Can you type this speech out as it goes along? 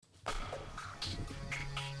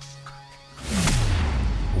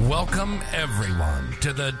Welcome, everyone,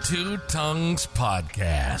 to the Two Tongues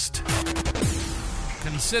Podcast.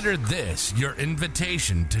 Consider this your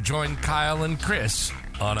invitation to join Kyle and Chris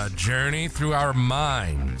on a journey through our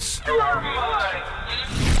minds.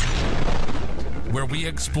 Where we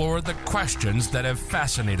explore the questions that have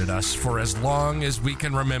fascinated us for as long as we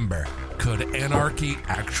can remember. Could anarchy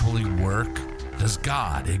actually work? Does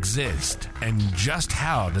God exist? And just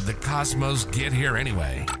how did the cosmos get here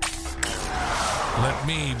anyway? Let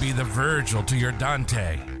me be the Virgil to your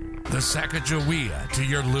Dante, the Sacagawea to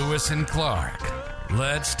your Lewis and Clark.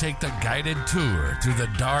 Let's take the guided tour through the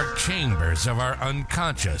dark chambers of our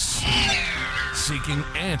unconscious, seeking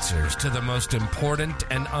answers to the most important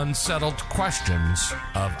and unsettled questions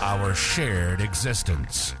of our shared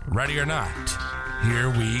existence. Ready or not, here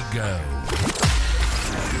we go.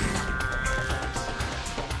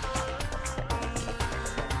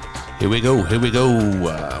 Here we go.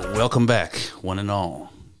 Welcome back, one and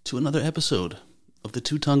all, to another episode of the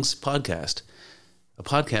Two Tongues Podcast, a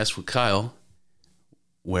podcast where Kyle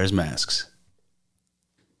wears masks.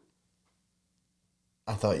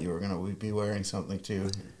 I thought you were going to be wearing something too.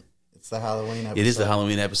 It's the Halloween episode. It is the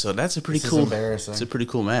Halloween episode. That's a pretty cool. Embarrassing. It's a pretty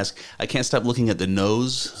cool mask. I can't stop looking at the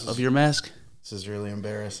nose of your mask. This is really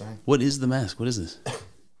embarrassing. What is the mask? What is this?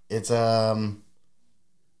 It's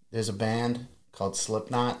there's a band called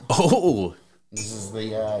Slipknot. Oh, this is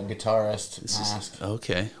the guitarist mask.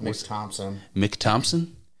 Okay. Mick Thompson. Mick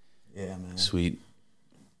Thompson? Yeah, man. Sweet.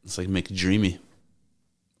 It's like Mick Dreamy.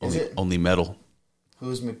 Is it? Only metal.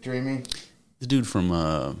 Who's McDreamy? The dude from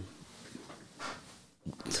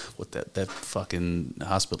what that fucking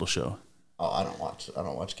hospital show. Oh, I don't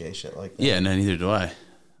watch gay shit like that. Yeah, no, neither do I.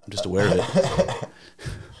 I'm just aware of it.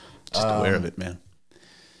 Aware of it, man.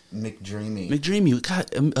 McDreamy. McDreamy. God,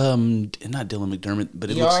 not Dylan McDermott, but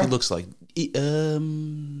he looks like.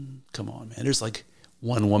 Come on, man. There's like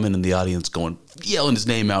one woman in the audience yelling his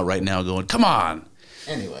name out right now, going, "Come on."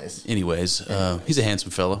 Anyways, he's a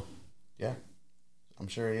handsome fellow. Yeah, I'm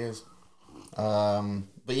sure he is.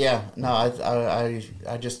 But yeah, no, I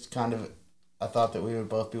just kind of I thought that we would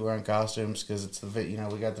both be wearing costumes because it's we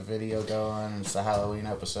got the video going and it's the Halloween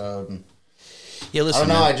episode. And yeah, listen. I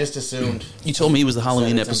don't know. Man, I just assumed you told me it was the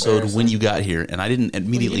Halloween episode when you got here, and I didn't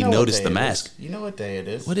immediately notice the mask. You know what day it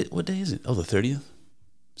is? What day is it? Oh, the 30th.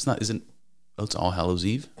 It's not. Isn't? Oh, it's All Hallows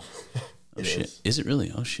Eve. Oh shit! Is it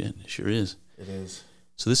really? Oh shit! It sure is. It is.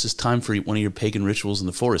 So this is time for one of your pagan rituals in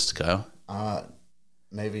the forest, Kyle.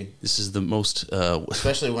 Maybe. This is the most...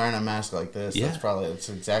 especially wearing a mask like this. Yeah. That's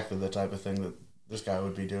exactly the type of thing that this guy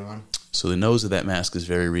would be doing. So the nose of that mask is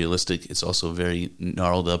very realistic. It's also very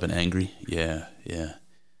gnarled up and angry. Yeah.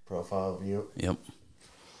 Profile view. Yep.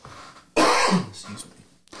 Excuse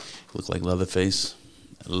me. Look like Leatherface.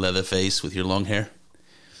 Leatherface with your long hair.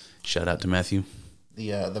 Shout out to Matthew.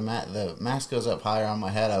 The mask goes up higher on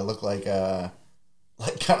my head. I look like kind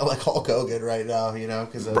of like Hulk Hogan right now,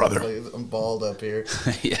 because I'm bald up here.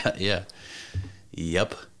 yeah.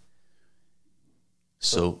 Yep.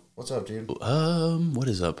 So what's up, dude? What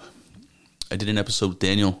is up? I did an episode with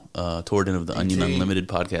Daniel Torden of the Onion Unlimited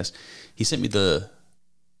podcast. He sent me the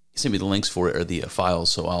links for it, or the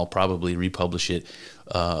files, so I'll probably republish it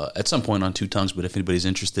at some point on Two Tongues. But if anybody's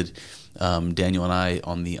interested, Daniel and I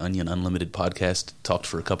on the Onion Unlimited podcast talked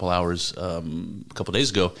for a couple hours a couple days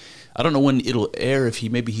ago. I don't know when it'll air. If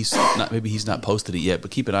he's not posted it yet,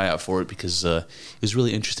 but keep an eye out for it because it was a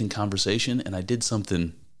really interesting conversation. And I did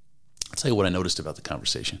something. I'll tell you what I noticed about the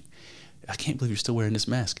conversation. I can't believe you're still wearing this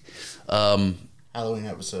mask. Halloween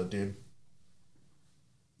episode, dude.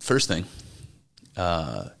 First thing,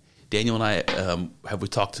 Daniel and I have we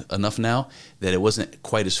talked enough now that it wasn't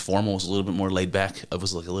quite as formal. It was a little bit more laid back. It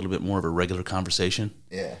was like a little bit more of a regular conversation.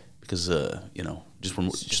 Yeah. Because just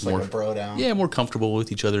like more a bro down. Yeah, more comfortable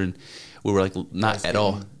with each other, and we were like not at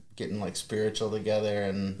all getting like spiritual together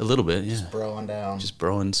and a little bit, yeah, just broing down, just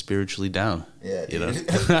broing spiritually down. Yeah,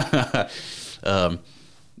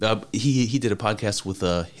 He did a podcast with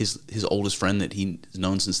his oldest friend that he's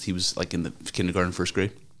known since he was like in the kindergarten, first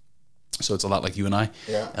grade. So it's a lot like you and I.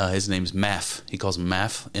 Yeah. His name's Math. He calls him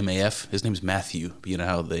Math, M-A-F. His name's Matthew. You know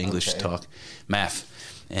how the English talk. Math.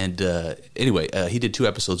 And anyway, he did 2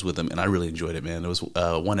 episodes with him, and I really enjoyed it, man. There was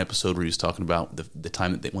one episode where he was talking about the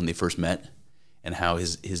time when they first met and how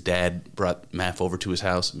his dad brought Math over to his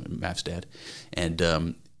house, Math's dad.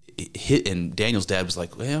 And and Daniel's dad was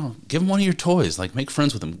like, well, give him one of your toys, like make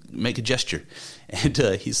friends with him, make a gesture. And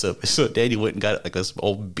so Daniel went and got like this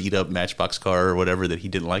old beat up Matchbox car or whatever that he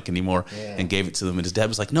didn't like anymore, and gave it to them. And his dad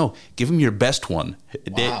was like, no, give him your best one.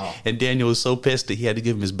 Wow. And Daniel was so pissed that he had to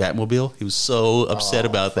give him his Batmobile. He was so upset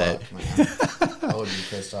about that. Man. I would be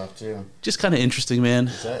pissed off too. Just kind of interesting, man.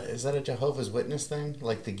 Is that a Jehovah's Witness thing?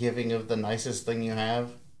 Like the giving of the nicest thing you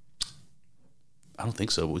have? I don't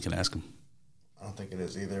think so, but we can ask him. I don't think it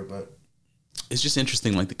is either, but it's just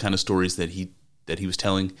interesting, like the kind of stories that he was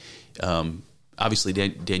telling. Obviously,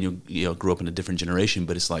 Daniel, grew up in a different generation,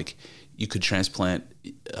 but it's like you could transplant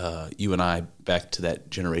you and I back to that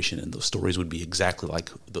generation, and those stories would be exactly like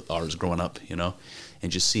ours growing up,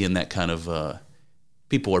 and just seeing that kind of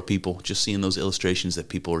people are people, just seeing those illustrations that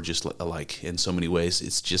people are just alike in so many ways.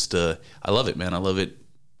 It's just I love it, man. I love it.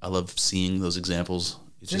 I love seeing those examples.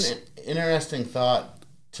 It's just an interesting thought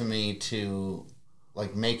to me to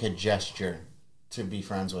like make a gesture to be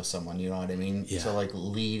friends with someone, you know what I mean? Yeah.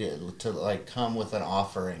 To like come with an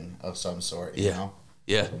offering of some sort, you know?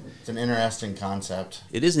 Yeah. It's an interesting concept.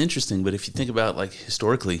 It is interesting, but if you think about like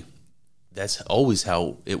historically, that's always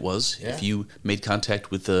how it was. Yeah. If you made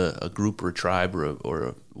contact with a group or a tribe or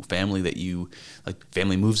a family that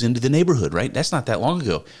family moves into the neighborhood, right? That's not that long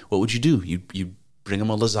ago. What would you do? You bring them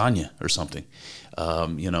a lasagna or something,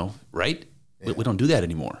 right? Yeah. We don't do that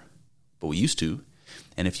anymore, but we used to.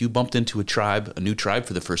 And if you bumped into a new tribe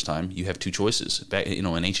for the first time, you have two choices. Back, in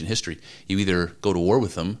ancient history, you either go to war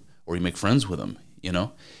with them or you make friends with them,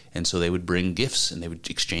 And so they would bring gifts and they would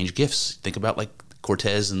exchange gifts. Think about like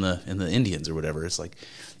Cortez and the Indians or whatever. It's like,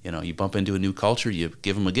 you bump into a new culture, you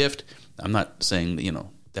give them a gift. I'm not saying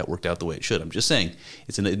that worked out the way it should. I'm just saying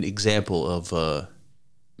it's an example of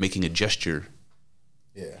making a gesture.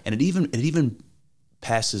 Yeah. And it even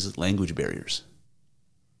passes language barriers.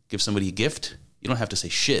 Give somebody a gift. You don't have to say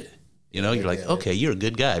shit. You're like, okay, you're a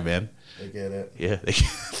good guy, man. They get it. Yeah,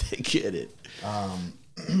 they get it.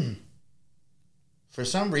 For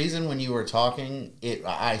some reason, when you were talking,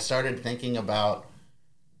 I started thinking about,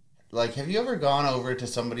 like, have you ever gone over to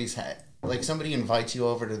somebody's like somebody invites you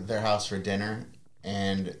over to their house for dinner,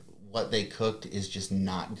 and what they cooked is just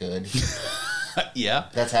not good? Yeah,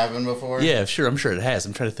 that's happened before. Yeah, sure. I'm sure it has.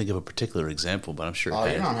 I'm trying to think of a particular example, but I'm sure. Oh,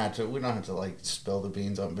 you don't have to. We don't have to like spill the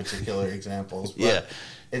beans on particular examples. But yeah,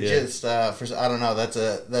 it just I don't know.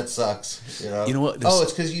 That sucks. You know what?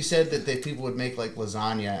 It's because you said that people would make like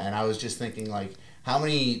lasagna, and I was just thinking like, how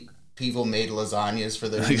many people made lasagnas for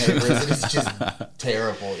their neighbors? It's just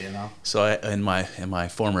terrible, So in my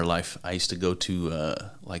former life, I used to go to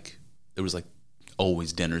there was like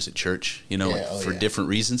always dinners at church, for different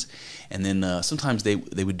reasons. And then sometimes they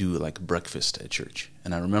would do like breakfast at church.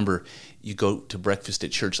 And I remember you go to breakfast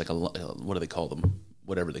at church, like what do they call them?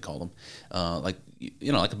 Whatever they call them, like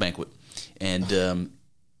a banquet. And there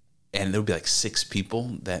would be like 6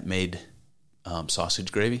 people that made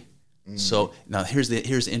sausage gravy. Mm. So now here's the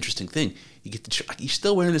interesting thing: you get to you're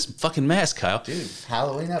still wearing this fucking mask, Kyle. Dude,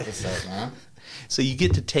 Halloween episode, man. So you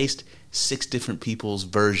get to taste 6 different people's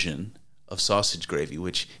version of sausage gravy,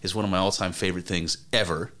 which is one of my all-time favorite things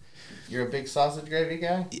ever. You're a big sausage gravy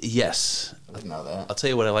guy? Yes. I didn't know that. I'll tell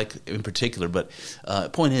you what I like in particular, but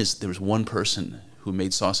point is, there was one person who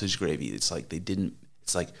made sausage gravy. It's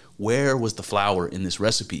like, where was the flour in this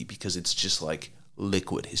recipe? Because it's just like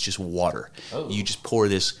liquid. It's just water. Oh. You just pour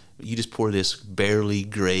this barely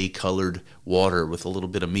gray colored water with a little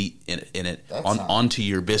bit of meat in it onto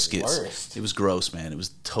your biscuits. Worst. It was gross, man. It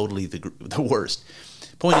was totally the worst.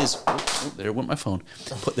 Point is, there went my phone.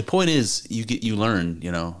 The point is, you learn,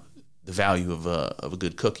 the value of a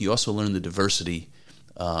good cook. You also learn the diversity,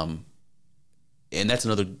 and that's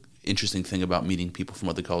another interesting thing about meeting people from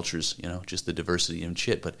other cultures. Just the diversity and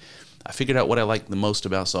shit. But I figured out what I like the most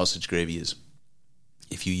about sausage gravy is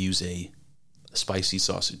if you use a spicy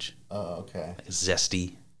sausage. Oh, okay. Like a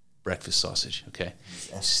zesty breakfast sausage. Okay.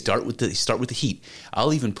 Zesty. Start with the heat.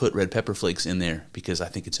 I'll even put red pepper flakes in there because I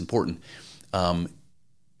think it's important.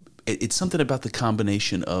 It's something about the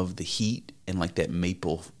combination of the heat and like that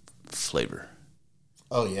maple flavor.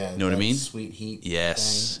 Oh yeah, you know what I mean? Sweet heat.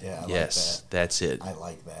 Yes. Thing. Yeah, yes. Like that. That's it. I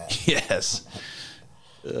like that. Yes.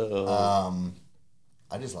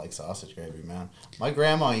 I just like sausage gravy, man. My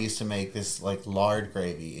grandma used to make this like lard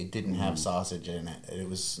gravy. It didn't have sausage in it. There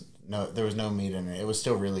was no meat in it. It was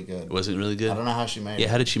still really good. Was it really good? I don't know how she made it. Yeah,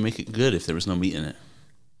 how did she make it good if there was no meat in it?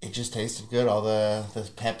 It just tasted good. All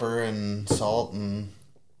the pepper and salt and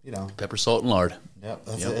pepper, salt, and lard. Yep,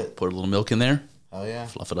 that's it. Put a little milk in there. Oh yeah.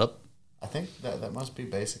 Fluff it up. I think that must be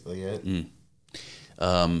basically it.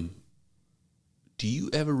 Do you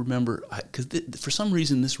ever remember? Because for some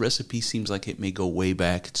reason, this recipe seems like it may go way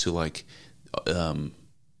back to like the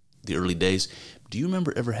early days. Do you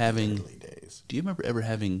remember ever having? Early days. Do you remember ever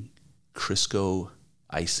having Crisco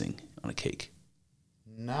icing on a cake?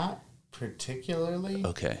 Not particularly.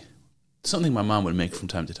 Okay, something my mom would make from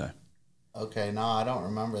time to time. Okay, no, I don't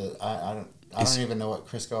remember that. I don't. I don't even know what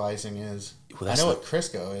Crisco icing is. Well, I know what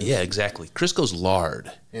Crisco is. Yeah, exactly. Crisco's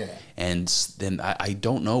lard. Yeah. And then I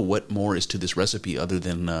don't know what more is to this recipe other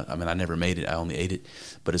than, I mean, I never made it. I only ate it.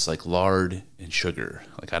 But it's like lard and sugar.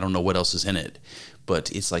 Like, I don't know what else is in it.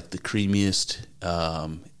 But it's like the creamiest,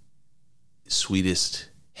 sweetest,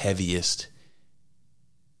 heaviest,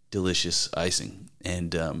 delicious icing.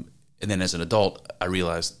 And then as an adult, I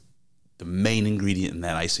realized the main ingredient in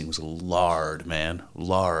that icing was lard, man.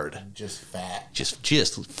 Lard. Just fat. Just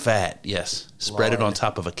fat, yes. Spread it on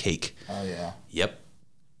top of a cake. Oh, yeah. Yep.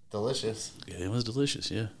 Delicious. It was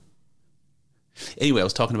delicious, yeah. Anyway, I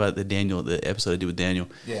was talking about the episode I did with Daniel.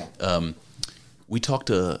 Yeah. We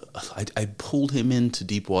talked I pulled him into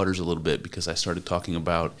deep waters a little bit because I started talking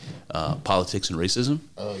about politics and racism.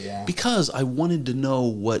 Oh, yeah. Because I wanted to know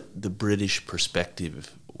what the British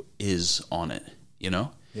perspective is on it, you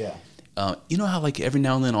know? Yeah. You know how, like, every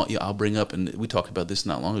now and then I'll bring up, and we talked about this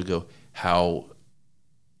not long ago, how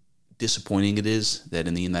disappointing it is that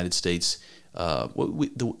in the United States,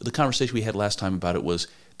 the conversation we had last time about it was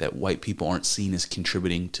that white people aren't seen as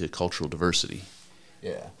contributing to cultural diversity.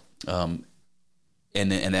 Yeah.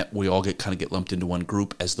 And that we all get lumped into one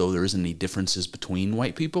group as though there isn't any differences between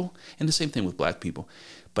white people, and the same thing with black people.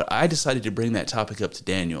 But I decided to bring that topic up to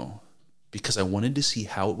Daniel because I wanted to see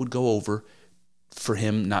how it would go over for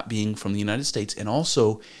him not being from the United States, and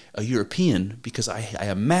also a European, because I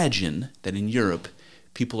imagine that in Europe,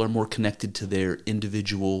 people are more connected to their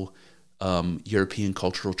individual European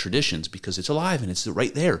cultural traditions because it's alive and it's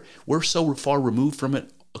right there. We're so far removed from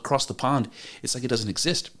it across the pond, it's like it doesn't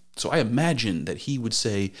exist. So I imagine that he would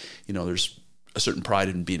say, you know, there's a certain pride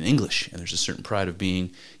in being English, and there's a certain pride of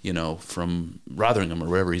being, you know, from Rotherham or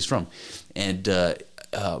wherever he's from. And it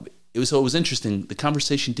was interesting. The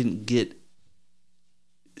conversation didn't get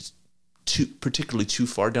particularly too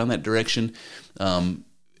far down that direction,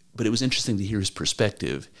 but it was interesting to hear his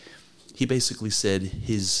perspective. He basically said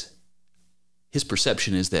his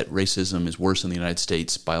perception is that racism is worse in the United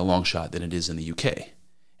States by a long shot than it is in the UK.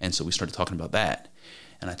 And so we started talking about that.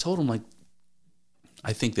 And I told him, like,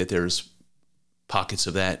 I think that there's pockets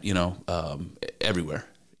of that, you know, everywhere,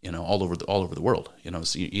 you know, all over the world, you know.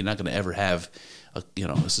 So you're not going to ever have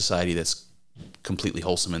a society that's completely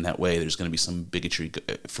wholesome in that way. There's going to be some bigotry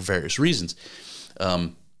for various reasons,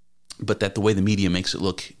 but that the way the media makes it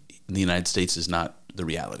look in the United States is not the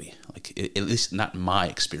reality. Like, at least not in my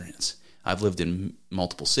experience. I've lived in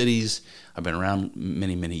multiple cities. I've been around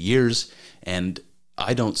many years, and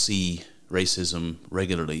I don't see racism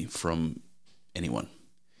regularly from anyone.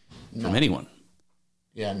 No. From anyone.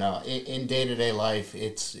 Yeah, no. In day-to-day life,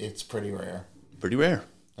 it's pretty rare. Pretty rare.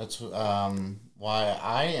 That's why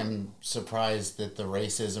I am surprised that the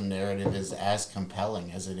racism narrative is as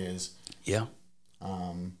compelling as it is. Yeah.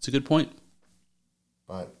 It's a good point.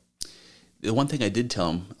 But the one thing I did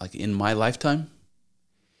tell him, like, in my lifetime,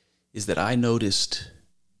 is that I noticed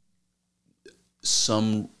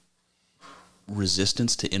some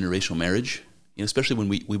resistance to interracial marriage, you know, especially when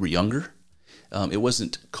we were younger. It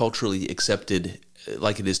wasn't culturally accepted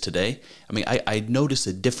like it is today. I mean, I noticed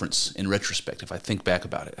a difference in retrospect if I think back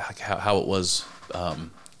about it, how it was,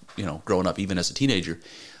 you know, growing up even as a teenager.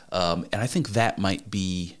 And I think that might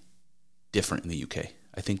be different in the UK.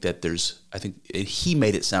 I think he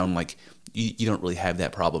made it sound like you don't really have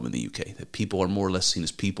that problem in the UK, that people are more or less seen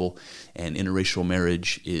as people, and interracial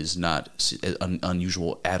marriage is not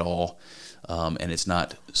unusual at all, and it's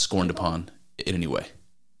not scorned upon in any way.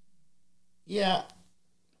 Yeah,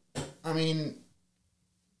 I mean,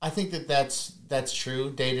 I think that's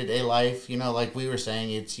true. Day-to-day life, you know, like we were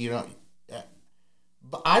saying, it's, you know,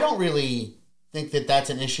 but I don't really think that that's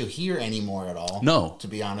an issue here anymore at all. No, to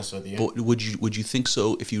be honest with you. But would you think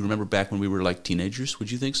so if you remember back when we were like teenagers? Would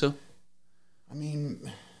you think so? I mean,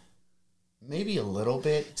 maybe a little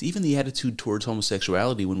bit. It's even the attitude towards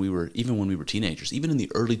homosexuality when we were teenagers, even in the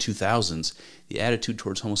early 2000s, the attitude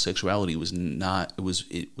towards homosexuality was not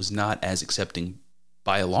as accepting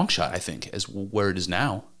by a long shot, I think, as where it is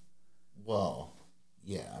now. Well,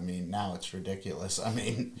 yeah, I mean, now it's ridiculous. I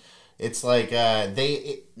mean, it's like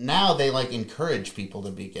now they like encourage people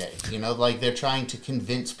to be gay. You know, like they're trying to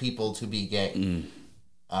convince people to be gay.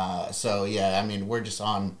 So yeah, I mean, we're just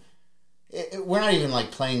on. We're not even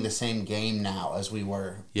like playing the same game now as we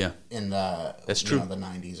were. Yeah, in the that's true. The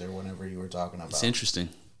 90s or whenever you were talking about. It's interesting.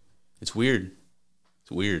 It's weird.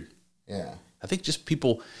 It's weird. Yeah, I think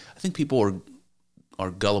people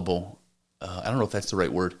are gullible. I don't know if that's the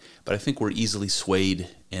right word, but I think we're easily swayed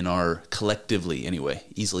in our collectively anyway.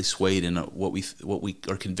 Easily swayed in what we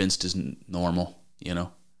are convinced is normal. You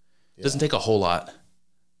know, it doesn't take a whole lot.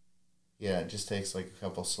 Yeah, it just takes like a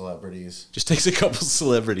couple celebrities. Just takes a couple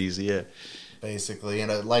celebrities, yeah. Basically,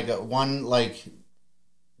 and one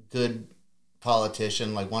good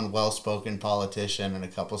politician, like one well-spoken politician, and a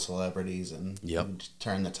couple celebrities, and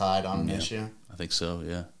turn the tide on an issue. I think so.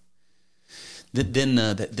 Yeah.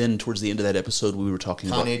 Then towards the end of that episode, we were talking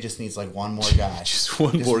about Kanye just needs like one more guy, just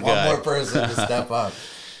one more person to step up.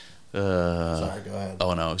 Sorry, go ahead.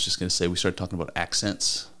 Oh no, I was just going to say we started talking about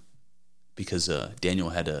accents because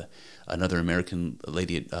Daniel had another American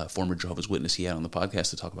lady, former Jehovah's Witness, he had on the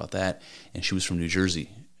podcast to talk about that, and she was from New Jersey.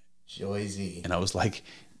 Jersey. And I was like,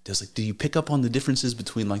 do you pick up on the differences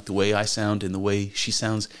between like the way I sound and the way she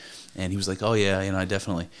sounds? And he was like, oh yeah, I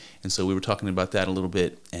definitely. And so we were talking about that a little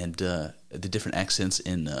bit, and the different accents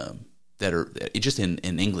in that are just in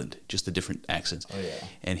England, just the different accents. Oh yeah.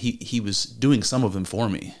 And he was doing some of them for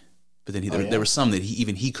me, but then there were some that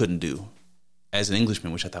he couldn't do as an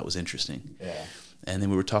Englishman, which I thought was interesting. Yeah. And then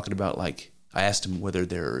we were talking about, like, I asked him whether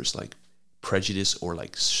there's like prejudice or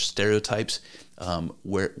like stereotypes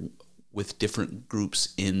where with different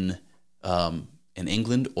groups in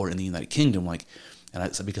England or in the United Kingdom, like,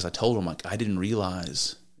 because I told him, like, I didn't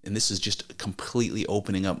realize, and this is just completely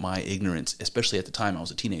opening up my ignorance, especially at the time I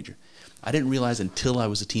was a teenager. I didn't realize until I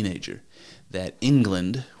was a teenager that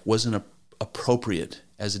England wasn't appropriate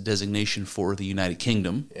as a designation for the United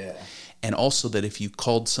Kingdom. Yeah. And also that if you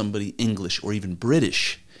called somebody English or even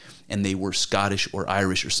British and they were Scottish or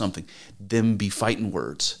Irish or something, them be fighting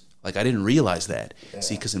words. Like, I didn't realize that. Yeah.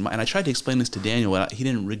 See, because and I tried to explain this to Daniel, and he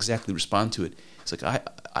didn't exactly respond to it. It's like,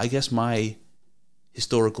 I guess my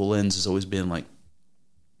historical lens has always been like,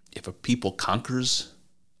 if a people conquers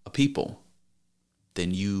a people,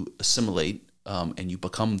 then you assimilate and you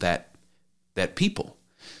become that people.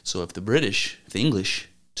 So if the English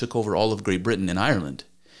took over all of Great Britain and Ireland,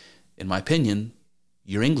 in my opinion,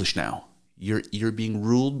 you're English now. You're being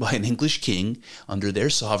ruled by an English king under their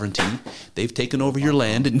sovereignty. They've taken over your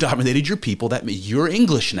land and dominated your people. That means you're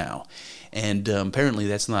English now. And apparently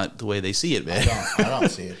that's not the way they see it, man. I don't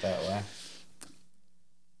see it that way.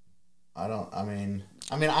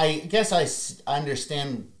 I guess I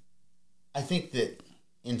understand. I think that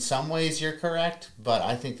in some ways you're correct, but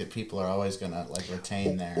I think that people are always going to like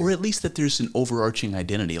retain their... Or at least that there's an overarching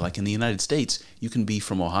identity. Like in the United States, you can be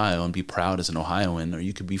from Ohio and be proud as an Ohioan, or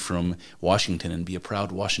you could be from Washington and be a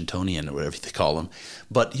proud Washingtonian, or whatever they call them.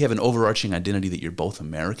 But you have an overarching identity that you're both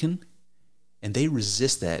American, and they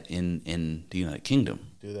resist that in the United Kingdom.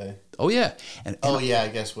 Do they? Oh, yeah. And I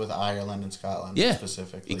guess with Ireland and Scotland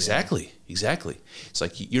specifically. Exactly. It's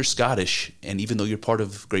like you're Scottish, and even though you're part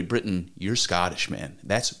of Great Britain, you're Scottish, man.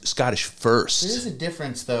 That's Scottish first. There is a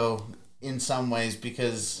difference, though, in some ways,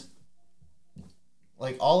 because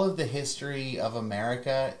like all of the history of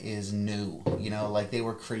America is new, like they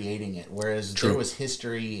were creating it, whereas there was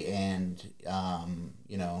history and,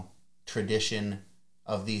 tradition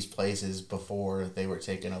of these places before they were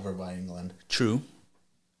taken over by England. True.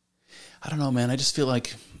 I don't know, man. I just feel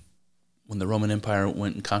like when the Roman Empire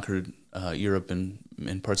went and conquered Europe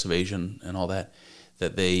and parts of Asia and all that,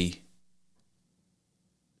 that they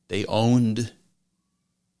owned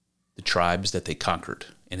the tribes that they conquered,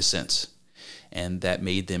 in a sense, and that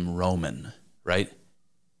made them Roman, right?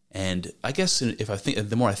 And I guess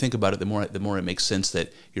the more I think about it, the more it makes sense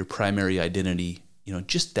that your primary identity,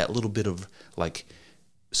 just that little bit of like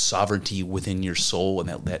sovereignty within your soul, and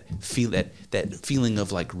that feeling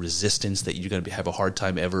of like resistance that you're going to have a hard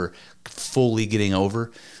time ever fully getting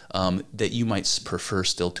over, that you might prefer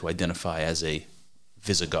still to identify as a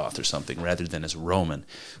Visigoth or something rather than as Roman.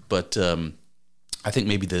 But I think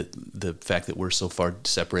maybe the fact that we're so far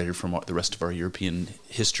separated from the rest of our European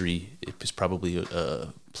history is probably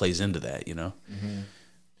plays into that, Mm-hmm.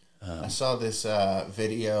 I saw this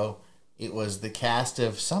video. It was the cast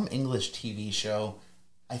of some English TV show.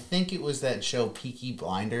 I think it was that show Peaky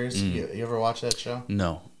Blinders. You ever watch that show?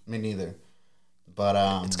 No. Me neither.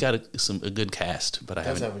 But it's got a good cast, but I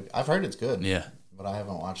haven't. I've heard it's good. Yeah. But I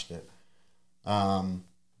haven't watched it.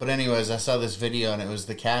 But anyways, I saw this video, and it was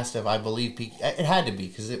the cast of, I believe, it had to be,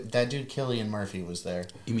 because that dude Cillian Murphy was there.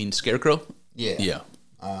 You mean Scarecrow? Yeah.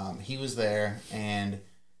 Yeah. He was there, and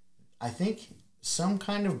I think some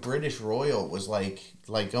kind of British royal was like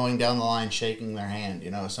going down the line shaking their hand,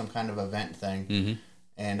 some kind of event thing. Mm-hmm.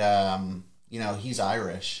 And, he's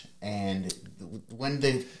Irish, and when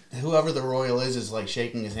whoever the royal is like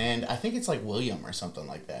shaking his hand, I think it's like William or something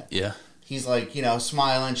like that. Yeah. He's like,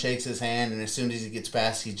 smiling, shakes his hand, and as soon as he gets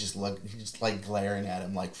past, he's just glaring at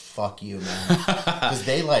him like, fuck you, man. Because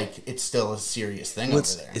it's still a serious thing over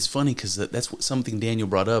there. It's funny because that's something Daniel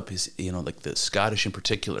brought up is, like the Scottish in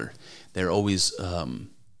particular, they're always,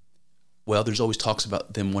 Well, there's always talks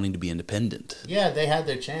about them wanting to be independent. Yeah, they had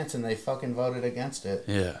their chance and they fucking voted against it.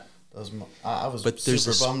 Yeah. I was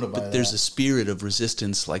super bummed about that. But there's a spirit of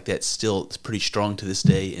resistance like that still pretty strong to this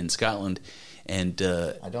day in Scotland. And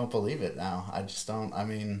I don't believe it now. I just don't. I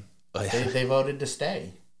mean, they voted to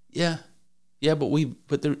stay. Yeah. Yeah, but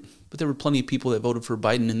there were plenty of people that voted for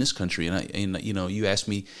Biden in this country, and you know, you asked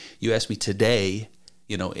me today,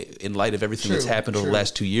 you know, in light of everything that's happened over the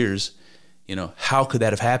last 2 years, you know, how could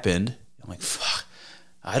that have happened? I'm like, fuck,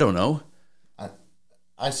 I don't know.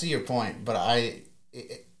 I see your point, but I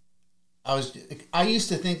used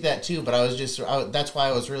to think that too, but that's why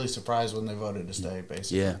I was really surprised when they voted to stay.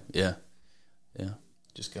 Basically, yeah.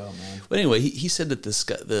 Just go, man. But anyway, he said that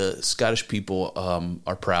the Scottish people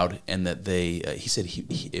are proud, and that he said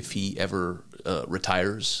if he ever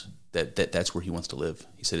retires, that's where he wants to live.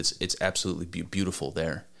 He said it's absolutely beautiful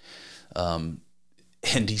there, and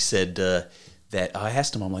he said that I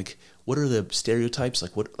asked him, I'm like, what are the stereotypes?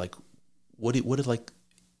 Like what did like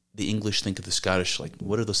the English think of the Scottish? Like,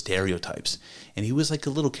 what are those stereotypes? And he was like a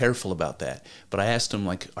little careful about that. But I asked him,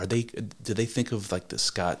 like, do they think of like the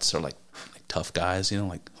Scots are like tough guys, you know,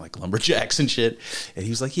 like lumberjacks and shit? And he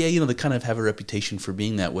was like, yeah, you know, they kind of have a reputation for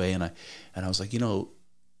being that way. And I was like, you know,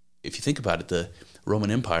 if you think about it, the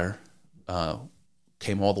Roman Empire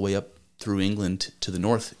came all the way up through England to the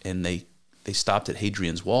north, and they stopped at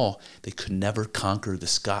Hadrian's Wall. They could never conquer the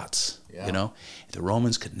Scots. Yeah. You know, the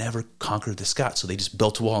Romans could never conquer the Scots, so they just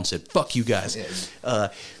built a wall and said, "Fuck you guys." Yeah.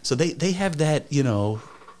 So they have that, you know,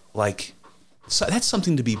 like, so that's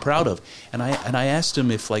something to be proud of. And I asked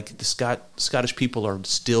him if like the Scottish people are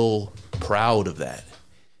still proud of that,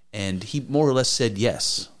 and he more or less said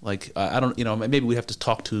yes. Like, I don't, you know, maybe we have to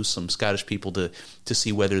talk to some Scottish people to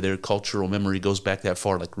see whether their cultural memory goes back that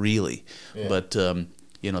far, like really. Yeah. But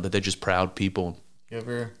you know, that they're just proud people. You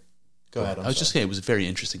ever? Go ahead. I was just saying, it was a very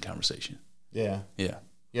interesting conversation. Yeah. Yeah.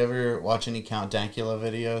 You ever watch any Count Dankula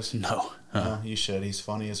videos? No. No, you should. He's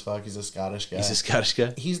funny as fuck. He's a Scottish guy. He's a Scottish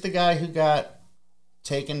guy? He's the guy who got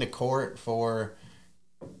taken to court for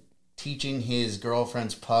teaching his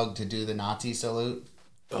girlfriend's pug to do the Nazi salute.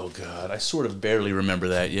 Oh, God. I sort of barely remember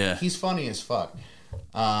that, yeah. He's funny as fuck.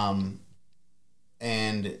 And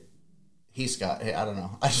he's Scott. Hey, I don't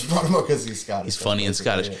know. I just brought him up because he's Scottish. He's funny and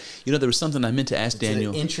Scottish. Yeah. You know, there was something I meant to ask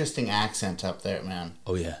Daniel. It's an interesting accent up there, man.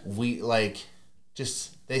 Oh, yeah.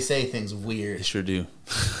 They say things weird. They sure do.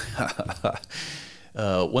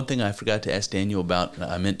 One thing I forgot to ask Daniel about,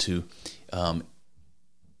 I meant to.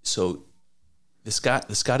 So the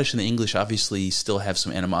Scottish and the English obviously still have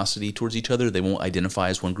some animosity towards each other. They won't identify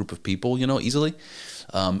as one group of people, you know, easily.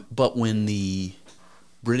 But when the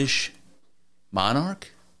British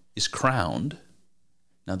monarch is crowned,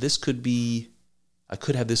 now this could be, I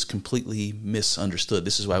could have this completely misunderstood.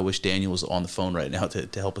 This is why I wish Daniel was on the phone right now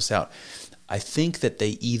to help us out. I think that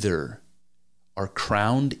they either are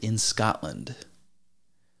crowned in Scotland,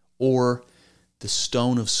 or the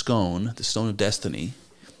Stone of Scone, the Stone of Destiny,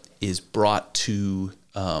 is brought to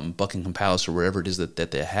Buckingham Palace or wherever it is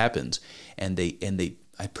that happens, and they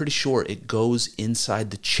I'm pretty sure it goes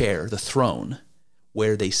inside the chair, the throne,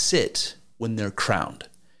 where they sit when they're crowned.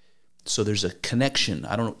 So there's a connection.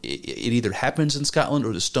 I don't know. It either happens in Scotland,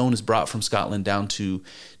 or the stone is brought from Scotland down to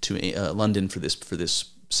London for this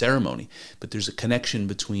ceremony. But there's a connection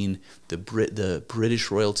between the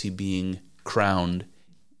British royalty being crowned.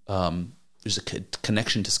 There's a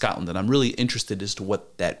connection to Scotland, and I'm really interested as to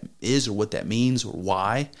what that is, or what that means, or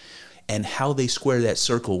why, and how they square that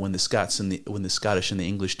circle when the Scottish and the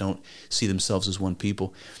English don't see themselves as one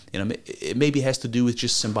people. You know, it maybe has to do with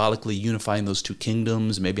just symbolically unifying those two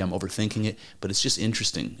kingdoms. Maybe I'm overthinking it, but it's just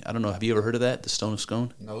interesting. I don't know. Have you ever heard of that, the Stone of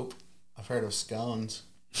Scone? Nope. I've heard of scones.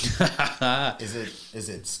 Is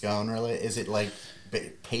it scone related? Is it like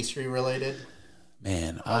pastry related?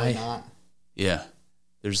 Man, Probably not. Yeah.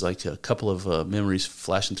 There's like a couple of memories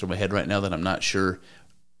flashing through my head right now that I'm not sure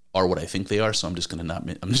are what I think they are. So I'm just not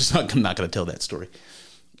going to tell that story.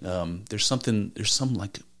 There's some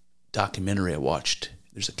like documentary I watched.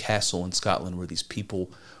 There's a castle in Scotland where these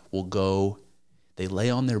people will go, they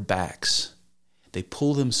lay on their backs, they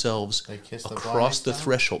pull themselves across the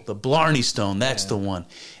threshold. The Blarney Stone, that's the one.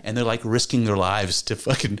 And they're like risking their lives to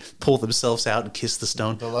fucking pull themselves out and kiss the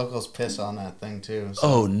stone. The locals piss on that thing too. So.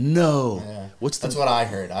 Oh no! Yeah. That's what I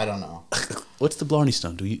heard. I don't know. What's the Blarney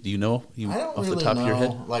Stone? Do you know? I don't off really the top know of your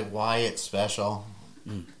head? Like why it's special.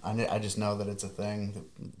 I just know that it's a thing.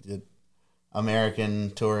 The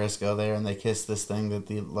American tourists go there and they kiss this thing that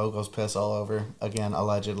the locals piss all over. Again,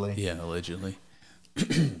 allegedly. Yeah, allegedly.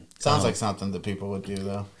 Sounds like something that people would do,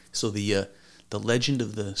 though. So the legend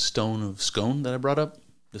of the Stone of Scone that I brought up,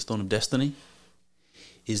 the Stone of Destiny,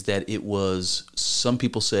 is that it was, some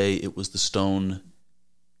people say it was the stone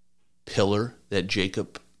pillar that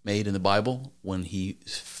Jacob made in the Bible when he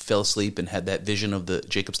fell asleep and had that vision of the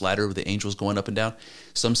Jacob's ladder with the angels going up and down.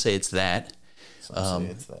 Some say it's that. Some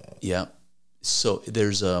say it's that. Yeah. So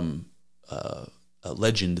there's a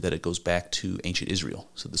legend that it goes back to ancient Israel.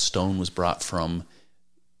 So the stone was brought from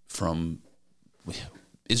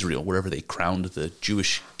Israel, wherever they crowned the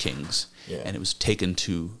Jewish kings, and it was taken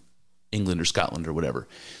to England or Scotland or whatever.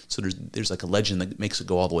 So there's like a legend that makes it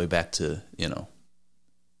go all the way back to,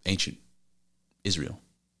 ancient Israel.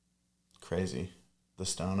 Crazy. The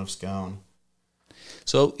Stone of Scone.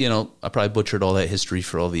 So, I probably butchered all that history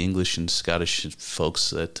for all the English and Scottish folks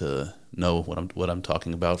that know what I'm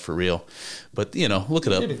talking about for real. But, look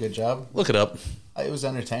it up. You did a good job. Look it up. It was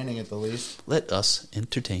entertaining at the least. Let us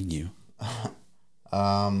entertain you.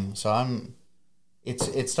 So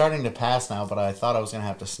it's starting to pass now, but I thought I was going to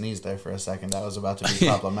have to sneeze there for a second. That was about to be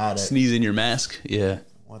problematic. Sneeze in your mask? Yeah.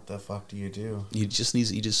 What the fuck do you do? You just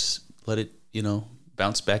let it,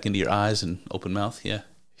 bounce back into your eyes and open mouth. Yeah.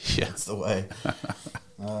 Yeah. That's the way.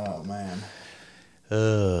 Oh, man.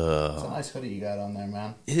 It's a nice hoodie you got on there,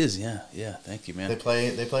 man. It is, yeah. Yeah, thank you, man. They play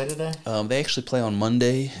today? They actually play on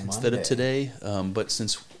Monday instead of today. But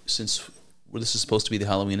since this is supposed to be the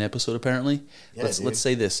Halloween episode, apparently, let's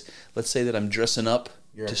say this. Let's say that I'm dressing up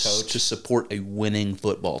to support a winning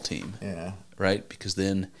football team. Yeah. Right? Because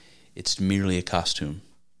then it's merely a costume.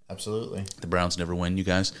 Absolutely. The Browns never win, you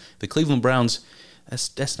guys. The Cleveland Browns,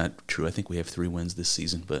 that's not true. I think we have 3 wins this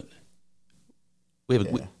season, but we have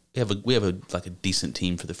a decent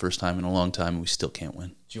team for the first time in a long time, and we still can't win.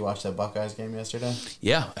 Did you watch that Buckeyes game yesterday?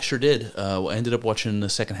 Yeah, I sure did. I ended up watching the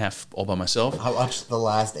second half all by myself. I watched the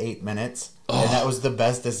last 8 minutes, and that was the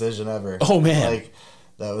best decision ever. Oh, man.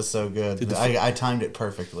 That was so good. Dude, I timed it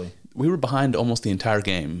perfectly. We were behind almost the entire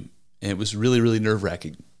game, and it was really, really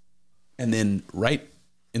nerve-wracking. And then right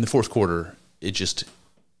in the fourth quarter,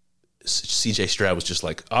 C.J. Stroud was just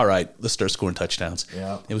like, all right, let's start scoring touchdowns.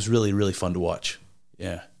 Yeah. It was really, really fun to watch.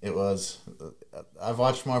 Yeah. It was. I've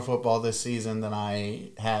watched more football this season than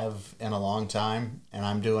I have in a long time, and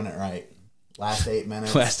I'm doing it right. Last 8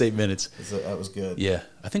 minutes. Last 8 minutes. That was good. Yeah.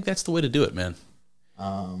 I think that's the way to do it, man.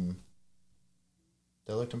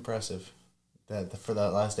 They looked impressive for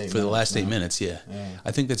that last 8 minutes. For the last 8 minutes, yeah.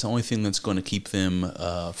 I think that's the only thing that's going to keep them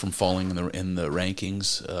from falling in the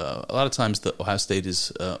rankings. A lot of times the Ohio State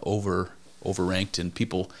is overranked, and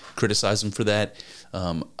people criticize them for that.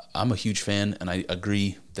 I'm a huge fan, and I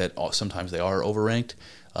agree that sometimes they are overranked.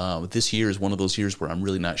 This year is one of those years where I'm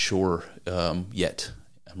really not sure yet.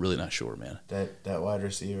 I'm really not sure, man. That wide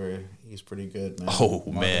receiver, he's pretty good, man. Oh,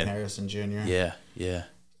 Marvin man. Harrison Jr. Yeah.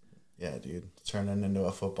 Yeah, dude. It's turning into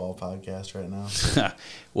a football podcast right now.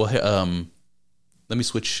 Well, let me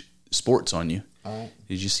switch sports on you. All right.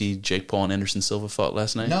 Did you see Jake Paul and Anderson Silva fought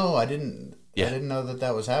last night? No, I didn't. Yeah. I didn't know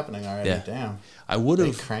that was happening already. Yeah. Damn. I would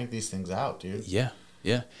have cranked these things out, dude. Yeah.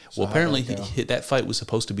 So well, apparently that fight was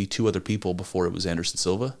supposed to be 2 other people before it was Anderson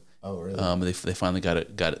Silva. Oh, really? They finally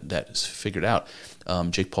got that figured out.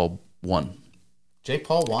 Jake Paul won. Jake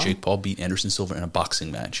Paul won? Jake Paul beat Anderson Silva in a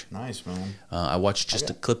boxing match. Nice, man. I watched just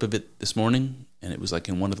a clip of it this morning, and it was like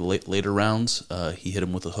in one of the later rounds. He hit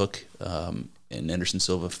him with a hook, and Anderson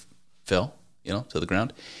Silva fell, to the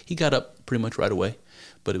ground. He got up pretty much right away,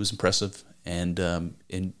 but it was impressive, and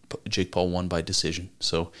Jake Paul won by decision.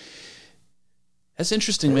 So that's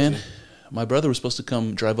interesting, man. My brother was supposed to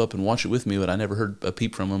come drive up and watch it with me, but I never heard a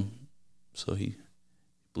peep from him, so he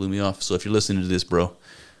blew me off. So if you're listening to this, bro,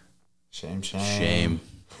 shame.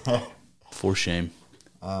 For shame.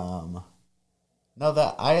 No,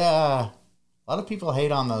 a lot of people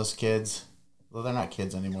hate on those kids. Well, they're not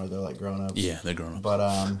kids anymore. They're like grown-ups. Yeah, they're grown-ups. But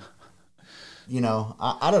I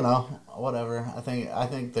don't know. Whatever. I think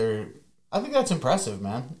that's impressive,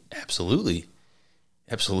 man. Absolutely,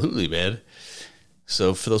 man.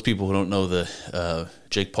 So for those people who don't know, the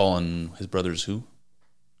Jake Paul and his brothers, who?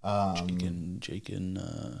 Jake and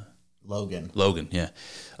Logan, yeah.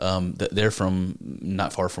 They're from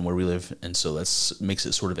not far from where we live, and so that makes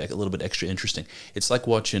it sort of a little bit extra interesting. It's like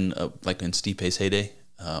watching, like in Stipe's heyday.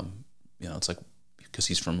 It's like, because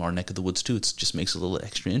he's from our neck of the woods too. It just makes it a little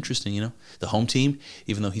extra interesting, The home team,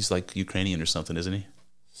 even though he's like Ukrainian or something, isn't he?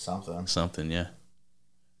 Something, yeah.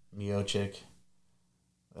 Miocic.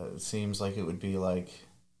 It seems like it would be like,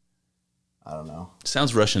 I don't know.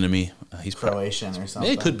 Sounds Russian to me. He's Croatian or something.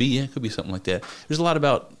 Yeah, it could be. Yeah, it could be something like that. There's a lot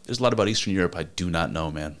about Eastern Europe I do not know,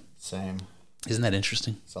 man. Same. Isn't that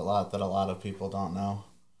interesting? It's a lot that a lot of people don't know.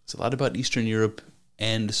 It's a lot about Eastern Europe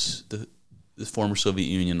and the former Soviet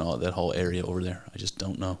Union, all that whole area over there. I just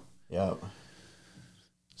don't know. Yep.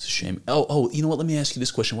 It's a shame. Oh, you know what? Let me ask you this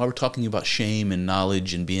question. While we're talking about shame and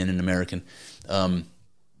knowledge and being an American, I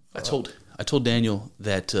told Daniel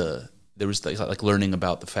that there was like learning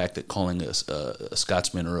about the fact that calling a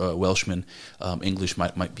Scotsman or a Welshman English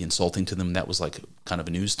might be insulting to them. That was like kind of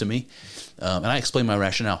news to me, and I explained my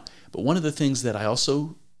rationale. But one of the things that I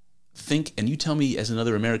also think, and you tell me as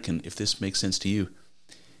another American if this makes sense to you.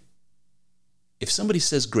 If somebody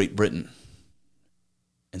says Great Britain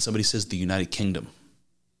and somebody says the United Kingdom,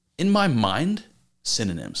 in my mind,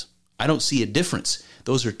 synonyms. I don't see a difference.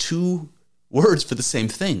 Those are two words for the same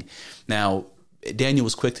thing. Now, Daniel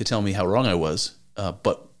was quick to tell me how wrong I was,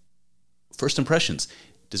 but first impressions,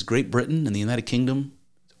 does Great Britain and the United Kingdom,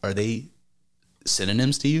 are they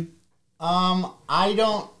synonyms to you? I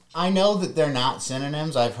know that they're not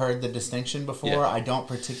synonyms. I've heard the distinction before. Yeah. I don't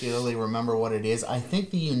particularly remember what it is. I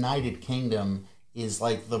think the United Kingdom is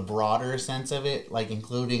like the broader sense of it, like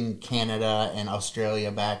including Canada and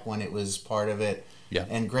Australia back when it was part of it. Yeah.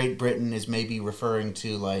 And Great Britain is maybe referring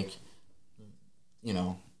to like, you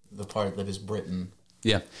know, the part that is Britain.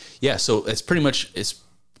 Yeah. Yeah, so it's pretty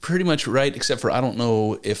much right, except for I don't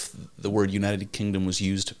know if the word United Kingdom was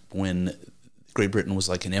used when Great Britain was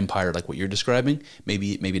like an empire, like what you're describing.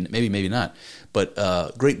 Maybe not.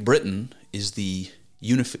 But Great Britain is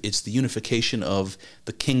it's the unification of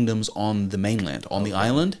the kingdoms on the mainland, on the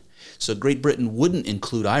island. So Great Britain wouldn't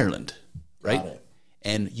include Ireland, right? Got it.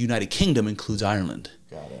 And United Kingdom includes Ireland.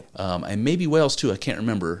 Got it. And maybe Wales too. I can't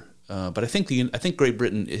remember. But I think Great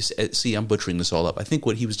Britain is. See, I'm butchering this all up. I think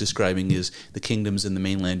what he was describing is the kingdoms in the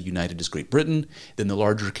mainland united is Great Britain. Then the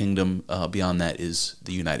larger kingdom beyond that is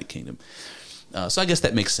the United Kingdom. So I guess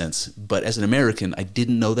that makes sense. But as an American, I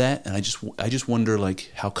didn't know that, and I just wonder like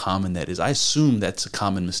how common that is. I assume that's a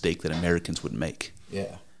common mistake that Americans would make.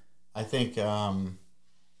 Yeah, I think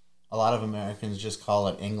a lot of Americans just call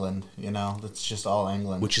it England. You know, that's just all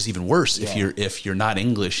England. Which is even worse Yeah. if you're not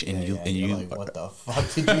English and you're you. like, what the fuck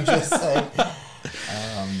did you just say?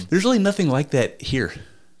 There's really nothing like that here.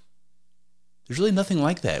 There's really nothing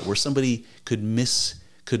like that where somebody could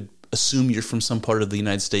assume you're from some part of the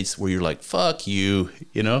United States where you're like, fuck you,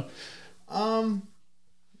 you know?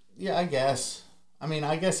 Yeah, I guess. I mean,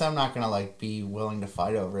 I guess I'm not gonna like be willing to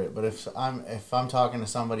fight over it. But if I'm talking to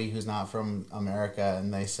somebody who's not from America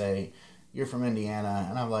and they say you're from Indiana,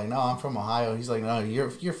 and I'm like, no, I'm from Ohio. He's like, no,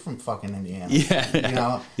 you're from fucking Indiana. Yeah. You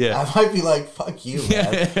know. Yeah. I might be like, fuck you,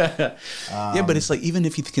 man. Yeah, but it's like even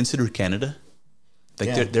if you consider Canada, like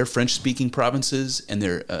Yeah. their French-speaking provinces and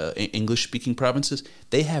their English-speaking provinces,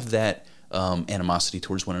 they have that animosity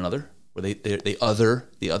towards one another, where they other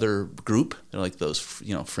the other group. They're like those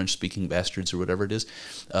French-speaking bastards or whatever it is,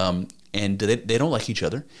 and they don't like each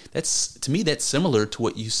other. To me that's similar to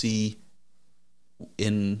what you see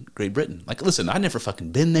in Great Britain. Like, listen, I've never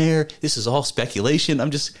fucking been there. This is all speculation.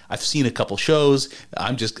 I've seen a couple shows.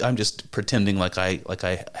 I'm just pretending like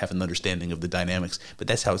I have an understanding of the dynamics. But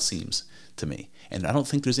that's how it seems to me. And I don't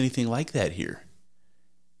think there's anything like that here.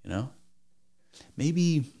 You know?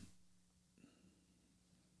 Maybe,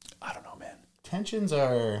 I don't know, man. Tensions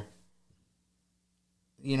are,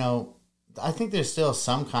 I think there's still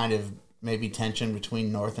some kind of maybe tension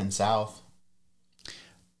between North and South.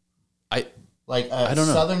 I don't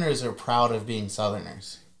know. Southerners are proud of being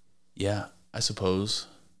Southerners. Yeah, I suppose.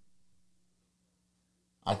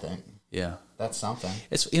 I think. Yeah. That's something.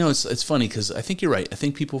 It's funny because I think you're right. I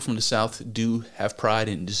think people from the South do have pride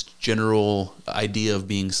in just general idea of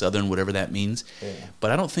being Southern, whatever that means. Yeah.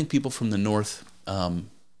 But I don't think people from the North,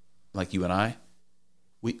 like you and I,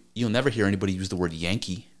 you'll never hear anybody use the word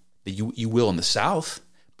Yankee. You will in the South,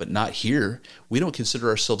 but not here. We don't consider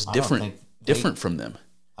ourselves different from them.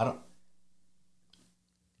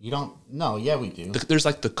 You don't? No, yeah, we do. There's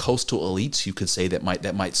like the coastal elites, you could say, that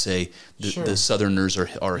might say the Southerners are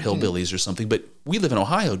hillbillies or something. But we live in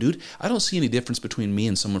Ohio, dude. I don't see any difference between me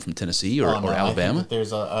and someone from Tennessee or Alabama.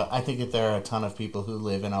 I think that there are a ton of people who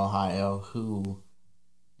live in Ohio who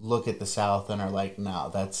look at the South and are like, no,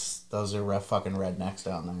 those are fucking rednecks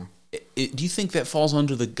down there. Do you think that falls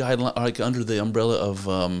under the guideline, like under the umbrella of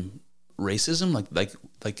racism?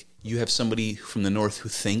 Like you have somebody from the North who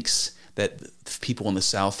thinks that people in the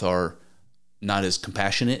South are not as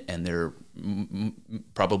compassionate and they're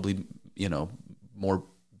probably, more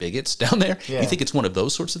bigots down there. Yeah. You think it's one of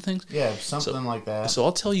those sorts of things? Yeah, something like that. So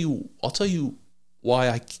I'll tell you why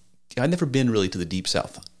I've never been really to the deep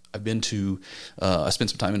South. I've been to, I spent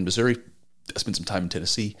some time in Missouri. I spent some time in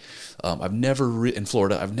Tennessee. I've never in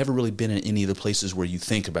Florida. I've never really been in any of the places where you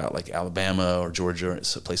think about, like Alabama or Georgia or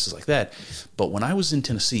places like that. But when I was in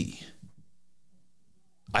Tennessee,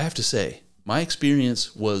 I have to say, my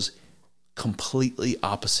experience was completely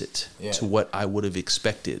opposite Yeah. to what I would have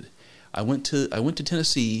expected. I went to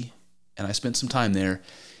Tennessee, and I spent some time there,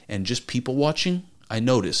 and just people watching, I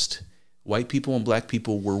noticed white people and black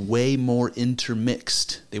people were way more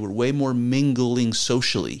intermixed. They were way more mingling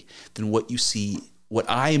socially than what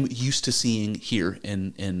I am used to seeing here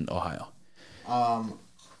in Ohio.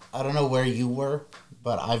 I don't know where you were,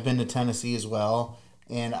 but I've been to Tennessee as well.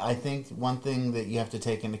 And I think one thing that you have to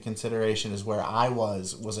take into consideration is where I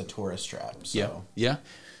was a tourist trap. So. Yeah.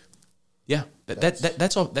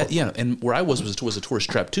 That's all. Yeah, and where I was a tourist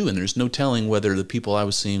trap too. And there's no telling whether the people I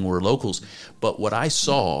was seeing were locals. But what I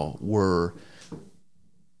saw were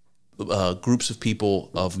groups of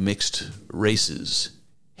people of mixed races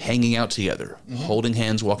hanging out together, holding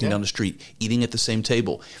hands, walking down the street, eating at the same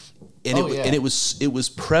table, and it was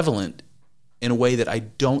prevalent in a way that I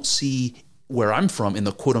don't see where I'm from in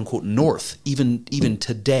the quote unquote North, even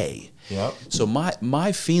today. Yep. So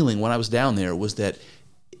my feeling when I was down there was that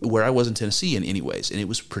where I was in Tennessee in any ways, and it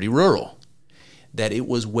was pretty rural, that it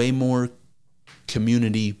was way more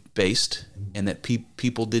community based, and that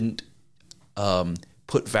people didn't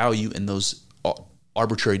put value in those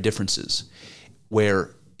arbitrary differences.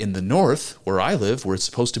 Where in the North, where I live, where it's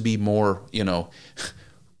supposed to be more,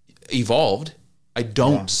 evolved, I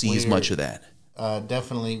don't see as much of that.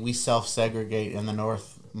 Definitely, we self-segregate in the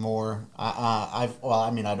North more. I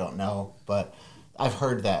don't know, but I've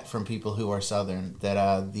heard that from people who are Southern,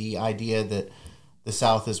 that the idea that the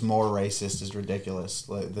South is more racist is ridiculous.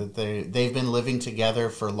 That they've been living together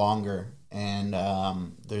for longer, and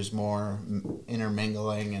there's more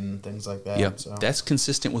intermingling and things like that. Yeah, so. That's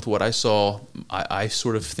consistent with what I saw. I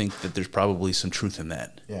sort of think that there's probably some truth in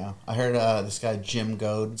that. Yeah, I heard this guy Jim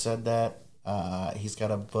Goad said that. He's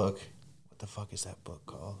got a book. What the fuck is that book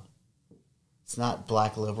called? It's not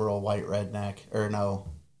Black Liberal, White Redneck, or no,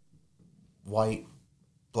 White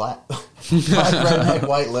Black Redneck,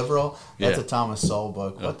 White Liberal. That's a Thomas Sowell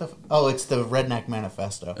book. It's the Redneck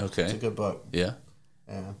Manifesto. Okay, it's a good book. Yeah.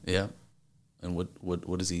 And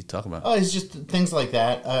what does he talk about? Oh, it's just things like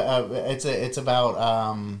that. It's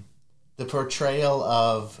about the portrayal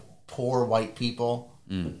of poor white people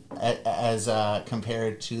as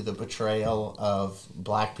compared to the portrayal of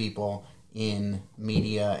black people in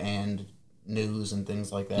media and news and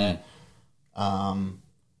things like that.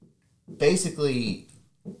 Basically,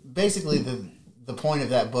 the point of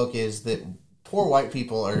that book is that poor white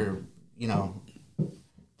people are,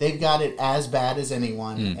 they've got it as bad as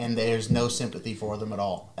anyone, and there's no sympathy for them at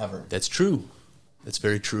all, ever. That's true. That's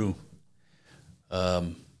very true.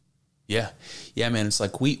 Yeah, man. It's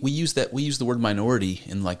like we use the word minority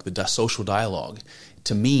in like the social dialogue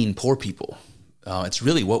to mean poor people. It's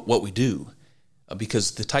really what we do,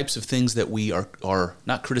 because the types of things that we are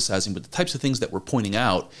not criticizing, but the types of things that we're pointing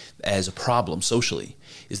out as a problem socially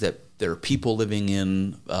is that there are people living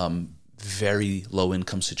in very low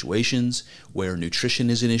income situations where nutrition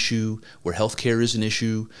is an issue, where healthcare is an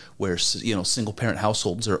issue, where single parent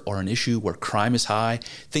households are an issue, where crime is high,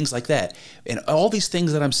 things like that. And all these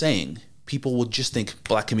things that I'm saying, people will just think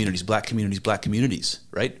black communities,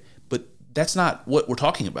 right? But that's not what we're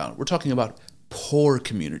talking about. We're talking about poor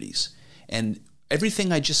communities. And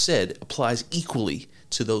everything I just said applies equally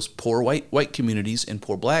to those poor white communities and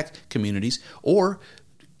poor black communities, or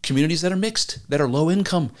communities that are mixed, that are low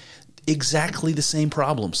income. Exactly the same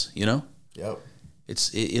problems, Yep.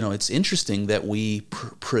 It's interesting that we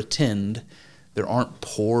pretend there aren't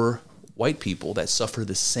poor white people that suffer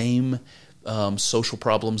the same social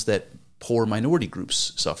problems that poor minority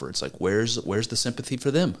groups suffer. It's like, where's the sympathy for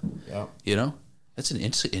them? Yep. That's an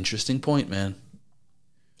interesting point, man.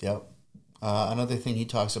 Yep. Another thing he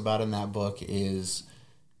talks about in that book is,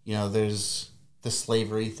 there's the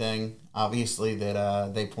slavery thing. Obviously,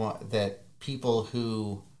 that they point that people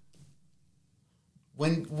who,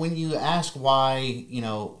 when you ask why,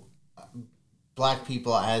 black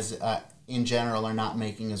people as in general are not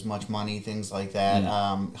making as much money, things like that,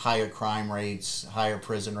 higher crime rates, higher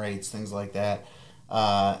prison rates, things like that.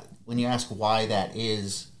 When you ask why that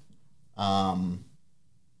is, a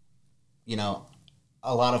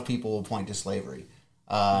lot of people will point to slavery.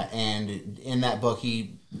 And in that book,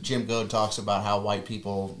 Jim Goad talks about how a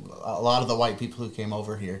lot of the white people who came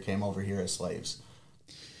over here as slaves.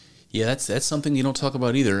 Yeah, that's something you don't talk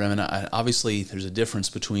about either. I mean, obviously, there's a difference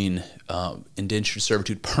between indentured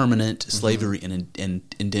servitude, permanent slavery, and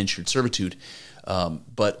indentured servitude.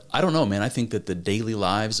 But I don't know, man. I think that the daily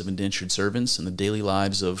lives of indentured servants and the daily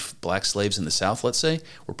lives of black slaves in the South, let's say,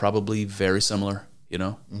 were probably very similar.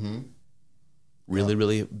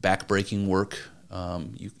 Really backbreaking work.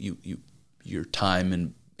 Your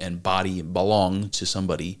time and body belong to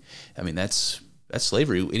somebody. I mean, that's That's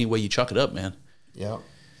slavery any way you chalk it up, man. Yep.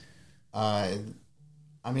 I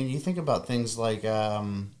mean, you think about things like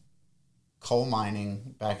coal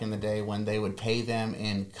mining back in the day when they would pay them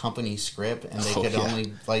in company script, and they could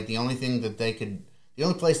only, like, the only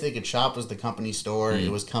place they could shop was the company store.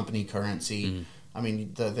 It was company currency. I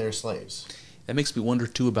mean, they're slaves. That makes me wonder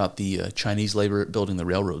too about the Chinese labor building the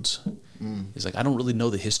railroads. It's like, I don't really know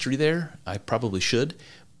the history there. I probably should,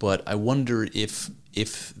 but I wonder if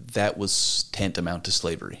that was tantamount to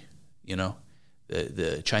slavery. You know,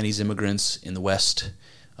 the Chinese immigrants in the West,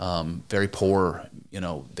 very poor. You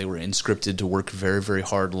know, they were inscripted to work very, very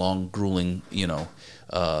hard, long, grueling.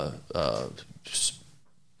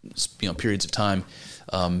 Periods of time,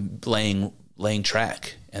 laying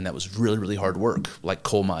track, and that was really, really hard work, like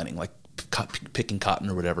coal mining, like picking cotton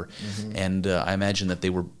or whatever. And I imagine that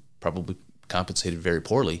they were probably compensated very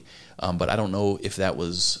poorly, but I don't know if that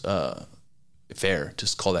was fair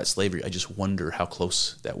to call that slavery. I just wonder how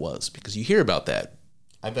close that was, because you hear about that.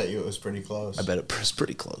 I bet you it was pretty close. I bet it was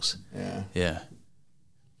pretty close. Yeah.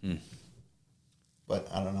 But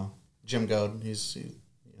I don't know. Jim Goad, he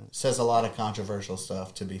says a lot of controversial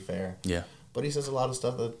stuff, to be fair. Yeah. But he says a lot of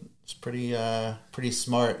stuff that's pretty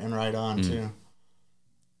smart and right on, too.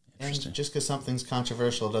 And just because something's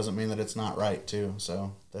controversial doesn't mean that it's not right, too.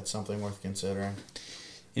 So that's something worth considering.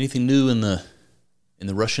 Anything new in the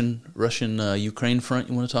Russian Ukraine front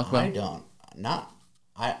you want to talk about?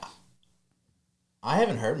 I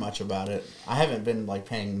haven't heard much about it. I haven't been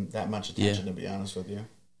paying that much attention, to be honest with you.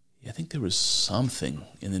 Yeah, I think there was something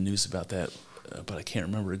in the news about that, but I can't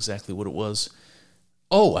remember exactly what it was.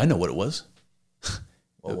 Oh, I know what it was.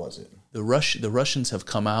 What was it? The Russians have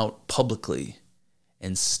come out publicly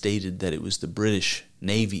and stated that it was the British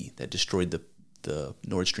Navy that destroyed the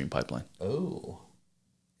Nord Stream pipeline. Oh,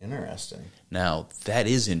 interesting. Now, that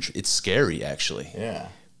is it's scary, actually. Yeah.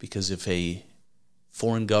 Because if a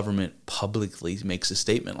foreign government publicly makes a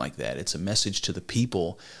statement like that, it's a message to the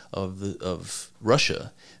people of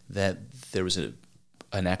Russia that there was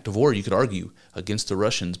an act of war, you could argue, against the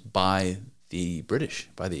Russians by the British,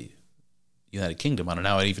 by the United Kingdom. I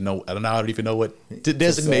don't even know what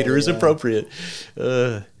designator is appropriate.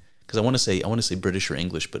 Because I want to say British or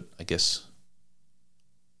English, but I guess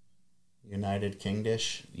United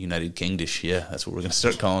Kingdish. United Kingdish, yeah, that's what we're going to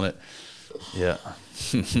start calling it. Yeah.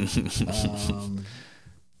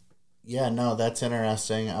 Yeah, no, that's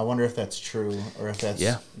interesting. I wonder if that's true, or if that's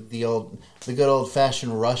the good old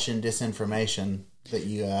fashioned Russian disinformation that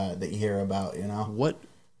you hear about. You know,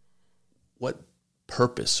 what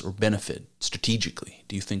purpose or benefit strategically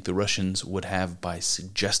do you think the Russians would have by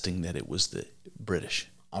suggesting that it was the British?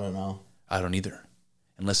 I don't know. I don't either,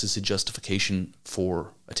 unless it's a justification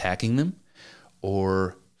for attacking them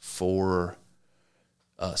or for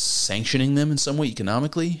sanctioning them in some way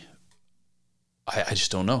economically. I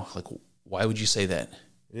just don't know. Like, why would you say that?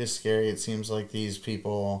 It is scary. It seems like these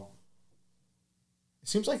people. It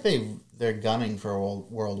seems like they're gunning for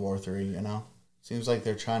World War III. You know, seems like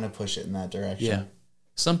they're trying to push it in that direction. Yeah,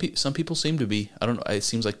 some people seem to be. I don't know. It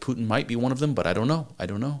seems like Putin might be one of them, but I don't know.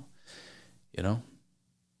 You know.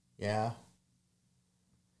 Yeah.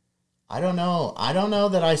 I don't know. I don't know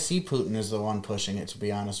that I see Putin as the one pushing it, to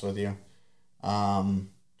be honest with you.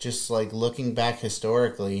 Just like looking back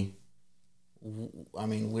historically, I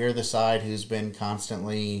mean, we're the side who's been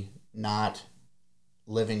constantly not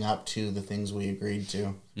living up to the things we agreed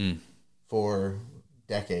to for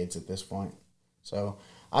decades at this point. So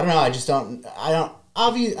I don't know.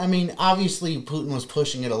 Obviously Putin was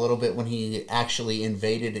pushing it a little bit when he actually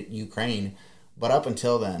invaded Ukraine, but up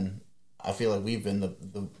until then, I feel like we've been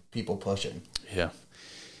the people pushing. Yeah.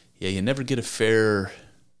 You never get a fair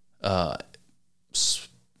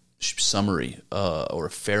summary or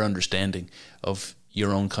a fair understanding of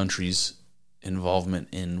your own country's involvement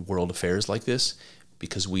in world affairs like this,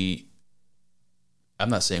 because I'm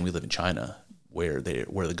not saying we live in China where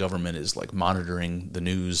the government is like monitoring the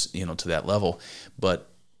news, to that level, but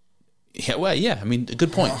I mean,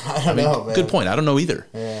 good point. I don't know, man. Good point. I don't know either.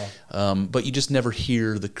 Yeah. But you just never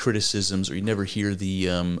hear the criticisms, or you never hear the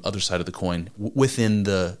other side of the coin within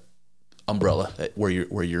the umbrella where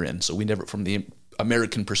you're in. So we never, from the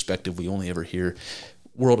American perspective, we only ever hear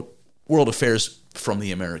world affairs from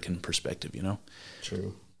the American perspective.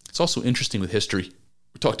 True. It's also interesting with history.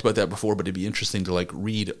 We talked about that before, but it'd be interesting to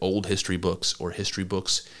read old history books or history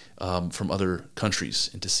books from other countries,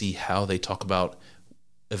 and to see how they talk about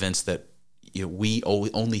events that we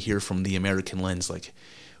only hear from the American lens. Like,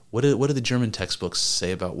 what do the German textbooks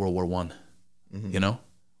say about World War I? Mm-hmm.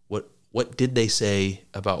 What did they say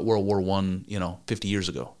about World War I? 50 years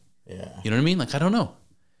ago. Yeah. You know what I mean? I don't know.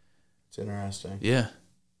 It's interesting. Yeah.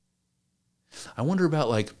 I wonder about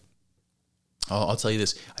like, I'll tell you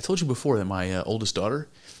this. I told you before that my oldest daughter,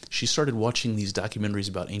 she started watching these documentaries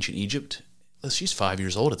about ancient Egypt. She's 5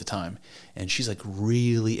 years old at the time, and she's like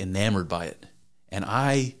really enamored by it. And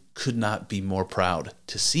I could not be more proud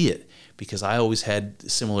to see it because I always had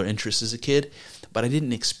similar interests as a kid, but I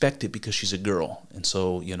didn't expect it because she's a girl. And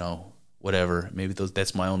so, you know, whatever, maybe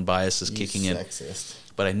that's my own biases kicking sexist. in.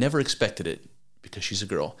 But I never expected it because she's a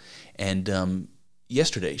girl. And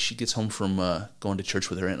yesterday, she gets home from going to church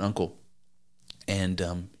with her aunt and uncle,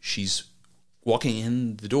 and she's walking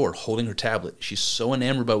in the door holding her tablet. She's so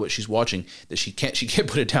enamored by what she's watching that she can't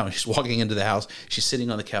put it down. She's walking into the house. She's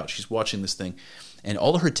sitting on the couch. She's watching this thing. And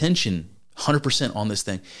all of her attention, 100% on this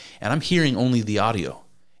thing. And I'm hearing only the audio.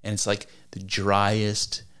 And it's like the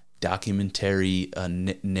driest documentary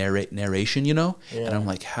narration, you know? Yeah. And I'm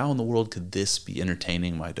like, how in the world could this be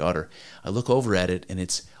entertaining my daughter? I look over at it, and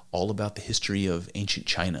it's all about the history of ancient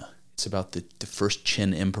China. It's about the first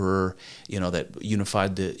Qin emperor, you know, that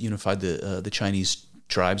unified the Chinese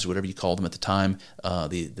tribes, whatever you call them at the time,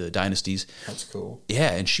 the dynasties. That's cool.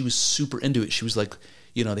 Yeah, and she was super into it. She was like,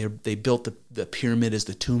 you know, they built the pyramid as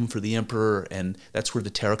the tomb for the emperor, and that's where the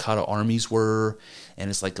terracotta armies were. And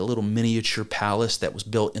it's like a little miniature palace that was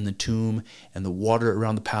built in the tomb, and the water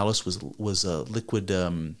around the palace was liquid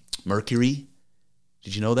mercury.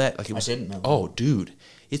 Did you know that? Like it was. I didn't know that. Oh, dude,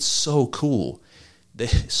 it's so cool.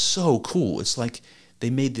 So cool. It's like they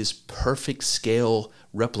made this perfect scale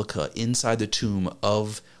replica inside the tomb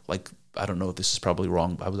of, like, I don't know if this is probably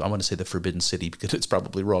wrong. I want to say the Forbidden City because it's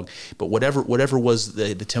probably wrong. But whatever was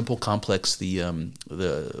the temple complex, the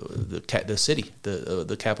city,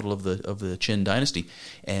 the capital of the Qin dynasty,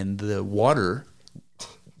 and the water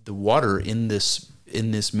in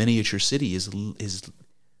this miniature city is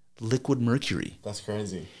liquid mercury. That's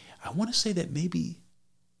crazy. I want to say that maybe.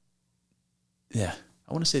 Yeah,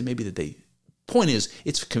 I want to say maybe that they. Point is,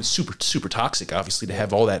 it's super, super toxic, obviously, to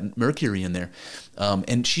have all that mercury in there.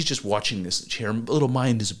 And she's just watching this. Her little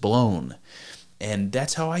mind is blown. And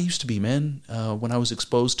that's how I used to be, man. When I was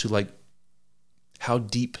exposed to, like, how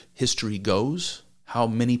deep history goes, how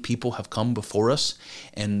many people have come before us,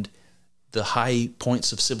 and the high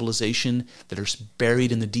points of civilization that are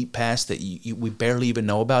buried in the deep past that we barely even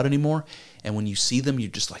know about anymore. And when you see them, you're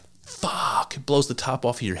just like, fuck, it blows the top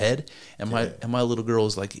off of your head. And my little girl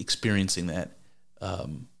is like experiencing that.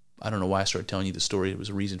 I don't know why I started telling you the story. There was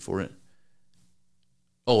a reason for it.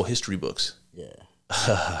 Oh, history books. Yeah.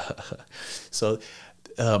 So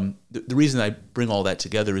the reason I bring all that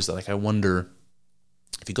together is that, like, I wonder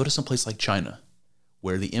if you go to some place like China,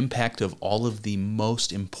 where the impact of all of the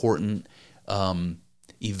most important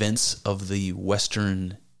events of the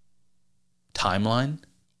Western timeline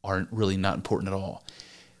are really not important at all.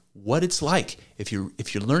 What it's like if you're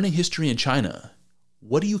learning history in China,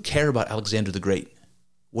 what do you care about Alexander the Great?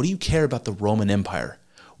 What do you care about the Roman Empire?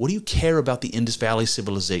 What do you care about the Indus Valley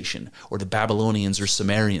civilization or the Babylonians or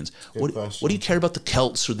Sumerians? What do you care about the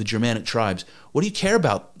Celts or the Germanic tribes? What do you care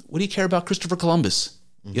about? What do you care about Christopher Columbus?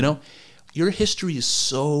 Mm-hmm. You know, your history is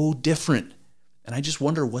so different. And I just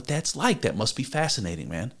wonder what that's like. That must be fascinating,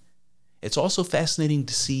 man. It's also fascinating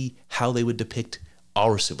to see how they would depict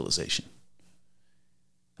our civilization.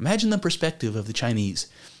 Imagine the perspective of the Chinese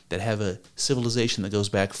that have a civilization that goes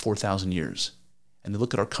back 4,000 years. And they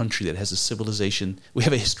look at our country that has a civilization, we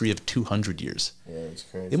have a history of 200 years. Yeah, it's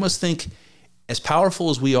crazy. They must think, as powerful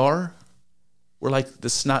as we are, we're like the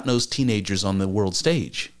snot-nosed teenagers on the world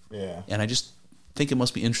stage. Yeah. And I just think it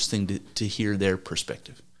must be interesting to hear their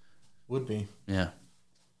perspective. Would be. Yeah.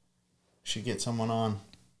 Should get someone on.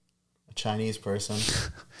 A Chinese person.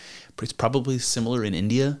 But it's probably similar in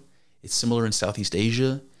India. It's similar in Southeast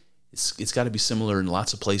Asia. It's got to be similar in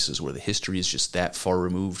lots of places where the history is just that far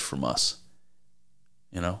removed from us.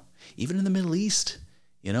 You know, even in the Middle East,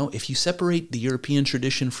 you know, if you separate the European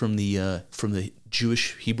tradition from the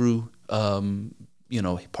Jewish Hebrew, you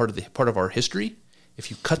know, part of our history, if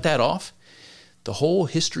you cut that off, the whole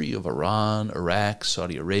history of Iran, Iraq,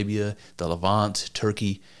 Saudi Arabia, the Levant,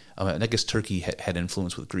 Turkey. I guess Turkey had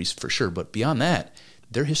influence with Greece for sure, but beyond that,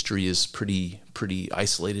 their history is pretty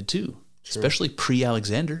isolated too, especially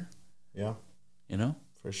pre-Alexander. Yeah. You know?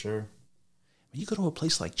 For sure. You go to a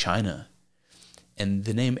place like China, and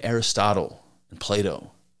the name Aristotle and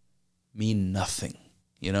Plato mean nothing,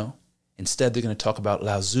 you know? Instead, they're going to talk about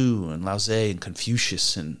Lao Tzu and Lao Tse and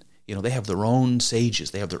Confucius, and, you know, they have their own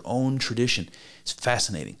sages. They have their own tradition. It's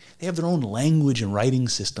fascinating. They have their own language and writing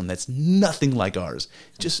system that's nothing like ours.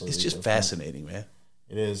 It's just different. Fascinating, man.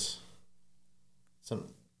 It is. It's an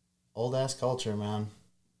old-ass culture, man.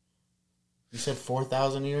 You said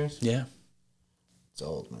 4,000 years? Yeah. It's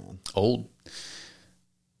old, man. Old.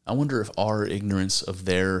 I wonder if our ignorance of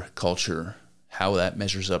their culture, how that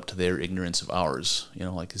measures up to their ignorance of ours. You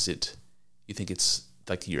know, like, you think it's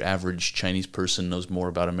like your average Chinese person knows more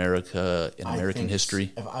about America and American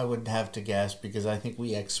history? If I would have to guess, because I think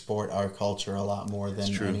we export our culture a lot more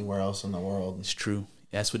than anywhere else in the world. It's true.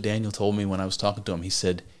 That's what Daniel told me when I was talking to him. He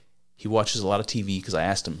said he watches a lot of TV, because I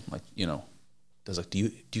asked him, like, you know, I was like, do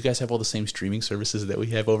you guys have all the same streaming services that we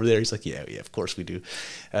have over there? He's like, yeah, of course we do.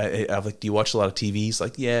 I'm like, do you watch a lot of TV? He's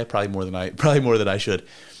like, yeah, probably more than I should.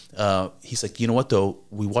 He's like, you know what though?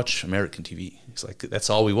 We watch American TV. He's like, that's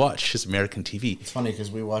all we watch is American TV. It's funny because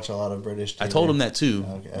we watch a lot of British TV. I told him that too.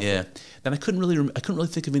 Okay. Yeah. Then I couldn't really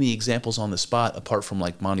think of any examples on the spot apart from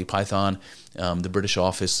like Monty Python, the British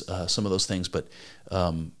Office, some of those things. But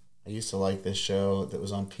I used to like this show that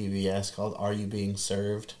was on PBS called Are You Being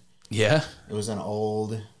Served? Yeah. It was an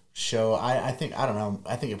old show. I think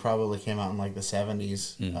it probably came out in like the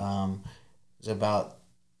 70s. It was about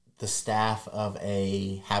the staff of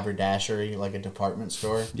a haberdashery, like a department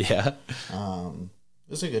store. Yeah. It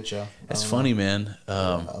was a good show. That's funny, man.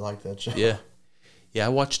 I like that show. Yeah. Yeah, I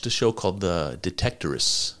watched a show called The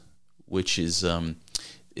Detectorists, which is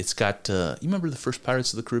it's got you remember the first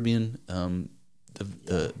Pirates of the Caribbean?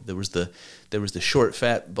 There was the short,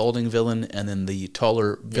 fat, balding villain, and then the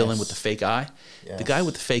taller villain with the fake eye. Yes. The guy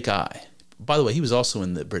with the fake eye. By the way, he was also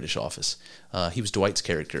in the British Office. He was Dwight's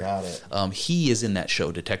character. Got it. He is in that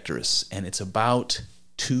show, Detectorists, and it's about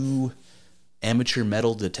two amateur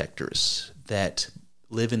metal detectorists that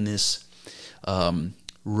live in this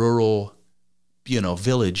rural,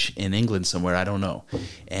 village in England somewhere. I don't know.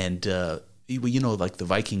 And like the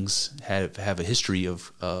Vikings have a history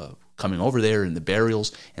of coming over there and the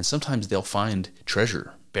burials, and sometimes they'll find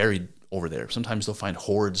treasure buried over there. Sometimes they'll find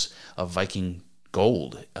hoards of Viking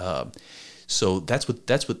gold. So that's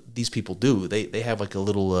what these people do. They have like a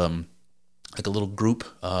little group.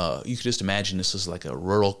 You could just imagine this is like a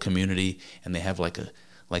rural community, and they have like a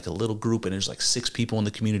little group, and there's like 6 people in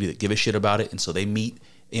the community that give a shit about it, and so they meet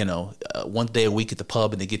one day a week at the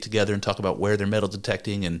pub, and they get together and talk about where they're metal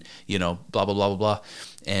detecting, and blah blah blah blah blah.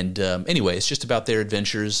 And anyway, it's just about their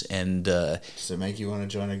adventures. And does it make you want to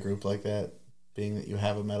join a group like that, being that you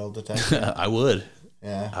have a metal detector? I would.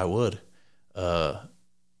 Yeah, I would.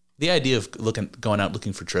 The idea of going out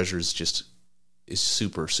looking for treasures is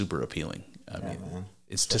super, super appealing. I mean, man.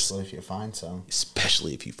 It's especially if you find some.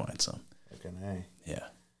 Especially if you find some. Fucking A. Yeah.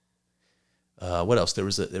 What else? There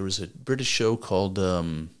was a British show called.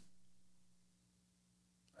 I'm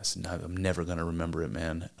never gonna remember it,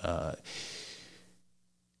 man.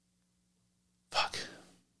 Fuck.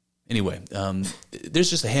 Anyway, there's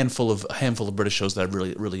just a handful of British shows that I've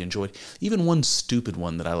really, really enjoyed. Even one stupid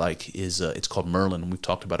one that I like is it's called Merlin. We've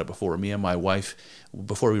talked about it before. Me and my wife,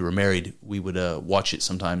 before we were married, we would watch it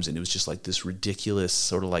sometimes, and it was just like this ridiculous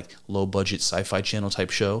sort of like low budget Sci-Fi Channel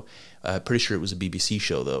type show. Pretty sure it was a BBC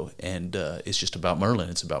show though, and it's just about Merlin.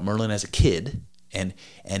 It's about Merlin as a kid and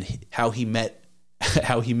how he met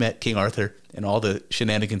King Arthur and all the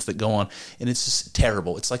shenanigans that go on, and it's just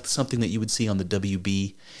terrible. It's like something that you would see on the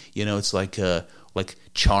WB. It's like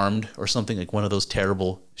Charmed or something, like one of those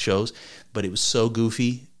terrible shows. But it was so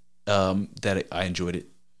goofy that I enjoyed it.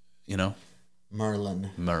 Merlin,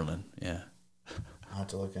 yeah. I'll have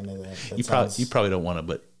to look into that. You probably don't want to,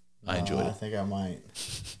 but I enjoyed it. I think I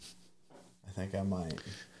might.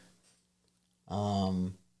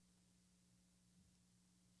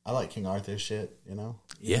 I like King Arthur shit, Even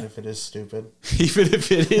if it is stupid. Even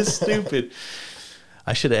if it is stupid.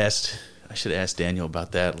 I should have asked Daniel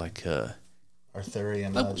about that, like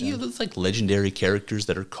Arthurian legend. It's like legendary characters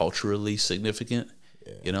that are culturally significant.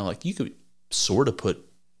 Yeah. Like you could sort of put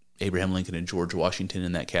Abraham Lincoln and George Washington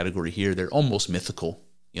in that category here. They're almost mythical,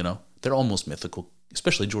 They're almost mythical,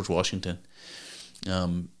 especially George Washington.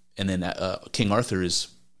 And then King Arthur is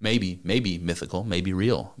maybe mythical, maybe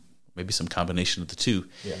real. Maybe some combination of the two.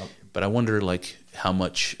 Yeah. But I wonder, like, how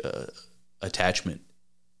much attachment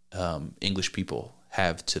English people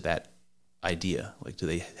have to that idea. Like, do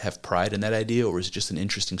they have pride in that idea, or is it just an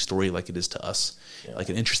interesting story like it is to us? Yeah. Like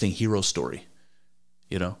an interesting hero story,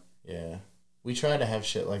 Yeah. We try to have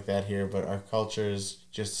shit like that here, but our culture is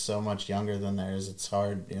just so much younger than theirs. It's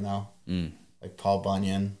hard, Like Paul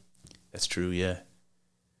Bunyan. That's true, yeah.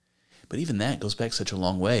 But even that goes back such a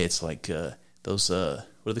long way. It's like those... what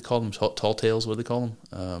do they call them? Tall tales? What do they call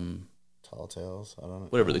them? Tall tales? I don't know.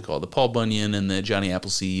 Whatever they call it. The Paul Bunyan and the Johnny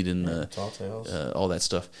Appleseed and Tall tales. All that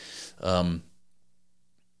stuff. I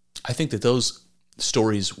think that those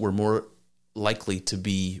stories were more likely to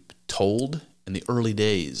be told in the early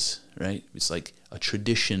days, right? It's like a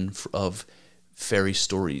tradition of fairy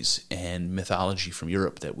stories and mythology from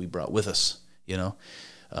Europe that we brought with us,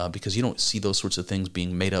 because you don't see those sorts of things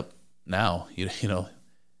being made up now. You know,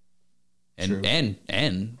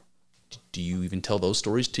 and do you even tell those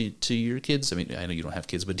stories to your kids? I mean, I know you don't have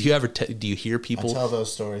kids, but do you ever do you hear people? I tell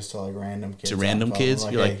those stories to like random kids. To random kids,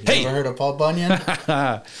 like, you're like, "Hey, you ever heard of Paul Bunyan?"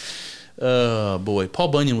 Oh boy, Paul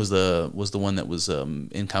Bunyan was the one that was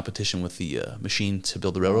in competition with the machine to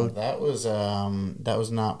build the railroad. That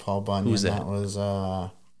was not Paul Bunyan. Who was that? That was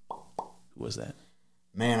Who was that?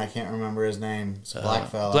 Man, I can't remember his name. It's a black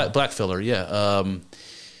fella. Black fella, yeah.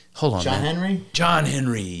 Hold on, John man. Henry? John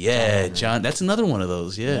Henry, yeah. John. That's another one of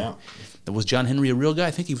those, yeah. Was John Henry a real guy?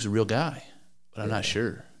 I think he was a real guy, but I'm not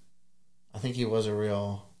sure. I think he was a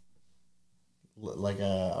real, like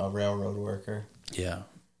a railroad worker. Yeah.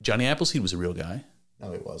 Johnny Appleseed was a real guy.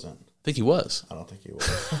 No, he wasn't. I think he was. I don't think he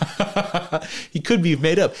was. He could be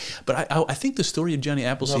made up. But I think the story of Johnny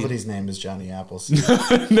Appleseed... Nobody's name is Johnny Appleseed.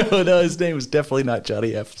 No, his name was definitely not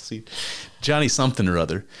Johnny Appleseed. Johnny something or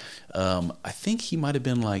other. I think he might have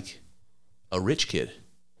been like a rich kid.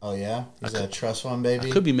 Oh, yeah? He's a trust fund baby?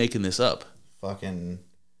 I could be making this up. Fucking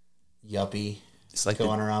yuppie. It's like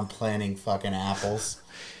going around planting fucking apples.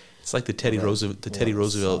 It's like the Teddy Roosevelt... Son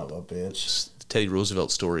of a bitch. The Teddy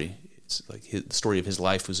Roosevelt story. It's like the story of his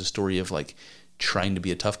life was a story of like trying to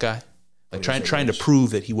be a tough guy, like trying to prove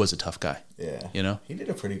that he was a tough guy. Yeah, you know, he did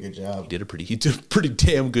a pretty good job. He did a pretty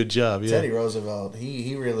damn good job. Yeah, Teddy Roosevelt.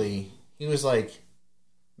 He was like,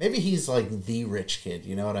 maybe he's like the rich kid.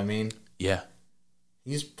 You know what I mean? Yeah,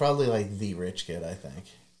 he's probably like the rich kid. I think.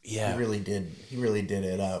 Yeah, he really did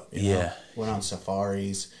it up. You know? Went on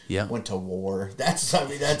safaris. Yeah, went to war. That's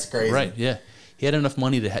crazy. Right. Yeah. He had enough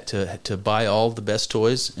money to buy all the best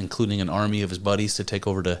toys, including an army of his buddies to take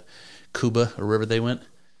over to Cuba or wherever they went.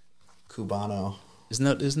 Cubano. Wasn't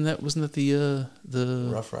that the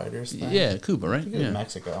Rough Riders thing? Yeah, Cuba, right? I think it was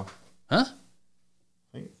Mexico. Huh? I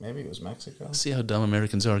think maybe it was Mexico. See how dumb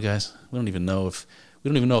Americans are, guys. We don't even know if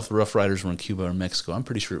the Rough Riders were in Cuba or Mexico. I'm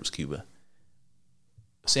pretty sure it was Cuba.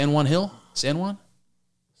 San Juan Hill? San Juan,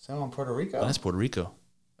 Puerto Rico? Oh, that's Puerto Rico.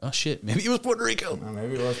 Oh, shit. Maybe it was Puerto Rico.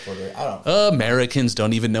 Maybe it was Puerto Rico. I don't know. Americans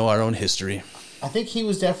don't even know our own history. I think he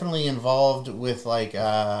was definitely involved with, like,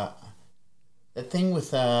 that thing with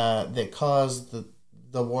that caused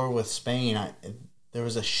the war with Spain. There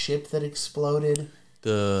was a ship that exploded.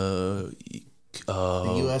 The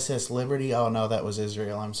USS Liberty. Oh, no, that was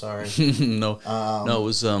Israel. I'm sorry. No, it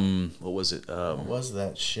was, what was it? What was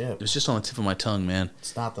that ship? It was just on the tip of my tongue, man.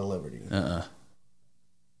 It's not the Liberty.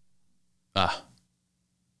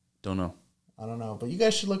 Don't know. I don't know, but you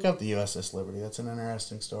guys should look up the USS Liberty. That's an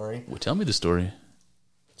interesting story. Well, tell me the story.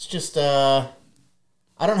 It's just, I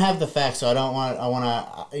don't have the facts, so I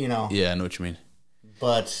want to, Yeah, I know what you mean.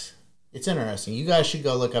 But it's interesting. You guys should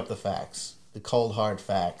go look up the facts, the cold, hard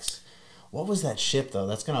facts. What was that ship, though?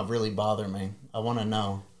 That's going to really bother me. I want to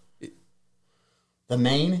know. The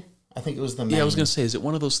Maine? I think it was the Maine. Yeah, I was going to say, is it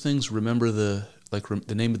one of those things, remember the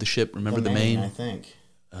name of the ship, remember the Maine? I think.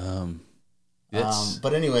 Yes.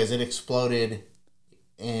 But anyways, it exploded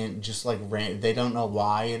and just like they don't know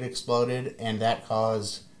why it exploded, and that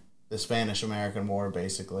caused the Spanish-American War,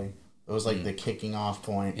 basically. It was like the kicking off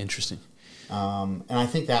point. Interesting. And I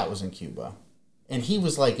think that was in Cuba. And he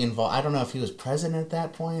was like involved. I don't know if he was president at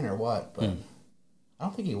that point or what, but I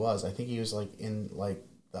don't think he was. I think he was like in like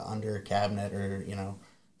the under cabinet or, I don't know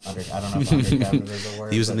if under cabinet is a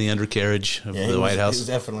word. He was in the undercarriage of the White House. He was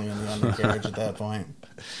definitely in the undercarriage at that point.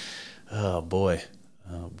 Oh boy.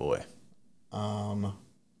 Yeah,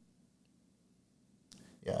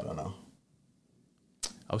 I don't know.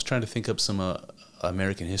 I was trying to think up some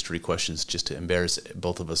American history questions just to embarrass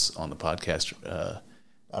both of us on the podcast.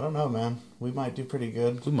 I don't know, man. We might do pretty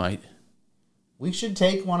good. We might. We should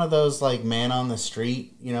take one of those like man on the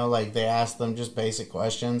street, like they ask them just basic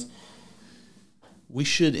questions. We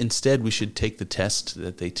should take the test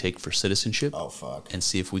that they take for citizenship. Oh fuck! And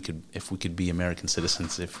see if we could be American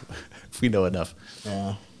citizens if we know enough.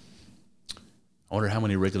 Yeah. I wonder how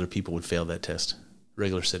many regular people would fail that test.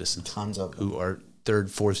 Regular citizens. Tons of them. Who are third,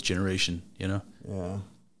 fourth generation. Yeah.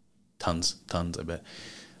 Tons. I bet.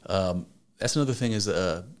 That's another thing is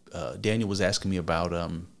Daniel was asking me about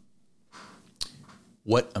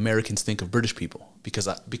what Americans think of British people because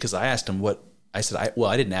I asked him what. I said,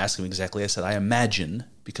 I didn't ask him exactly. I said, I imagine,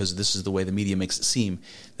 because this is the way the media makes it seem,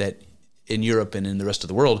 that in Europe and in the rest of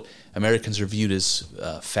the world, Americans are viewed as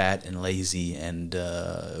fat and lazy and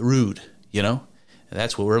rude, And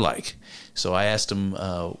that's what we're like. So I asked him,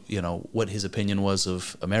 what his opinion was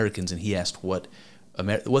of Americans, and he asked what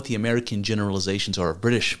the American generalizations are of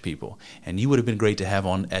British people. And you would have been great to have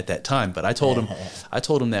on at that time. But I told him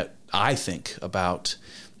that I think about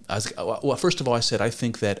Well, first of all, I said I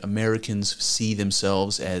think that Americans see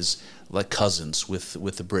themselves as like cousins with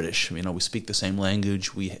the British. You know, we speak the same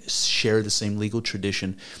language, we share the same legal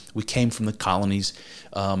tradition, we came from the colonies.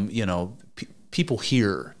 You know, people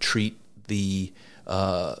here treat the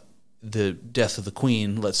death of the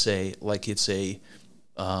Queen, let's say, like it's a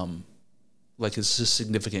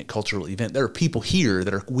significant cultural event. There are people here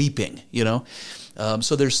that are weeping, you know.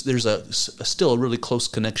 So there's still a really close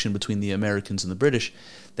connection between the Americans and the British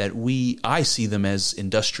that I see them as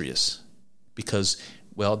industrious because,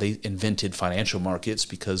 well, they invented financial markets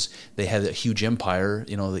because they had a huge empire,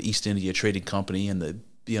 you know, the East India Trading Company and the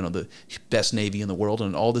best navy in the world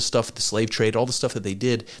and all this stuff, the slave trade, all the stuff that they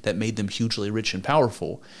did that made them hugely rich and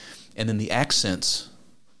powerful. And then the accents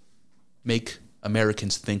make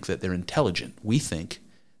Americans think that they're intelligent. We think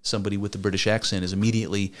somebody with the British accent is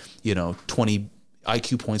immediately, 20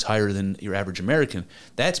 IQ points higher than your average American.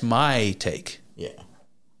 That's my take. Yeah.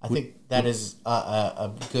 I think that is a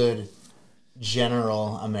good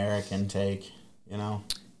general American take, you know?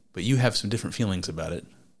 But you have some different feelings about it.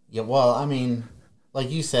 Yeah, well, I mean, like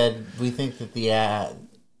you said, we think that the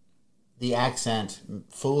accent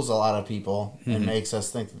fools a lot of people and makes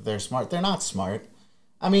us think that they're smart. They're not smart.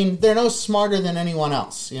 I mean, they're no smarter than anyone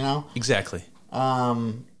else, you know? Exactly.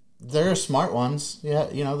 There are smart ones. Yeah,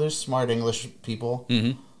 there's smart English people.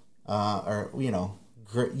 Mm-hmm.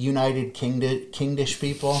 United Kingdish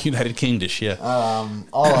people. United Kingdish, yeah.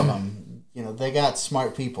 All of them. They got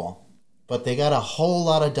smart people. But they got a whole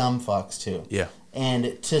lot of dumb fucks, too. Yeah.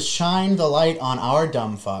 And to shine the light on our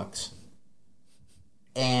dumb fucks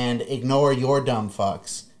and ignore your dumb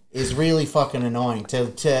fucks is really fucking annoying.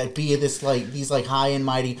 To be this these high and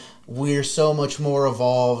mighty, we're so much more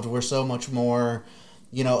evolved, we're so much more,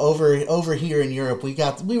 over here in Europe, we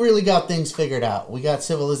really got things figured out. We got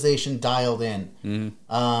civilization dialed in.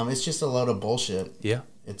 Mm-hmm. It's just a load of bullshit. Yeah.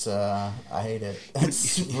 It's I hate it.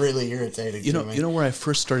 It's really irritating to me. You know where I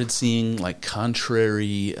first started seeing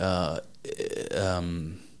contrary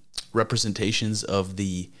representations of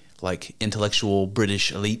the intellectual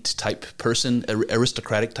British elite type person,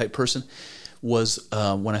 aristocratic type person, was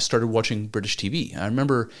when I started watching British TV. I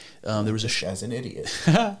remember there was as an idiot.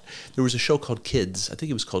 There was a show called Kids. I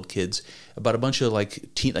think it was called Kids, about a bunch of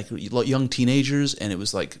young teenagers, and it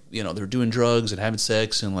was they were doing drugs and having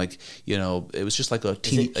sex, and it was just like a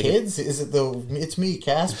teen. Is it Kids? Is it It's Me,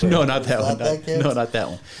 Casper? No, not that one. No, not that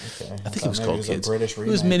one. Okay. I think it was called Kids. It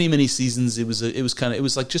was many seasons. It was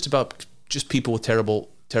just about people with terrible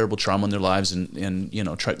trauma in their lives, and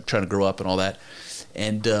trying to grow up and all that,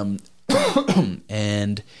 and.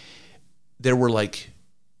 And there were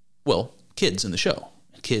kids in the show.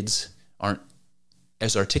 Kids aren't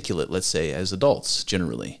as articulate, let's say, as adults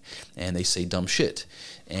generally, and they say dumb shit.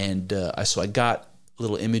 And so I got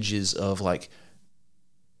little images of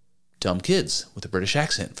dumb kids with a British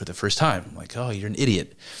accent for the first time. I'm like, oh, you're an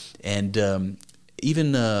idiot. And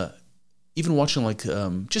even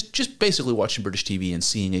watching just basically watching British TV and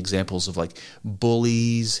seeing examples of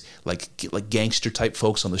bullies, gangster type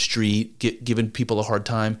folks on the street giving people a hard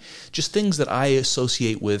time, just things that I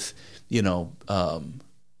associate with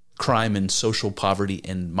crime and social poverty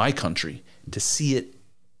in my country. To see it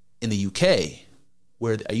in the UK,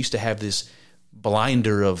 where I used to have this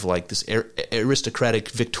blinder of this aristocratic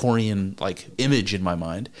Victorian image in my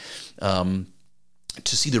mind, to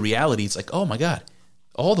see the reality, it's oh my God.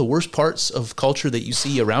 All the worst parts of culture that you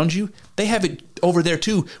see around you, they have it over there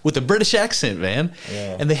too with a British accent, man.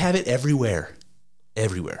 Yeah. And they have it everywhere.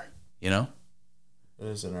 Everywhere, It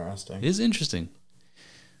is interesting. It is interesting.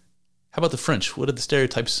 How about the French? What are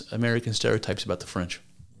the American stereotypes about the French?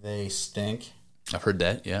 They stink. I've heard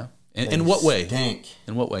that, yeah. In what way? Stink.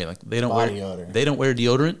 In what way? They don't Body wear odor. They don't wear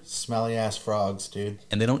deodorant? Smelly ass frogs, dude.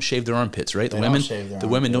 And they don't shave their armpits, right? The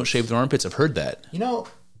women don't shave their armpits. I've heard that.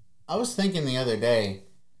 I was thinking the other day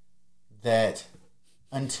that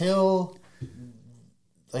until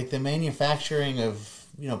the manufacturing of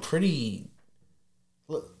pretty,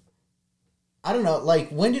 I don't know,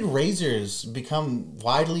 when did razors become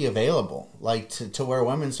widely available to where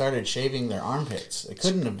women started shaving their armpits? It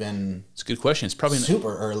couldn't have been. It's a good question. It's probably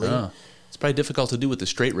super early. It's probably difficult to do with the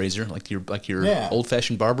straight razor, your old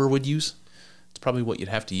fashioned barber would use. It's probably what you'd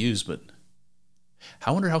have to use, but.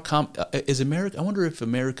 I wonder I wonder if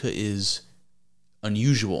America is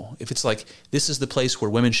unusual. If it's this is the place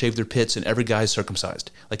where women shave their pits and every guy is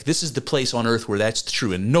circumcised. This is the place on earth where that's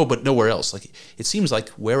true, and nowhere else. It seems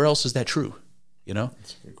where else is that true?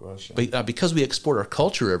 That's a good question. But because we export our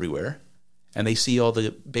culture everywhere, and they see all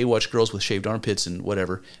the Baywatch girls with shaved armpits and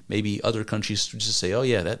whatever, maybe other countries just say, "Oh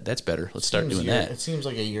yeah, that's better. Let's start doing that." It seems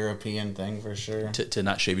like a European thing for sure. To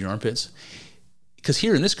not shave your armpits. because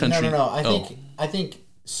here in this country, No. I think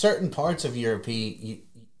certain parts of Europea.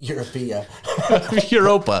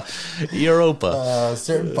 Europa.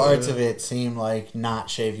 Certain parts of it seem like not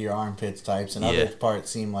shave your armpits types, and other parts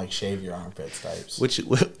seem like shave your armpits types. Which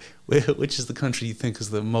is the country you think is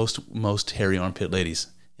the most hairy armpit ladies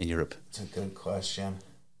in Europe? It's a good question.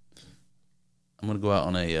 I'm gonna go out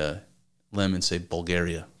on a limb and say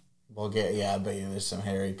Bulgaria. Bulgaria, I bet you there's some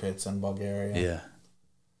hairy pits in Bulgaria.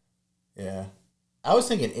 Yeah. I was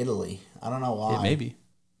thinking Italy. I don't know why. Yeah, maybe.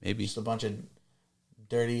 Just a bunch of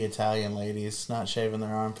dirty Italian ladies not shaving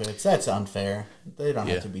their armpits. That's unfair. They don't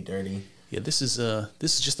have to be dirty. Yeah, this is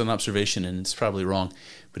just an observation, and it's probably wrong,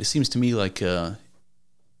 but it seems to me like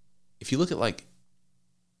if you look at like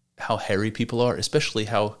how hairy people are, especially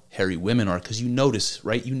how hairy women are, because you notice,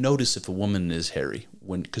 right? You notice if a woman is hairy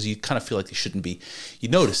because you kind of feel like they shouldn't be. You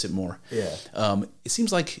notice it more. Yeah. It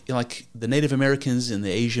seems like the Native Americans and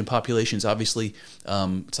the Asian populations, obviously,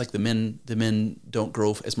 it's like the men don't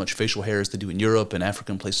grow as much facial hair as they do in Europe and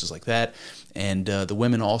Africa and places like that, and the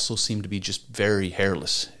women also seem to be just very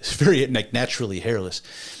hairless, very like naturally hairless.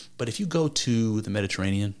 But if you go to the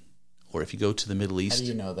Mediterranean, or if you go to the Middle East, how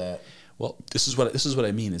do you know that? Well, this is what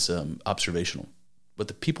I mean. It's observational. But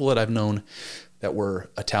the people that I've known that were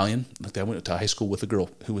Italian, like I went to high school with a girl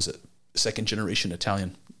who was a second generation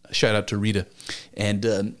Italian. Shout out to Rita,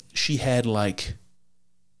 and she had like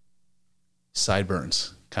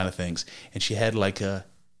sideburns kind of things, and she had like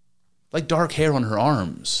dark hair on her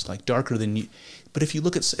arms, like darker than you. But if you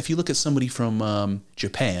look at somebody from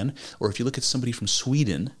Japan, or if you look at somebody from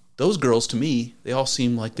Sweden, those girls to me, they all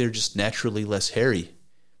seem like they're just naturally less hairy.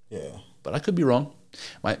 Yeah. But I could be wrong.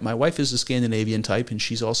 My wife is a Scandinavian type, and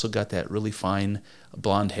she's also got that really fine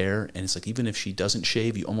blonde hair, and it's like even if she doesn't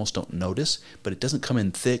shave, you almost don't notice, but it doesn't come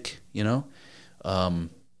in thick, you know?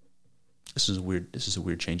 This is a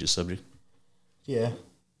weird change of subject. Yeah.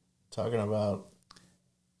 Talking about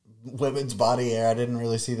women's body hair, I didn't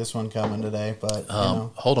really see this one coming today, but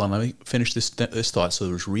hold on, let me finish this thought. So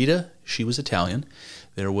there was Rita, she was Italian.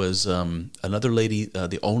 There was another lady,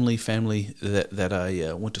 the only family that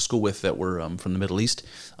I went to school with that were from the Middle East.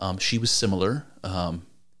 She was similar.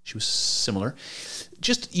 You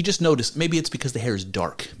just notice, maybe it's because the hair is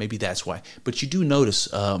dark. Maybe that's why. But you do notice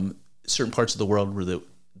certain parts of the world where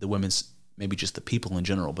the women's, maybe just the people in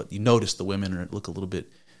general, but you notice the women look a little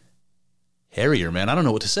bit hairier, man. I don't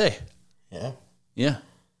know what to say. Yeah. Yeah.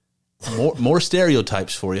 More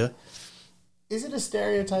stereotypes for you. Is it a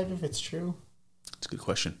stereotype if it's true? That's a good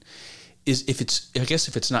question. I guess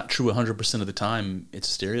if it's not true 100% of the time, it's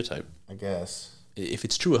a stereotype. I guess. If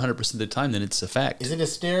it's true 100% of the time, then it's a fact. Is it a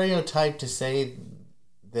stereotype to say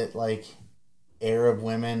that like Arab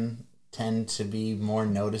women tend to be more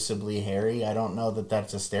noticeably hairy? I don't know that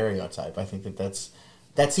that's a stereotype. I think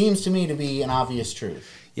that seems to me to be an obvious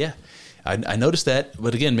truth. Yeah, I noticed that,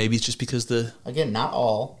 but again, maybe it's just because not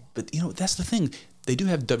all. But that's the thing. They do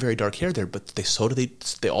have very dark hair there, but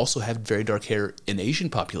they also have very dark hair in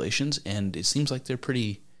Asian populations, and it seems like they're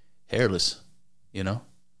pretty hairless,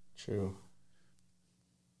 True.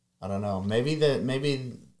 I don't know. Maybe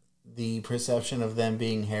the perception of them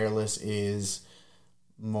being hairless is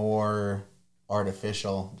more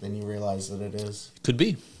artificial than you realize that it is. Could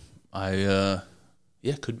be. Could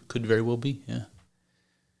very well be. Yeah.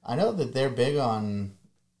 I know that they're big on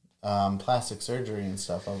plastic surgery and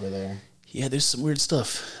stuff over there. Yeah, there's some weird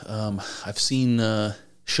stuff. I've seen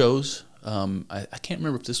shows. I can't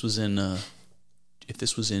remember if this was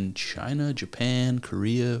in China, Japan,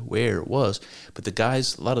 Korea, where it was. But a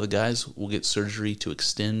lot of the guys will get surgery to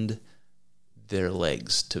extend their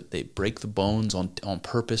legs. They break the bones on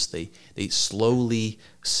purpose. They slowly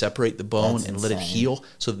separate the bone That's and insane. let it heal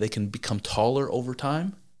so that they can become taller over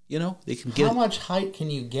time. They can get. How much height can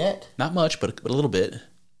you get? Not much, but a little bit.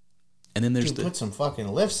 And then there's you put some fucking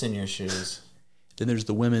lifts in your shoes. Then there's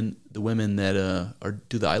the women that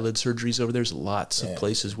do the eyelid surgeries over there. There's lots of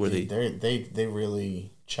places where they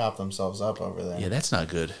really chop themselves up over there. Yeah, that's not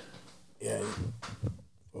good. Yeah.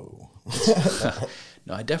 Oh.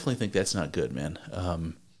 No, I definitely think that's not good, man.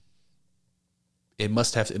 It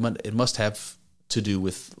must have to do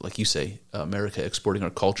with, like you say, America exporting our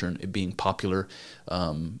culture and it being popular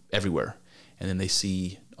everywhere, and then they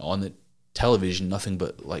see on the television nothing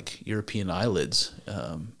but like European eyelids.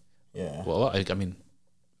 Yeah. Well, I mean,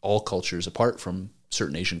 all cultures apart from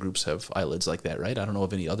certain Asian groups have eyelids like that, right? I don't know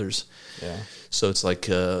of any others. Yeah. So it's like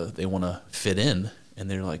they want to fit in, and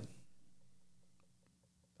they're like,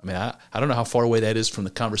 I mean, I don't know how far away that is from the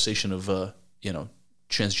conversation of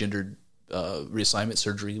transgendered reassignment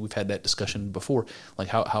surgery. We've had that discussion before. Like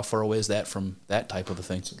how far away is that from that type of a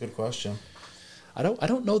thing? It's a good question. I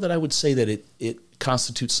don't know that I would say that it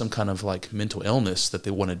constitutes some kind of like mental illness that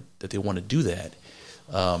they want to do that,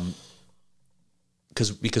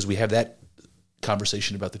 because we have that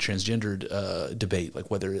conversation about the transgendered debate,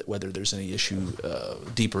 like whether there's any issue,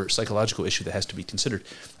 deeper psychological issue that has to be considered.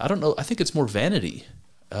 I don't know. I think it's more vanity,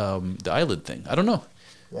 the eyelid thing. I don't know.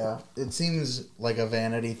 Yeah, it seems like a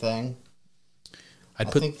vanity thing. I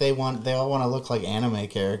think they all want to look like anime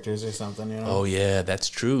characters or something, you know? Oh yeah, that's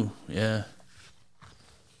true. Yeah.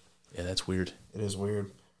 Yeah, that's weird. It is weird.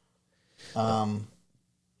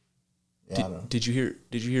 Did you hear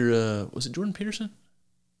was it Jordan Peterson?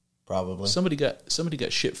 Probably. Somebody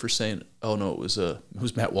got shit for saying, oh no, it was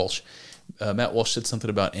Matt Walsh. Matt Walsh said something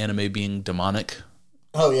about anime being demonic.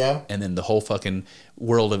 Oh yeah. And then the whole fucking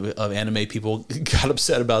world of anime people got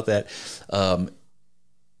upset about that.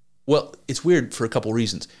 Well, it's weird for a couple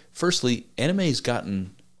reasons. Firstly, anime has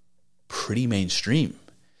gotten pretty mainstream.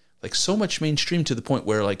 Like so much mainstream to the point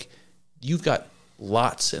where like you've got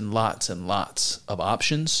lots and lots and lots of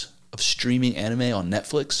options of streaming anime on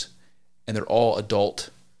Netflix, and they're all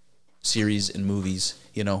adult series and movies,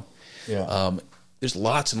 you know. Yeah. There's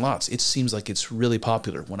lots and lots. It seems like it's really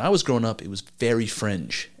popular. When I was growing up, it was very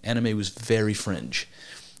fringe. Anime was very fringe.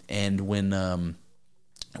 And when Matt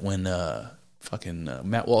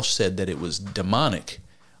Walsh said that it was demonic,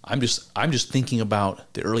 I'm just thinking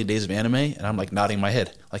about the early days of anime, and I'm like nodding my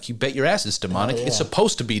head. Like, you bet your ass it's demonic. Oh, yeah. It's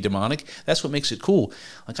supposed to be demonic. That's what makes it cool.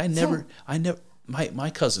 Like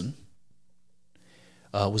my cousin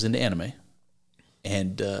was into anime,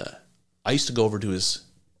 and I used to go over to his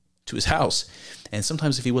house, and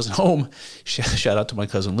sometimes if he wasn't home, shout out to my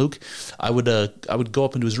cousin Luke, I would go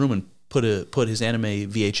up into his room and put his anime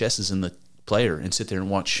VHSs in the player and sit there and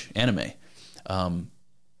watch anime.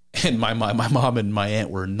 And my mom and my aunt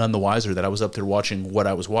were none the wiser that I was up there watching what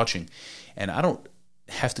I was watching. And I don't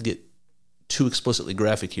have to get too explicitly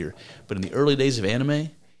graphic here, but in the early days of anime,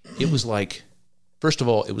 it was like, first of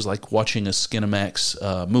all, it was like watching a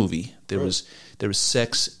Skinamax movie. There was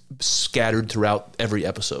sex scattered throughout every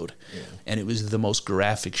episode, and it was the most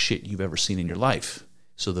graphic shit you've ever seen in your life.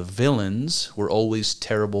 So the villains were always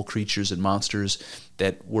terrible creatures and monsters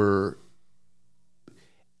that were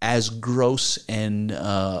as gross and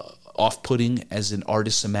off-putting as an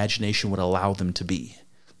artist's imagination would allow them to be.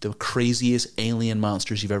 The craziest alien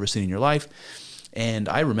monsters you've ever seen in your life. And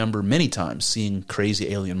I remember many times seeing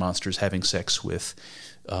crazy alien monsters having sex with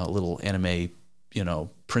little anime,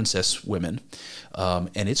 princess women. And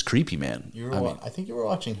it's creepy, man. I think you were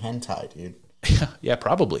watching hentai, dude. Yeah,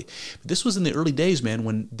 probably. But this was in the early days, man,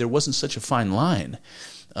 when there wasn't such a fine line.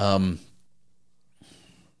 Like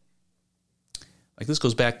this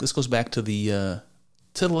goes back to the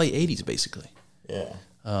late 80s, basically. Yeah.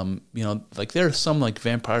 Like there are some like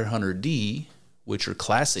Vampire Hunter D, which are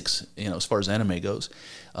classics, as far as anime goes.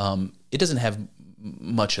 It doesn't have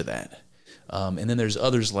much of that. And then there's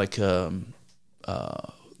others like all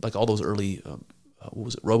those early, what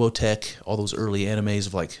was it, Robotech, all those early animes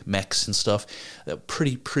of like mechs and stuff,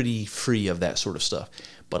 pretty free of that sort of stuff.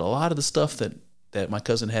 But a lot of the stuff that my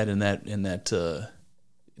cousin had in that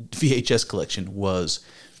VHS collection was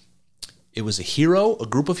a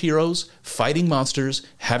group of heroes fighting monsters,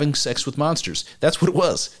 having sex with monsters. That's what it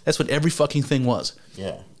was. That's what every fucking thing was.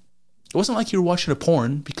 Yeah. It wasn't like you were watching a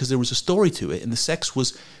porn because there was a story to it, and the sex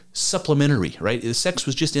was supplementary, right? The sex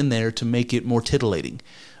was just in there to make it more titillating.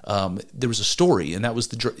 There was a story, and that was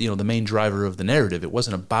the main driver of the narrative. It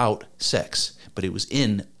wasn't about sex, but it was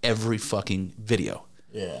in every fucking video.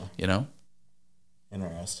 Yeah.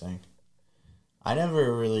 Interesting. I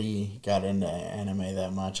never really got into anime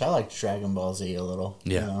that much. I liked Dragon Ball Z a little.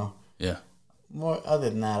 Yeah. Yeah. More other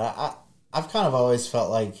than that, I've kind of always felt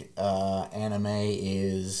like anime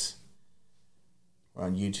is. We're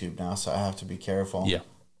on YouTube now, so I have to be careful. Yeah.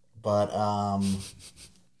 But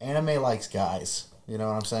anime likes guys. You know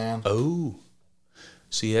what I'm saying? Oh.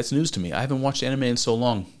 See, that's news to me. I haven't watched anime in so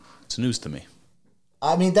long. It's news to me.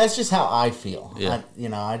 I mean, that's just how I feel. Yeah.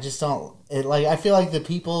 I just don't. I feel like the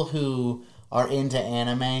people who are into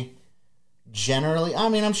anime generally, I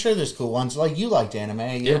mean, I'm sure there's cool ones. Like, you liked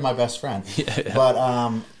anime. You're my best friend. Yeah.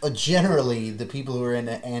 But generally, the people who are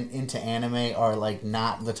into anime are, like,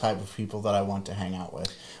 not the type of people that I want to hang out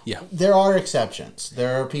with. Yeah. There are exceptions.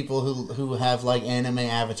 There are people who have, like, anime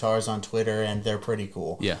avatars on Twitter, and they're pretty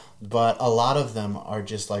cool. Yeah. But a lot of them are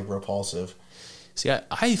just, like, repulsive. See,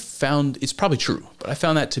 I found, it's probably true, but I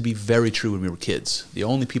found that to be very true when we were kids. The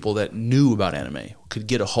only people that knew about anime, could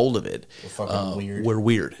get a hold of it, were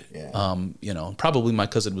weird. Yeah. You know, probably my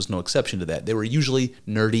cousin was no exception to that. They were usually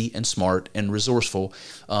nerdy and smart and resourceful,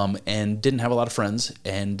 and didn't have a lot of friends,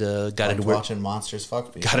 and got into watching monsters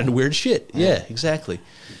fuck people. Got into weird shit. Yeah, exactly.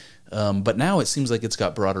 But now it seems like it's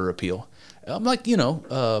got broader appeal. I'm like, you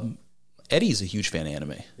know, Eddie's a huge fan of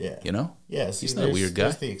anime. Yeah. You know? Yeah, he's not a weird guy.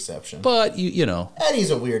 There's the exception. But, you know. Eddie's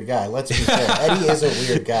a weird guy. Let's be fair. Eddie is a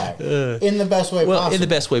weird guy. In the best way possible. Well, in the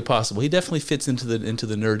best way possible. He definitely fits into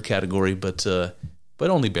the nerd category, but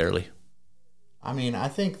only barely. I mean, I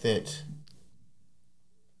think that...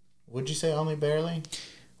 Would you say only barely?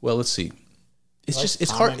 Well, let's see. It's Like just,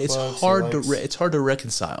 it's hard to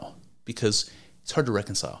reconcile because... It's hard to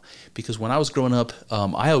reconcile because when I was growing up,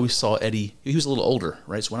 I always saw Eddie. He was a little older,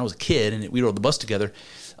 right? So when I was a kid and we rode the bus together,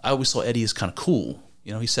 I always saw Eddie as kind of cool.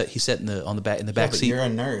 You know, he sat in the back seat. You're a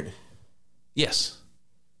nerd. Yes,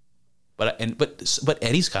 but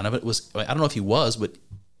Eddie's kind of it was. I don't know if he was, but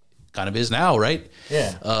kind of is now, right?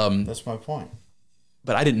 Yeah, that's my point.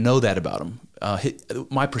 But I didn't know that about him.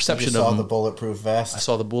 My perception of him. You saw the bulletproof vest. I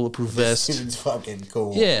saw the bulletproof vest. It's fucking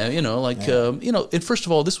cool. Yeah, you know, like you know. And first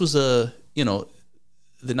of all, this was you know,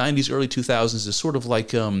 the 90s, early 2000s is sort of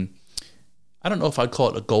like, I don't know if I'd call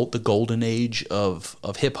it the golden age of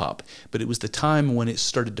hip hop, but it was the time when it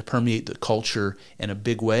started to permeate the culture in a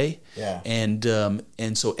big way. Yeah.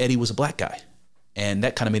 And so Eddie was a black guy, and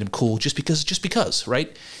that kind of made him cool just because,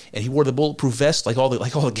 right? And he wore the bulletproof vest like all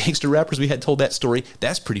the gangster rappers we had told that story.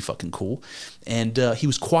 That's pretty fucking cool. And he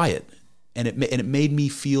was quiet, and it made me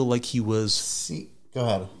feel like he was. See. Go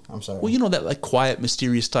ahead. I'm sorry. Well, you know, that like quiet,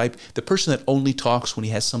 mysterious type, the person that only talks when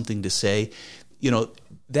he has something to say, you know,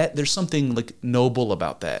 that there's something like noble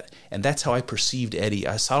about that. And that's how I perceived Eddie.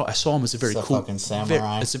 I saw him as a very cool fucking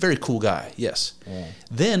samurai. It's a very cool guy. Yes. Yeah.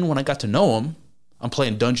 Then when I got to know him, I'm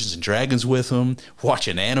playing Dungeons and Dragons with him,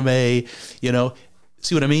 watching anime, you know,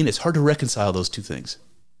 see what I mean? It's hard to reconcile those two things.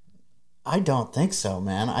 I don't think so,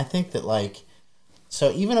 man. I think that like, so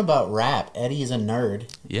even about rap, Eddie's a nerd.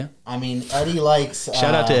 Yeah. I mean, Eddie likes...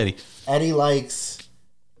 Shout out to Eddie. Eddie likes,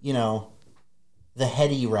 you know, the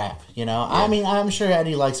heady rap, you know? Yeah. I mean, I'm sure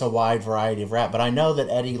Eddie likes a wide variety of rap, but I know that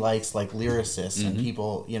Eddie likes, like, lyricists and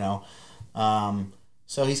people, you know.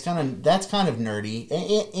 So he's that's kind of nerdy.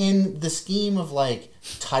 In the scheme of, like,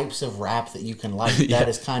 types of rap that you can like, that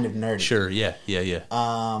is kind of nerdy. Sure, yeah.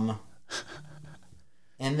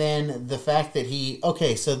 And then the fact that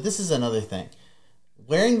okay, so this is another thing.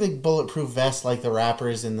 Wearing the bulletproof vest like the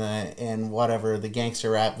rappers in the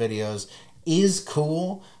gangster rap videos is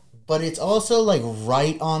cool, but it's also like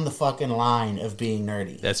right on the fucking line of being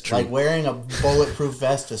nerdy. That's true. Like wearing a bulletproof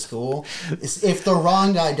vest to school. If the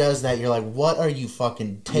wrong guy does that, you're like, what are you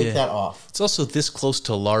fucking take that off? It's also this close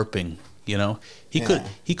to LARPing, you know? He could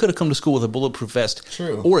have come to school with a bulletproof vest.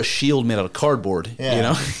 True. Or a shield made out of cardboard. Yeah. You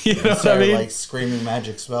know? You know what I mean? Like screaming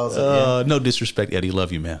magic spells. No disrespect, Eddie.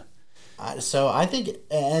 Love you, man. So I think,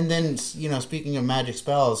 and then, you know, speaking of magic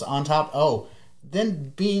spells, on top,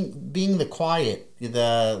 then being the quiet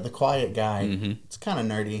guy, it's kind of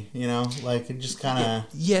nerdy, you know, like it just kind of.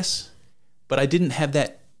 Yes, but I didn't have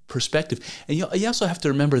that perspective, and you also have to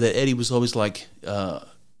remember that Eddie was always like, you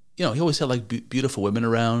know, he always had like beautiful women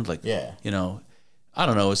around, like, you know. I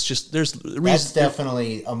don't know. It's just there's reason. That's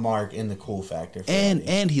definitely a mark in the cool factor.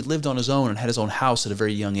 And he lived on his own and had his own house at a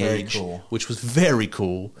very young age, which was very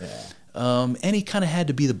cool. Yeah. And he kind of had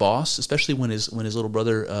to be the boss, especially when his little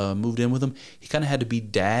brother moved in with him. He kind of had to be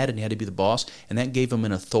dad, and he had to be the boss, and that gave him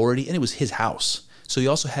an authority. And it was his house, so he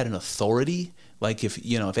also had an authority. Like if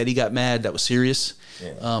Eddie got mad, that was serious.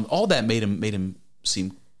 Yeah. All that made him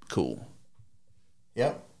seem cool.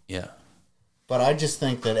 Yep. Yeah. But I just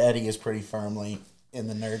think that Eddie is pretty firmly in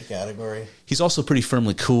the nerd category. He's also pretty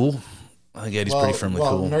firmly cool. I think Eddie's pretty firmly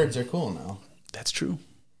cool. Nerds are cool now. That's true.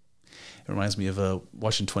 It reminds me of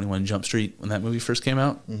watching 21 Jump Street when that movie first came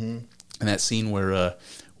out. Mm-hmm. And that scene where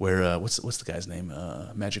what's the guy's name?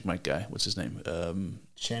 Magic Mike guy. What's his name?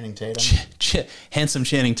 Channing Tatum. Handsome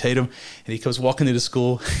Channing Tatum. And he goes walking into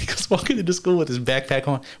school. He goes walking into school with his backpack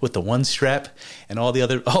on, with the one strap, and all the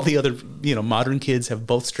other you know, modern kids have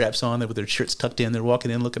both straps on with their shirts tucked in. They're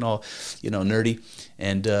walking in looking all, you know, nerdy.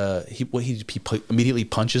 And he immediately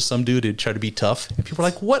punches some dude to try to be tough. And people are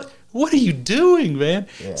like, What are you doing, man?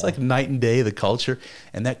 Yeah. It's like night and day, the culture.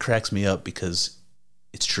 And that cracks me up because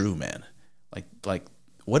it's true, man. Like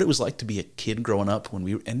what it was like to be a kid growing up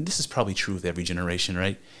and this is probably true with every generation,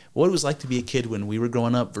 right? What it was like to be a kid when we were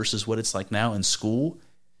growing up versus what it's like now in school,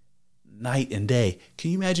 night and day.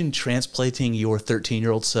 Can you imagine transplanting your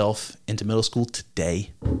 13-year-old self into middle school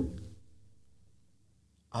today?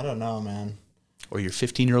 I don't know, man. Or your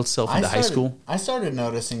 15-year-old self into high school? I started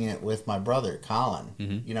noticing it with my brother,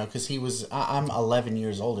 Colin. You know, because I'm 11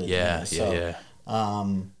 years older than him. So,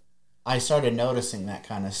 I started noticing that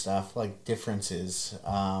kind of stuff, like differences.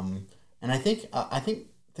 And I think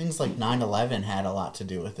things like 9/11 had a lot to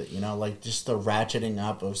do with it, you know, like just the ratcheting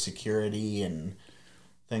up of security and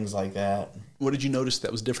things like that. What did you notice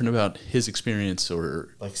that was different about his experience? Or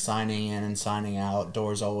like signing in and signing out,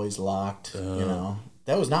 doors always locked, you know.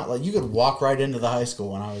 That was not like you could walk right into the high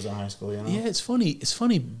school when I was in high school, you know. Yeah, it's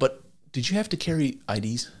funny, but did you have to carry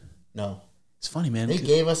IDs? No. It's funny, man. They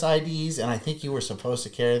gave us IDs, and I think you were supposed to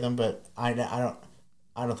carry them, but I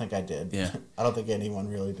don't think I did. Yeah. I don't think anyone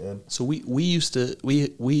really did. So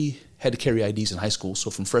we had to carry IDs in high school. So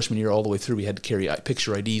from freshman year all the way through, we had to carry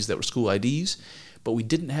picture IDs that were school IDs, but we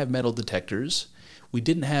didn't have metal detectors. We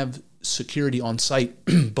didn't have security on site,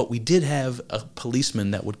 but we did have a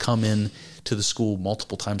policeman that would come in to the school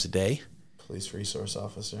multiple times a day. Police resource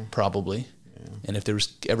officer. Probably. Yeah. And if there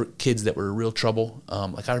was ever kids that were in real trouble,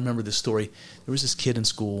 like I remember this story. There was this kid in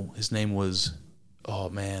school. His name was, oh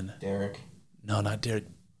man. Derek. No, not Derek.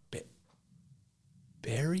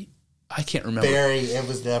 Barry? I can't remember. Barry. It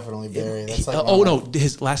was definitely Barry. That's like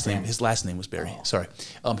his last name. His last name was Barry. Oh. Sorry.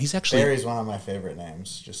 He's actually Barry's one of my favorite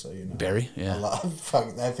names. Just so you know. Barry. Yeah.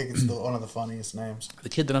 I think it's one of the funniest names. The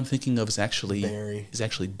kid that I'm thinking of is actually Barry. Is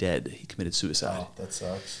actually dead. He committed suicide. Oh, that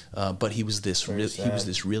sucks. But he was this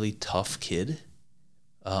really tough kid.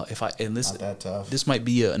 Not that tough. This might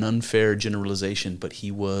be an unfair generalization, but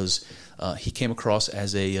he came across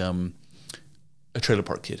as a trailer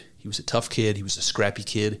park kid. He was a tough kid. He was a scrappy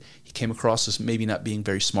kid. He came across as maybe not being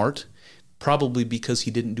very smart, probably because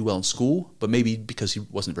he didn't do well in school, but maybe because he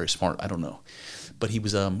wasn't very smart. I don't know. But he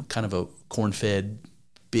was kind of a corn-fed,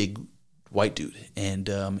 big white dude, and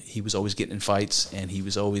he was always getting in fights, and you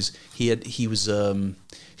could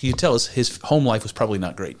tell us his home life was probably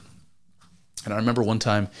not great. And I remember one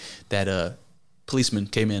time that a policeman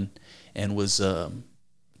came in and was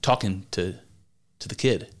talking to the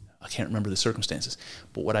kid. I can't remember the circumstances.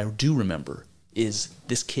 But what I do remember is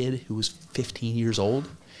this kid who was 15 years old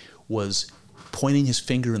was pointing his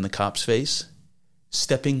finger in the cop's face,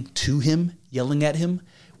 stepping to him, yelling at him,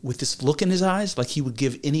 with this look in his eyes like he would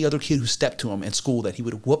give any other kid who stepped to him at school that he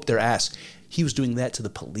would whoop their ass. He was doing that to the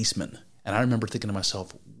policeman. And I remember thinking to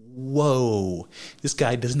myself, whoa, this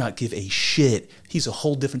guy does not give a shit. He's a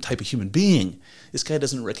whole different type of human being. This guy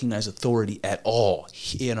doesn't recognize authority at all.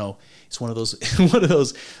 It's one of those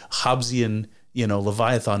Hobbesian,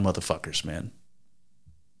 Leviathan motherfuckers, man.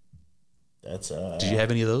 That's Did you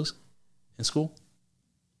have any of those in school?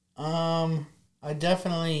 I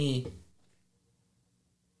definitely.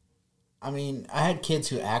 I mean, I had kids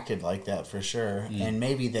who acted like that for sure, and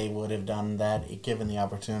maybe they would have done that given the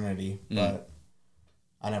opportunity, but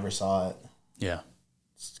I never saw it. Yeah,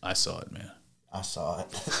 I saw it, man. I saw it.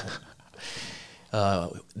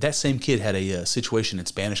 That same kid had a situation in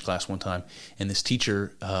Spanish class one time, and this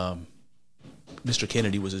teacher, Mr.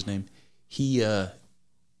 Kennedy was his name. He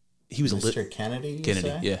was Mr. Kennedy.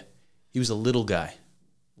 Kennedy, yeah. He was a little guy,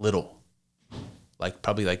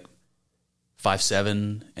 probably like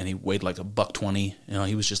 5'7", and he weighed like $120.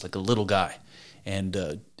 He was just like a little guy, and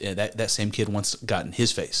that same kid once got in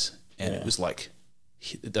his face, and it was like,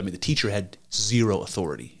 the teacher had zero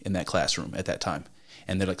authority in that classroom at that time.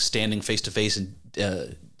 And they're like standing face to face, and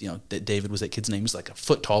David was that kid's name. He's like a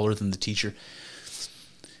foot taller than the teacher.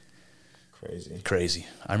 Crazy.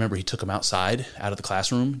 I remember he took him out of the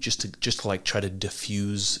classroom, just to like try to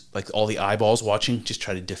diffuse, like all the eyeballs watching, just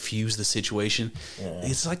try to diffuse the situation. Yeah.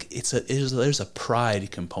 It's like there's a pride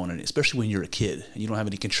component, especially when you're a kid and you don't have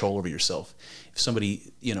any control over yourself. If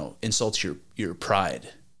somebody insults your pride,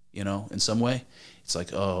 in some way. It's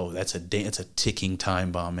like, oh, that's a ticking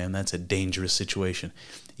time bomb, man. That's a dangerous situation.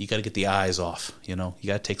 You got to get the eyes off. You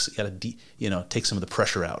got to take some of the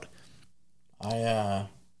pressure out. I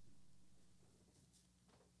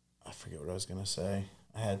forget what I was gonna say.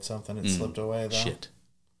 I had something that slipped away though. Shit.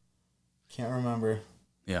 Can't remember.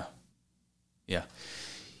 Yeah.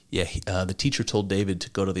 The teacher told David to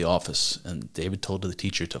go to the office, and David told the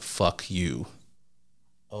teacher to fuck you.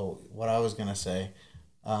 Oh, what I was gonna say.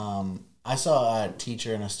 I saw a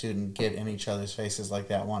teacher and a student get in each other's faces like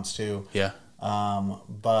that once too. Yeah.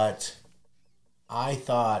 But I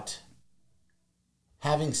thought,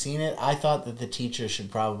 having seen it, I thought that the teacher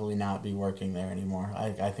should probably not be working there anymore.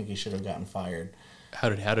 I think he should have gotten fired. How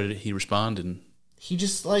did he respond? And he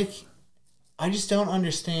just I just don't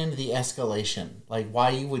understand the escalation. Like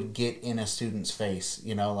why you would get in a student's face,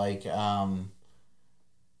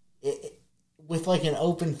 with like an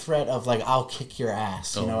open threat of like, I'll kick your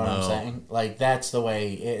ass. You know what I'm saying? Like, that's the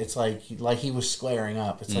way. It's like he was squaring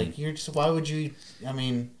up. It's like, why would you? I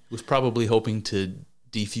mean, was probably hoping to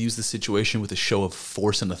defuse the situation with a show of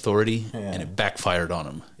force and authority, and it backfired on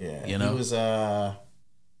him. Yeah, you know, he was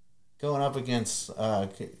going up against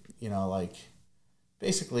like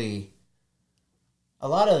basically a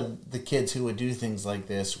lot of the kids who would do things like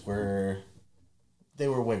this were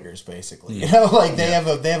wiggers, basically. You know, like they have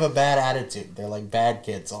a bad attitude. They're like bad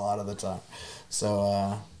kids a lot of the time.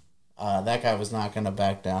 So that guy was not going to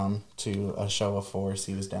back down to a show of force.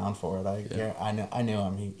 He was down for it. I knew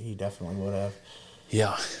him. He definitely would have.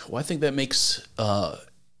 Yeah, well, I think that makes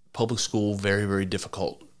public school very, very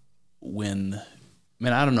difficult. When,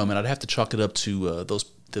 man, I don't know, man. I'd have to chalk it up to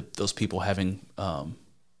those people having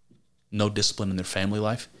no discipline in their family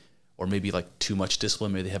life, or maybe like too much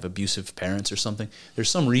discipline. Maybe they have abusive parents or something. There's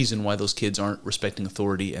some reason why those kids aren't respecting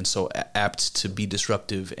authority and so apt to be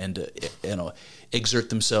disruptive and exert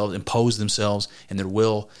themselves, impose themselves and their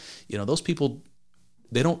will. You know, those people,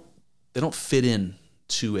 they don't fit in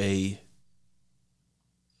to a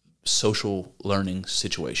social learning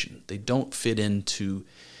situation. They don't fit into.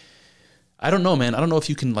 I don't know, man. I don't know if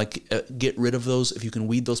you can get rid of those, if you can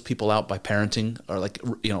weed those people out by parenting, or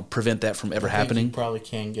prevent that from ever happening. You probably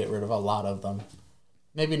can get rid of a lot of them.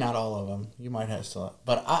 Maybe not all of them. You might have to,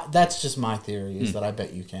 but that's just my theory. Is that I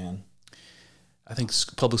bet you can. I think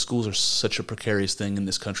public schools are such a precarious thing in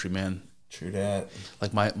this country, man. True that.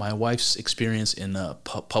 Like my wife's experience in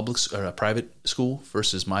public or a private school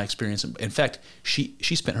versus my experience. In fact, she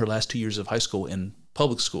spent her last 2 years of high school in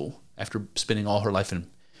public school after spending all her life in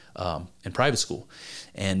private school,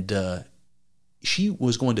 and she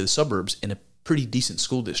was going to the suburbs in a pretty decent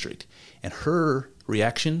school district, and her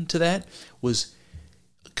reaction to that was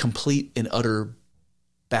complete and utter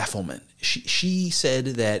bafflement. She said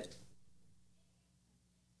that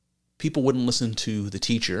people wouldn't listen to the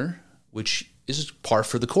teacher, which is par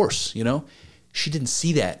for the course, you know. She didn't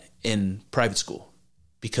see that in private school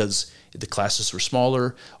because the classes were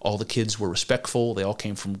smaller, all the kids were respectful, they all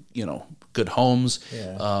came from, good homes.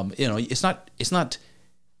 Yeah. It's not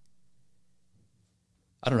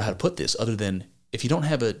I don't know how to put this other than if you don't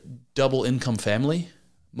have a double income family,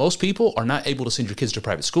 most people are not able to send your kids to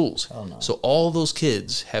private schools. Oh, no. So all those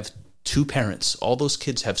kids have two parents. All those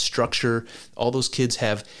kids have structure. All those kids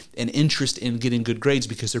have an interest in getting good grades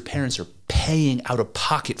because their parents are paying out of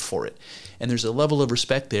pocket for it. And there's a level of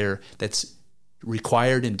respect there that's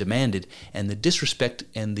required and demanded, and the disrespect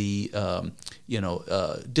and the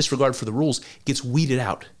disregard for the rules gets weeded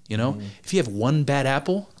out. If you have one bad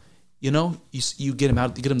apple, you get him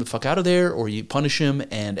out, you get him the fuck out of there, or you punish him,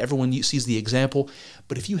 and everyone sees the example.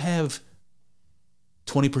 But if you have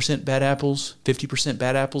 20% bad apples, 50%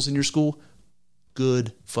 bad apples in your school,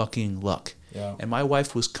 good fucking luck. Yeah. And my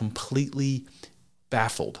wife was completely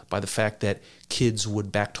baffled by the fact that kids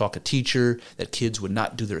would backtalk a teacher, that kids would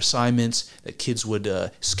not do their assignments, that kids would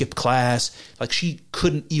skip class. Like, she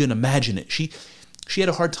couldn't even imagine it. She had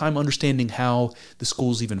a hard time understanding how the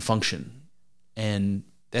schools even function. And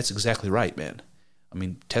that's exactly right, man. I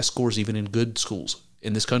mean, test scores even in good schools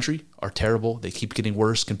in this country are terrible. They keep getting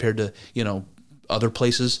worse compared to, other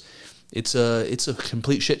places. It's a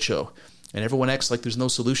complete shit show. And everyone acts like there's no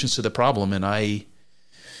solutions to the problem, and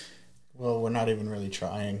well, we're not even really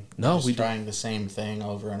trying. No, we're trying the same thing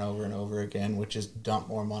over and over and over again, which is dump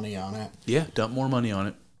more money on it. Yeah, dump more money on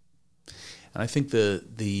it. And I think the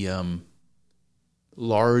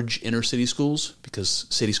large inner city schools, because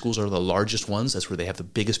city schools are the largest ones, that's where they have the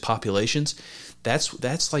biggest populations.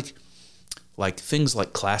 That's like things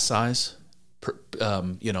like class size,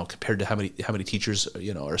 compared to how many teachers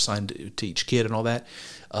are assigned to each kid and all that.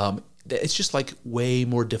 It's just like way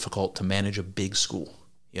more difficult to manage a big school.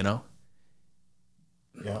 Yeah.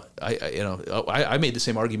 I made the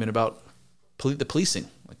same argument about the policing.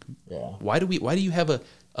 Like, yeah. Why do you have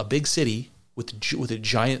a big city with a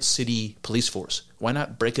giant city police force? Why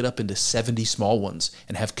not break it up into 70 small ones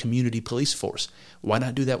and have community police force? Why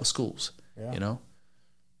not do that with schools? Yeah.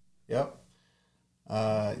 Yep.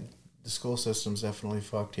 The school system's definitely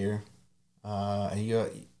fucked here.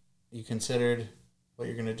 You considered what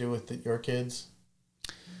you're going to do with your kids?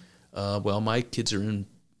 Well, my kids are in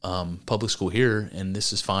public school here, and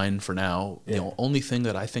this is fine for now. Yeah. The only thing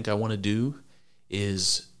that I think I want to do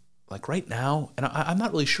is, like, right now, and I'm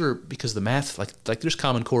not really sure because the math, like there's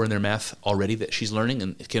Common Core in their math already that she's learning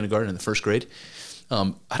in kindergarten and the first grade.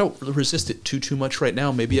 I don't resist it too much right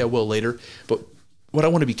now. Maybe I will later. But what I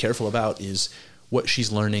want to be careful about is what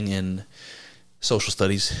she's learning in social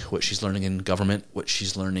studies, what she's learning in government, what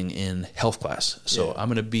she's learning in health class. So yeah. I'm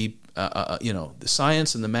going to be The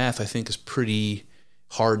science and the math, I think, is pretty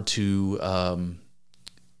hard to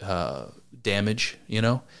damage,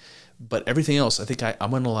 but everything else, I think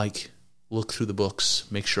I'm going to look through the books,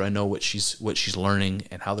 make sure I know what she's learning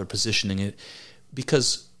and how they're positioning it,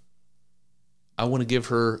 because I want to give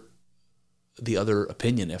her the other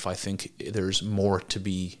opinion if I think there's more to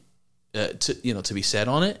be to be said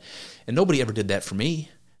on it. And nobody ever did that for me.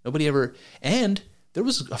 Nobody ever. And there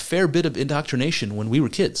was a fair bit of indoctrination when we were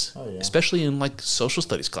kids, especially in social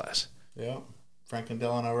studies class. Yeah, Franklin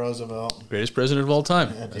Delano Roosevelt, greatest president of all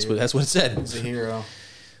time. Yeah, that's what it said. He's a hero.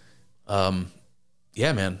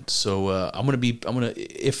 Yeah, man. So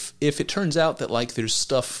if it turns out that there's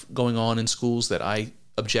stuff going on in schools that I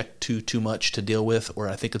object to too much to deal with, or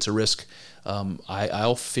I think it's a risk,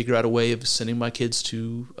 I'll figure out a way of sending my kids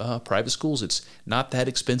to private schools. It's not that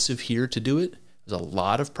expensive here to do it. There's a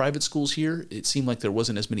lot of private schools here. It seemed like there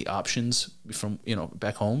wasn't as many options from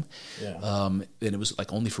back home. Yeah. And it was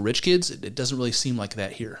only for rich kids. It doesn't really seem like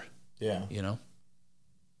that here. Yeah.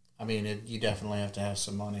 I mean, you definitely have to have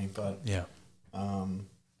some money, but yeah.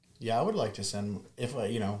 I would like to send, if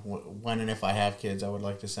when and if I have kids, I would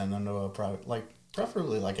like to send them to a private,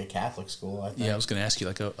 preferably a Catholic school, I think. Yeah, I was going to ask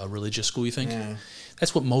you, a religious school, you think? Yeah.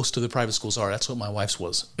 That's what most of the private schools are. That's what my wife's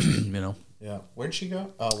was, Yeah. Where'd she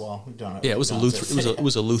go? Oh, well, we don't know. Yeah, it was a Lutheran. It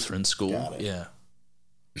was a Lutheran school. Got it. Yeah.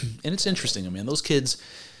 And it's interesting. I mean, those kids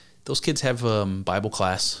have Bible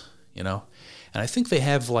class, and I think they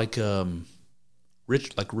have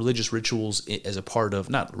religious rituals as a part of,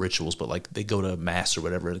 not rituals, but they go to mass or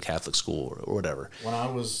whatever in a Catholic school or whatever. When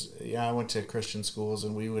I went to Christian schools,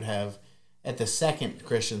 and we would have, at the second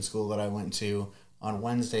Christian school that I went to, on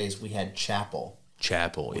Wednesdays we had chapel.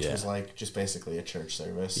 Which was just basically a church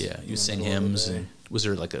service. Yeah, you sing hymns, and was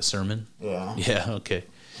there a sermon? Yeah. Yeah. Okay.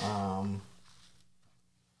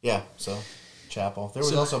 Yeah. So chapel. There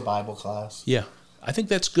was also Bible class. Yeah, I think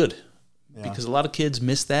that's good because a lot of kids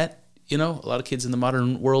miss that. A lot of kids in the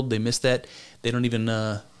modern world, they miss that. They don't even,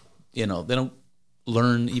 they don't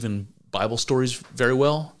learn even Bible stories very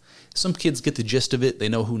well. Some kids get the gist of it. They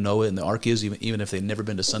know who Noah and the ark is, even if they've never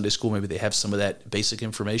been to Sunday school. Maybe they have some of that basic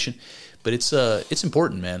information. But it's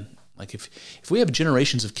important, man. If we have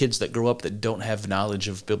generations of kids that grow up that don't have knowledge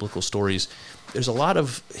of biblical stories, there's a lot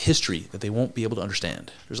of history that they won't be able to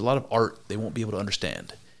understand. There's a lot of art they won't be able to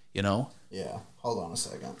understand, Yeah. Hold on a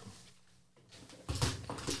second.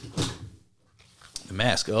 The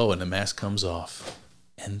mask. Oh, and the mask comes off.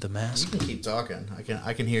 And the mask You can keep talking.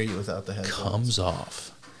 I can hear you without the headphones. comes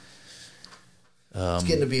off. It's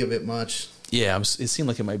getting to be a bit much. Yeah, it seemed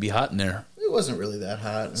like it might be hot in there. It wasn't really that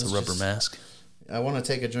hot. It's a rubber mask. I want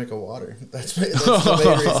to take a drink of water. That's the main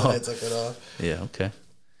reason I took it off. Yeah, okay.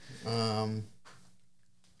 1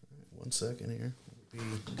 second here. We'll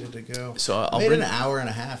be good to go. So I'll made bring an hour and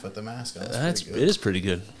a half with the mask on. It is pretty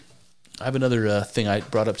good. I have another thing I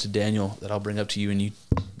brought up to Daniel that I'll bring up to you, and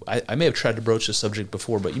I may have tried to broach the subject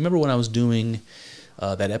before, but you remember when I was doing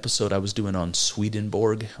that episode I was doing on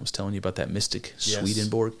Swedenborg? I was telling you about that mystic,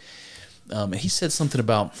 Swedenborg. And he said something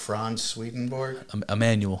about Franz Swedenborg.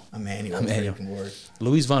 Emmanuel Swedenborg.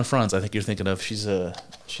 Louise von Franz, I think you're thinking of. She's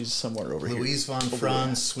somewhere over here. Louise von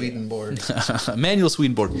Franz Swedenborg. Emmanuel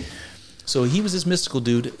Swedenborg. So he was this mystical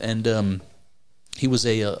dude, and he was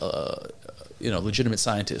a legitimate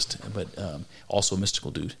scientist, but also a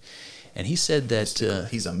mystical dude. And he said that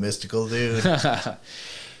he's a mystical dude.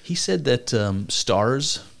 He said that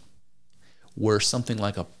stars were something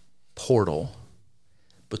like a portal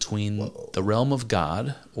between the realm of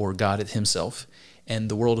God, or God himself, and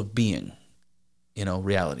the world of being,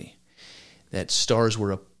 reality. That stars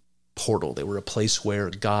were a portal. They were a place where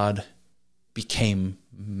God became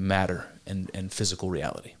matter and physical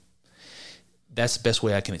reality. That's the best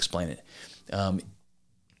way I can explain it. And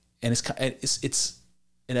it's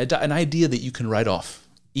an idea that you can write off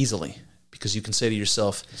easily, because you can say to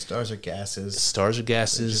yourself, stars are gases. Stars are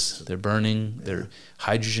gases. They're burning. Their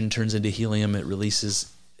hydrogen turns into helium. It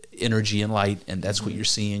releases energy and light, and that's what you're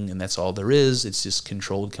seeing, and that's all there is. It's just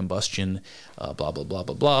controlled combustion, blah, blah, blah,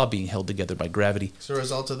 blah, blah, being held together by gravity. It's a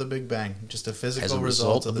result of the Big Bang. Just a physical As a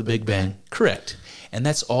result of the Big Bang. Correct. And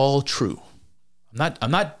that's all true.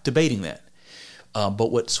 I'm not debating that.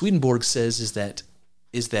 But what Swedenborg says is that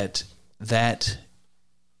is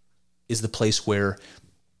the place where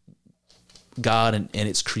God and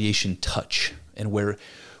its creation touch, and where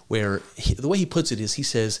the way he puts it is, he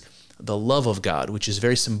says the love of God, which is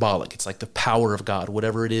very symbolic. It's like the power of God,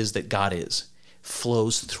 whatever it is that God is,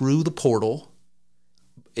 flows through the portal,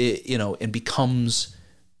 and becomes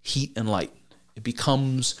heat and light. It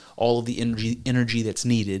becomes all of the energy that's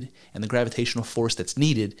needed and the gravitational force that's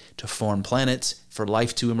needed to form planets, for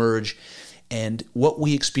life to emerge. And what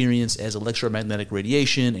we experience as electromagnetic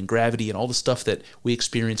radiation and gravity and all the stuff that we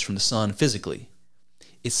experience from the sun physically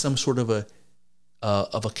is some sort of a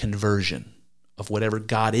conversion of whatever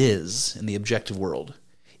God is in the objective world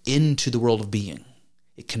into the world of being.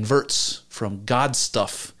 It converts from God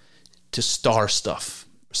stuff to star stuff,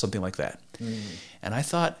 or something like that. And I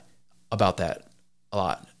thought about that a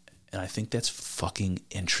lot, and I think that's fucking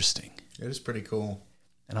interesting. It is pretty cool.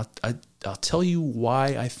 And I'll tell you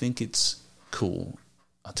why I think it's cool.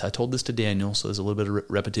 I told this to Daniel, so there's a little bit of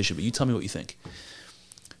repetition, but you tell me what you think.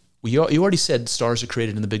 You already said stars are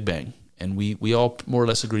created in the Big Bang, and we all more or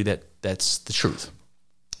less agree that that's the truth.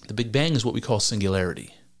 The Big Bang is what we call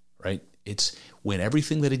singularity, right? It's when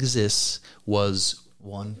everything that exists was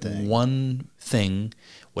one thing,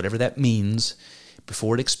 whatever that means,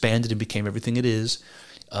 before it expanded and became everything it is.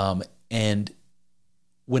 And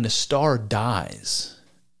when a star dies,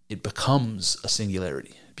 it becomes a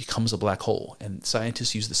singularity, it becomes a black hole. And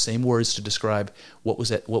scientists use the same words to describe what was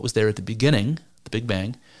there at the beginning, the Big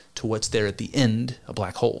Bang, to what's there at the end, a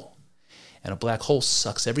black hole. And a black hole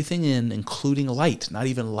sucks everything in, including light. Not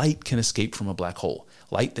even light can escape from a black hole.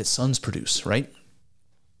 Light that suns produce, right?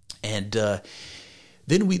 And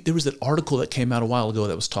then there was that article that came out a while ago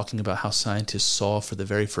that was talking about how scientists saw for the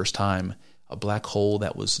very first time a black hole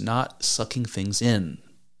that was not sucking things in,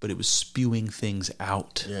 but it was spewing things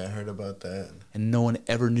out. Yeah, I heard about that. And no one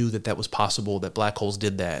ever knew that was possible, that black holes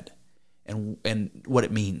did that, and what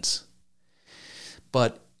it means.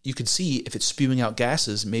 But you could see if it's spewing out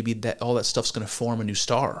gases, maybe that all that stuff's going to form a new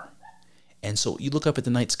star. And so you look up at the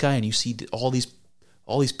night sky and you see all these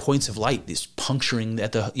points of light, these puncturing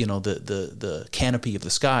at the canopy of the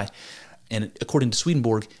sky. And according to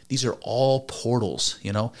Swedenborg, these are all portals,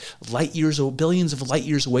 billions of light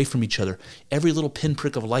years away from each other. Every little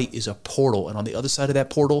pinprick of light is a portal. And on the other side of that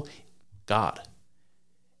portal, God.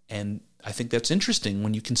 And I think that's interesting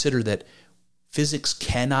when you consider that physics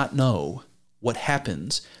cannot know what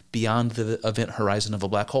happens beyond the event horizon of a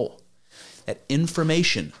black hole. That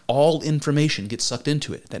information, all information gets sucked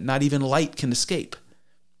into it, that not even light can escape.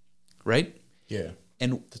 Right? Yeah.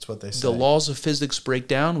 And that's what they say. The laws of physics break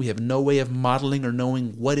down. We have no way of modeling or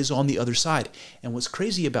knowing what is on the other side. And what's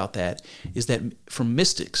crazy about that is that from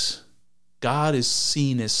mystics, God is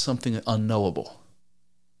seen as something unknowable.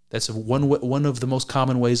 That's one of the most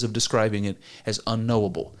common ways of describing it, as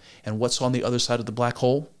unknowable. And what's on the other side of the black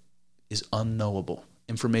hole is unknowable.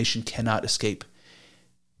 Information cannot escape.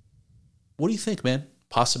 What do you think, man?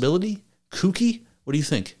 Possibility? Kooky? What do you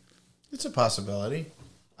think? It's a possibility.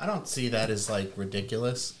 I don't see that as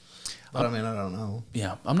ridiculous. But I don't know.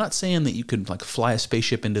 Yeah, I'm not saying that you could fly a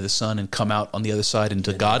spaceship into the sun and come out on the other side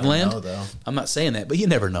into Godland. Know, though. I'm not saying that, but you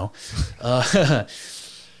never know. But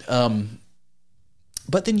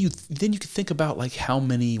then you could think about how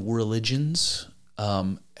many religions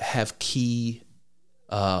have key.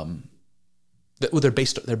 They're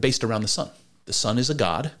based around the sun. The sun is a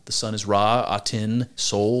god. The sun is Ra, Aten,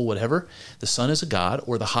 Sol, whatever. The sun is a god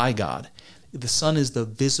or the high god. The sun is the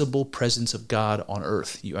visible presence of God on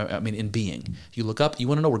earth. In being. You look up. You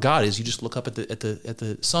want to know where God is. You just look up at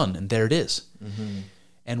the sun, and there it is. Mm-hmm.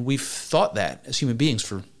 And we've thought that as human beings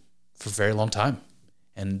for a very long time,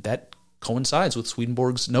 and that coincides with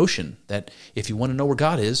Swedenborg's notion that if you want to know where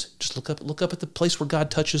God is, just look up at the place where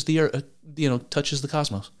God touches the earth, touches the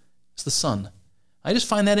cosmos. It's the sun. I just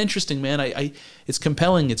find that interesting, man. It's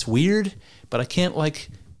compelling. It's weird, but I can't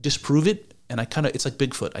disprove it. And it's like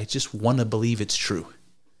Bigfoot. I just want to believe it's true.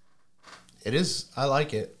 It is. I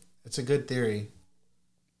like it. It's a good theory.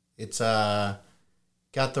 It's got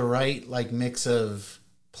the right mix of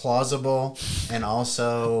plausible and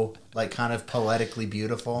also kind of poetically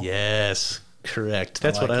beautiful. Yes, correct.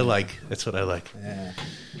 That's what I like. That's what I like.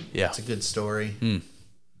 Yeah. It's a good story.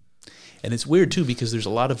 And it's weird too because there's a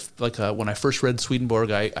lot of when I first read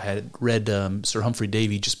Swedenborg, I had read Sir Humphrey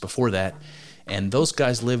Davy just before that. And those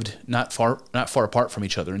guys lived not far apart from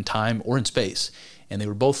each other in time or in space. And they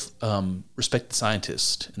were both respected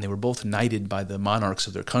scientists, and they were both knighted by the monarchs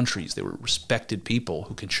of their countries. They were respected people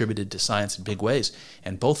who contributed to science in big ways.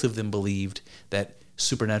 And both of them believed that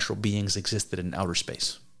supernatural beings existed in outer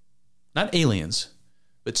space. Not aliens,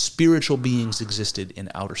 but spiritual beings existed in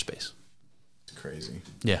outer space. It's crazy.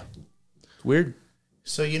 Yeah. Weird.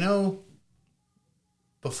 So,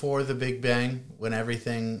 before the Big Bang, when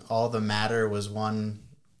all the matter was one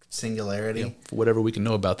singularity. Yeah, for whatever we can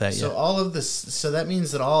know about that, so all of this, so that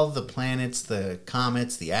means that all of the planets, the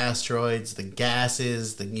comets, the asteroids, the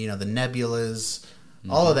gases, the nebulas,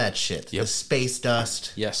 all of that shit, Yep. the space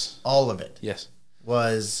dust, Yes. all of it Yes.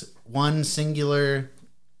 was one singular,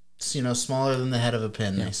 smaller than the head of a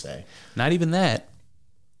pin, they say. Not even that.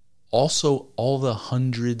 Also, all the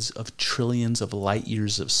hundreds of trillions of light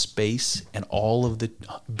years of space and all of the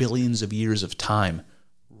billions of years of time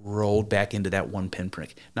rolled back into that one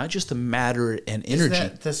pinprick. Not just the matter and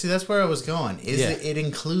energy. See, that's where I was going. Yeah. It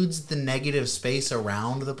includes the negative space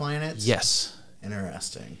around the planets? Yes.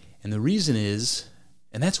 Interesting. And the reason is,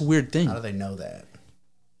 and that's a weird thing. How do they know that?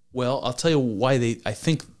 Well, I'll tell you why I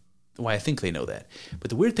think they know that. But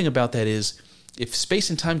the weird thing about that is, if space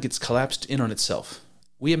and time gets collapsed in on itself,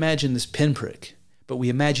 we imagine this pinprick, but we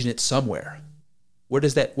imagine it somewhere. Where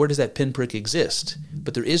does that pinprick exist?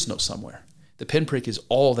 But there is no somewhere. The pinprick is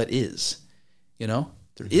all that is. There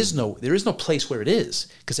is no place where it is,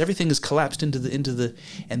 because everything is collapsed into the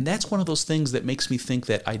and that's one of those things that makes me think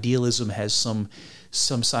that idealism has some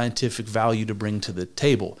scientific value to bring to the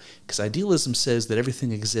table, because idealism says that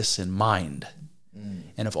everything exists in mind.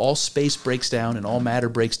 And if all space breaks down and all matter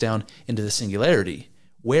breaks down into the singularity,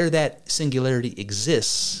 where that singularity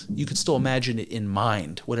exists, you can still imagine it in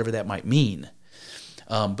mind, whatever that might mean.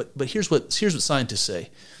 But here's what scientists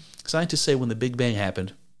say. Scientists say when the Big Bang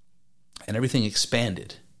happened and everything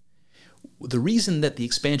expanded, the reason that the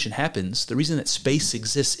expansion happens, the reason that space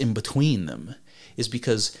exists in between them, is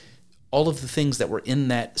because all of the things that were in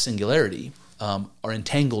that singularity are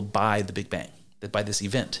entangled by the Big Bang, by this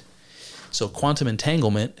event. So quantum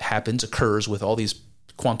entanglement occurs with all these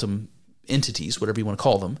quantum entities, whatever you want to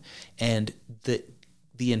call them, and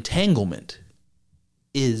the entanglement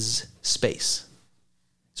is space.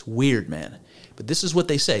 It's weird, man. But this is what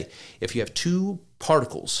they say. If you have two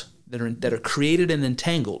particles that are created and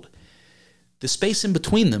entangled, the space in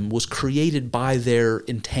between them was created by their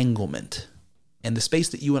entanglement. And the space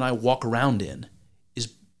that you and I walk around in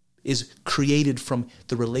is created from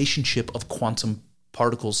the relationship of quantum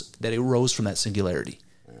particles that arose from that singularity.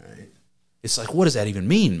 All right. It's like, what does that even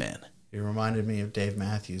mean, man? You reminded me of Dave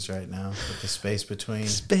Matthews right now with the space between.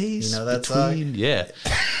 Space that between, song? yeah.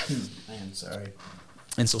 I'm sorry.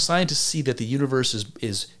 And so scientists see that the universe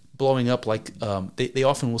is blowing up like, they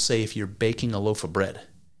often will say, if you're baking a loaf of bread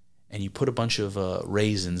and you put a bunch of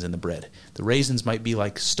raisins in the bread, the raisins might be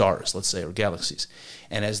like stars, let's say, or galaxies.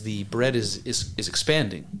 And as the bread is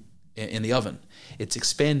expanding in the oven, it's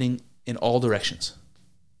expanding in all directions,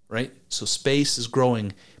 right? So space is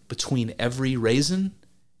growing between every raisin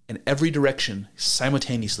and every direction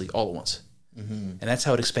simultaneously all at once. Mm-hmm. And that's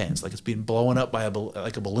how it expands, like it's being blown up by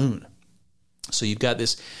like a balloon. So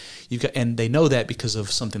and they know that because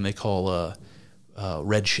of something they call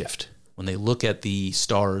redshift. When they look at the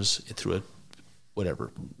stars through a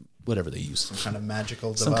whatever they use, Some kind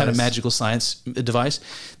of magical science device,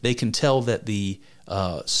 they can tell that the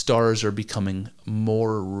stars are becoming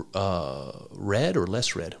more red or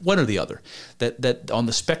less red, one or the other. That on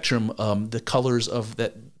the spectrum, the colors of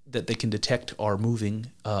that they can detect are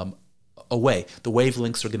moving away. The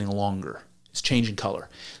wavelengths are getting longer. It's changing color.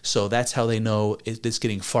 So that's how they know it's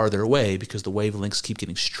getting farther away, because the wavelengths keep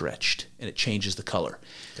getting stretched and it changes the color.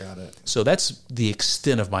 Got it. So that's the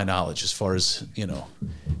extent of my knowledge as far as,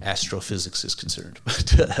 astrophysics is concerned.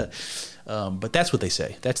 But that's what they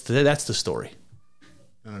say. That's the story.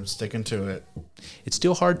 And I'm sticking to it. It's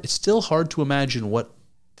still hard to imagine what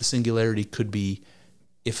the singularity could be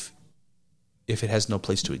if it has no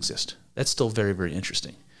place to exist. That's still very, very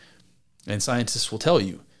interesting. And scientists will tell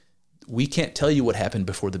you, we can't tell you what happened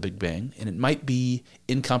before the Big Bang, and it might be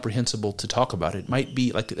incomprehensible to talk about it. It might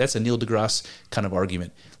be like, that's a Neil deGrasse kind of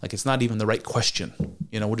argument. Like, it's not even the right question.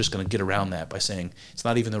 We're just going to get around that by saying it's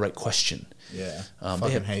not even the right question. Yeah.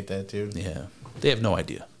 Fucking hate that, dude. Yeah. They have no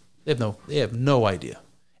idea. They have no idea.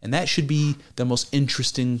 And that should be the most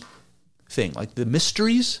interesting thing. Like, the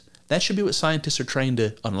mysteries, that should be what scientists are trying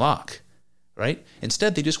to unlock, right?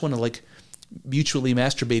 Instead, they just want to, mutually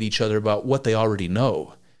masturbate each other about what they already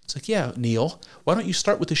know. It's like, yeah, Neil, why don't you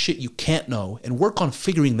start with the shit you can't know and work on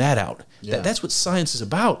figuring that out? Yeah. That's what science is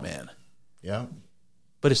about, man. Yeah.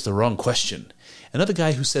 But it's the wrong question. Another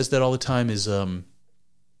guy who says that all the time is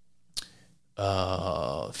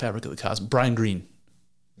Fabric of the Cosmos, Brian Greene,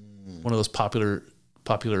 one of those popular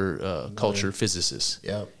culture physicists.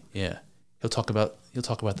 Yep. Yeah. He'll talk about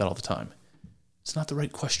that all the time. It's not the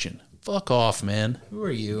right question. Fuck off, man. Who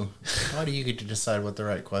are you? Why do you get to decide what the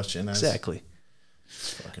right question is? Exactly.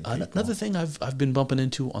 Another thing I've been bumping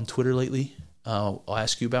into on Twitter lately, I'll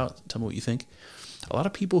ask you about. Tell me what you think. A lot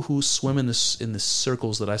of people who swim in the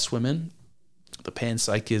circles that I swim in, the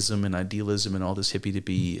panpsychism and idealism and all this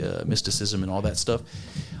hippy-dippy mysticism and all that stuff,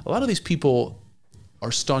 a lot of these people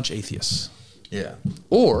are staunch atheists. Yeah.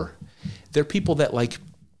 Or They're people that like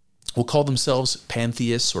will call themselves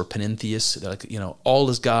pantheists or panentheists, like, you know, all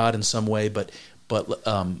is God in some way, but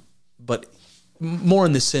more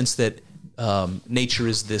in the sense that nature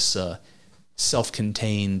is this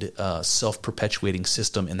self-contained, self-perpetuating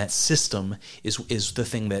system, and that system is the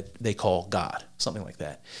thing that they call God, something like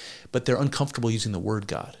that. But they're uncomfortable using the word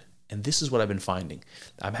God. And this is what I've been finding.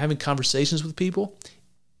 I'm having conversations with people,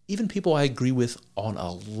 even people I agree with on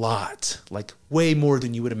a lot, like way more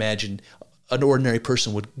than you would imagine an ordinary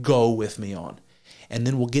person would go with me on. And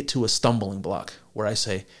then we'll get to a stumbling block where I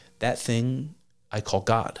say, that thing I call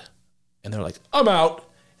God. And they're like, I'm out.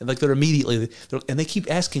 And like they're immediately, and they keep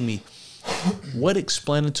asking me, what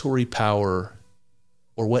explanatory power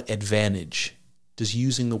or what advantage does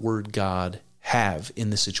using the word God have in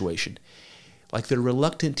this situation? Like they're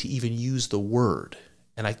reluctant to even use the word.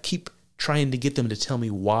 And I keep trying to get them to tell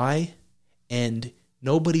me why, and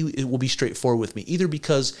nobody will be straightforward with me, either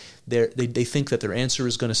because they think that their answer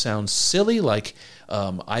is going to sound silly, like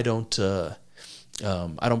I don't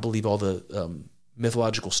believe all the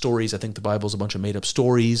mythological stories. I think the Bible is a bunch of made-up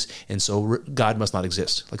stories, and so God must not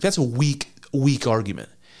exist. Like that's a weak argument.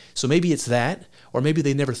 So maybe it's that, or maybe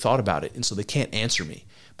they never thought about it, and so they can't answer me.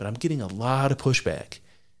 But I'm getting a lot of pushback,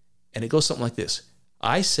 and it goes something like this.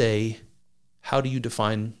 I say, how do you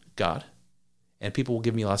define God? And people will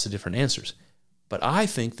give me lots of different answers. But I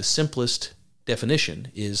think the simplest definition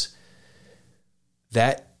is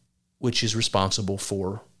that which is responsible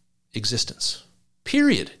for existence.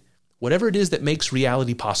 Period. Whatever it is that makes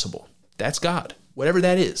reality possible, that's God. Whatever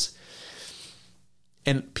that is.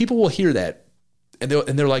 And people will hear that, and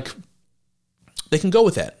they're like, they can go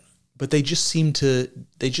with that, but they just seem to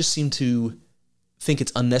think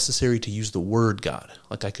it's unnecessary to use the word God.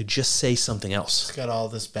 Like I could just say something else. It's got all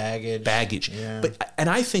this baggage. Yeah. And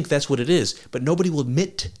I think that's what it is, but nobody will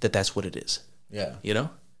admit that that's what it is. Yeah. You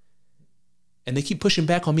know? And they keep pushing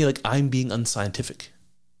back on me like I'm being unscientific.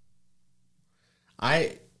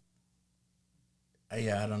 I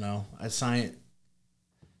don't know.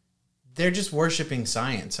 They're just worshiping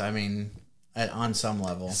science. I mean, on some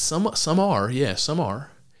level. Some are, yeah, some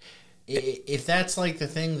are. If that's like the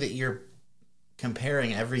thing that you're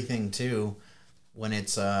comparing everything to, when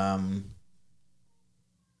it's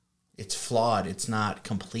flawed, it's not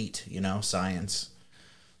complete, you know, science.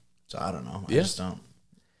 So I don't know. I just don't.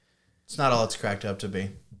 It's not all it's cracked up to be.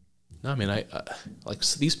 No, I mean, I like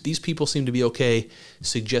these people seem to be okay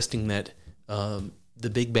suggesting that the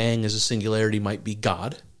Big Bang as a singularity might be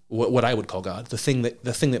God, what I would call God, the thing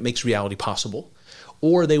that makes reality possible.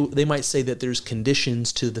 Or they might say that there's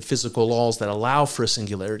conditions to the physical laws that allow for a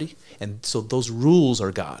singularity, and so those rules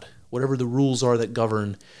are God, whatever the rules are that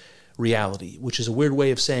govern reality, which is a weird way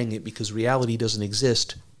of saying it because reality doesn't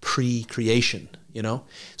exist pre-creation, you know?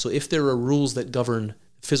 So if there are rules that govern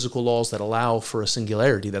physical laws that allow for a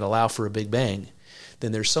singularity, that allow for a Big Bang,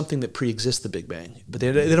 then there's something that pre-exists the Big Bang. But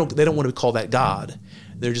they don't want to call that God.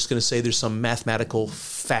 They're just going to say there's some mathematical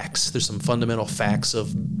facts, there's some fundamental facts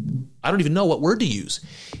of, I don't even know what word to use.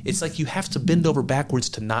 It's like you have to bend over backwards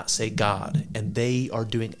to not say God, and they are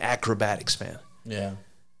doing acrobatics, man. Yeah.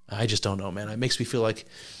 I just don't know, man. It makes me feel like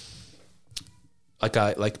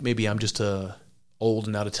maybe I'm just old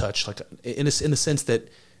and out of touch, like in the sense that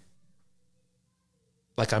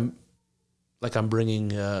I'm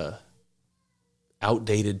bringing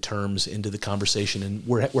outdated terms into the conversation, and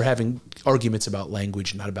we're having arguments about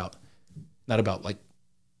language, not about like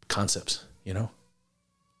concepts, you know?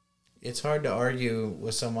 It's hard to argue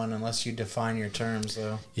with someone unless you define your terms,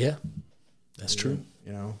 though. Yeah, that's true.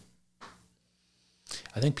 You know,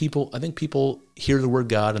 I think people hear the word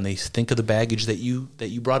God and they think of the baggage that you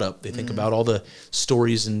brought up. They think about all the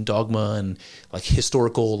stories and dogma and like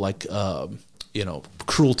historical, like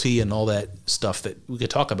cruelty and all that stuff that we could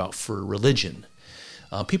talk about for religion.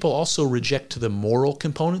 People also reject the moral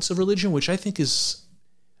components of religion, which I think is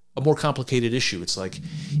a more complicated issue. It's like,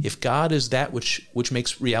 if God is that which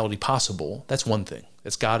makes reality possible, that's one thing.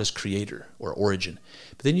 That's God as creator or origin.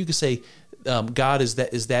 But then you could say God is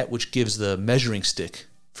that which gives the measuring stick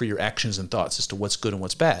for your actions and thoughts as to what's good and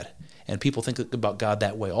what's bad. And people think about God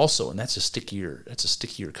that way also, and that's a stickier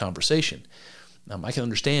conversation. I can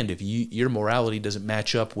understand if your morality doesn't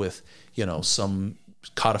match up with, some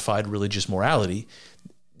codified religious morality.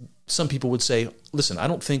 Some people would say, listen, I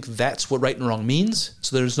don't think that's what right and wrong means,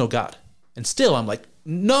 so there's no God. And still I'm like,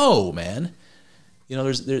 no, man. I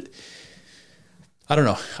don't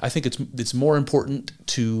know. I think it's more important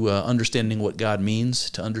to understanding what God means,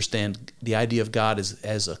 to understand the idea of God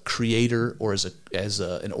as a creator or as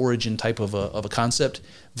an origin type of a concept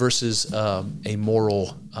versus a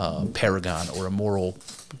moral paragon or a moral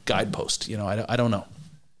guidepost. I don't know.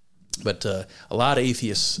 But a lot of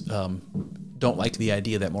atheists don't like the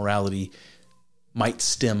idea that morality might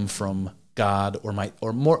stem from God,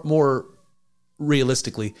 or more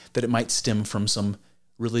realistically, that it might stem from some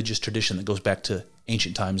religious tradition that goes back to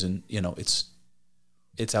ancient times, and it's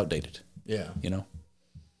outdated. Yeah.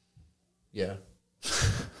 Yeah.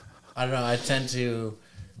 I don't know. I tend to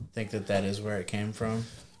think that is where it came from.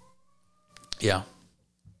 Yeah.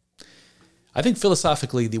 I think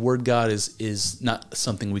philosophically, the word God is not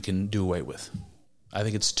something we can do away with. I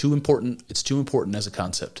think it's too important. It's too important as a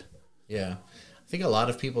concept. Yeah. I think a lot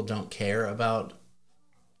of people don't care about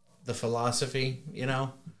the philosophy,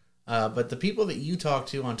 but the people that you talk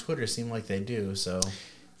to on Twitter seem like they do. So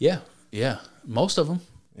yeah, most of them.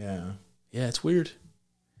 Yeah, it's weird.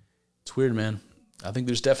 It's weird, man. I think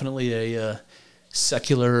there's definitely a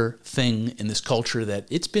secular thing in this culture that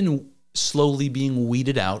it's been slowly being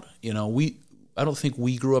weeded out. I don't think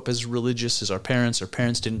we grew up as religious as our parents. Our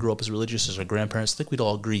parents didn't grow up as religious as our grandparents. I think we'd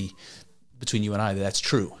all agree between you and I that that's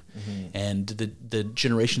true. Mm-hmm. And the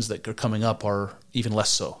generations that are coming up are even less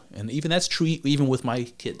so. And even that's true even with my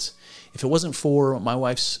kids. If it wasn't for my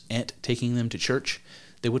wife's aunt taking them to church,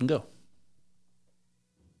 they wouldn't go.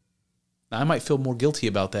 Now, I might feel more guilty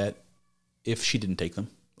about that if she didn't take them.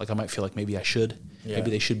 Like, I might feel like maybe I should. Yeah. Maybe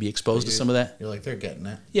they should be exposed to some of that. You're like, they're getting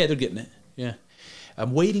it. Yeah, they're getting it. Yeah.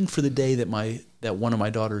 I'm waiting for the day that one of my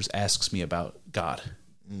daughters asks me about God.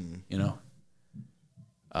 You're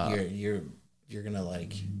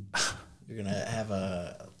gonna have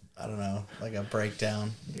a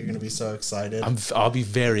breakdown. You're gonna be so excited. I'll be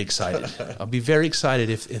very excited. I'll be very excited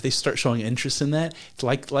if they start showing interest in that.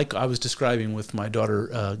 Like I was describing with my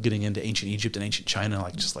daughter getting into ancient Egypt and ancient China,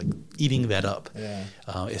 just eating that up. Yeah.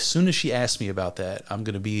 As soon as she asks me about that, I'm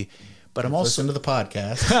gonna be. But I'm also listen to the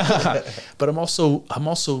podcast. But I'm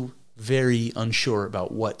also very unsure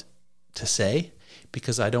about what to say,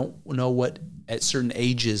 because I don't know what at certain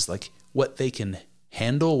ages, what they can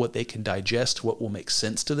handle, what they can digest, what will make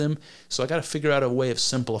sense to them. So I got to figure out a way of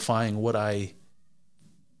simplifying what I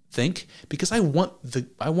think, because I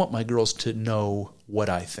want my girls to know what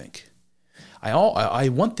I think. I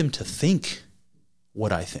want them to think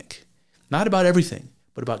what I think, not about everything,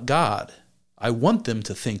 but about God. I want them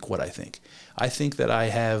to think what I think. I think that I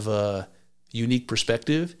have a unique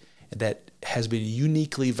perspective that has been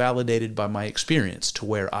uniquely validated by my experience, to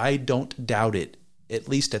where I don't doubt it, at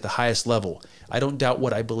least at the highest level. I don't doubt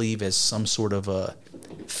what I believe as some sort of a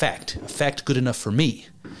fact good enough for me.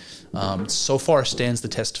 So far stands the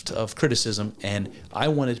test of criticism, and I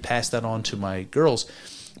wanted to pass that on to my girls,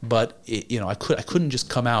 but I couldn't just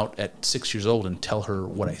come out at 6 years old and tell her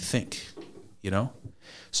what I think,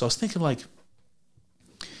 So I was thinking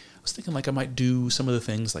I might do some of the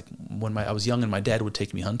things like when I was young and my dad would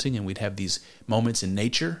take me hunting, and we'd have these moments in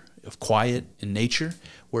nature, of quiet in nature,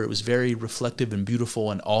 where it was very reflective and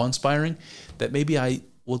beautiful and awe-inspiring, that maybe I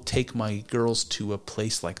will take my girls to a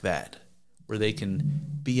place like that, where they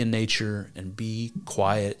can be in nature and be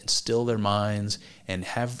quiet and still their minds and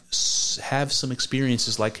have some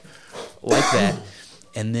experiences like that.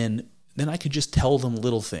 And then I could just tell them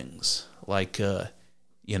little things like,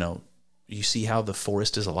 you see how the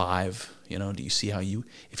forest is alive? Do you see how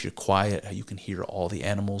if you're quiet, how you can hear all the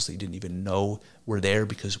animals that you didn't even know were there,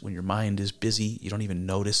 because when your mind is busy, you don't even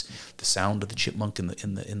notice the sound of the chipmunk in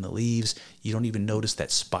the leaves. You don't even notice that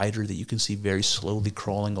spider that you can see very slowly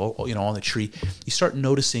crawling, on the tree. You start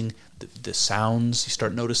noticing the sounds. You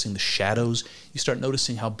start noticing the shadows. You start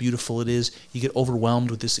noticing how beautiful it is. You get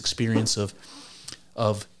overwhelmed with this experience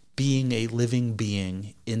of being a living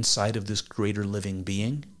being inside of this greater living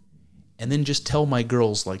being. And then just tell my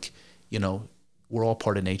girls, we're all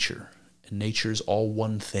part of nature, and nature's all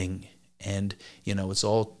one thing. And, it's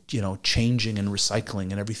all, changing and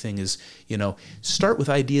recycling, and everything is, start with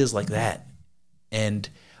ideas like that. And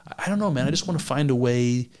I don't know, man, I just want to find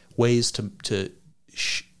ways to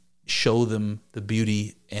show them the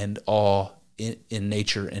beauty and awe in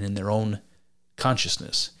nature and in their own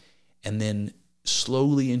consciousness. And then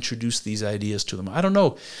slowly introduce these ideas to them. I don't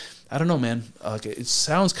know, man. It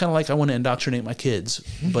sounds kind of like I want to indoctrinate my kids,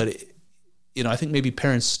 but I think maybe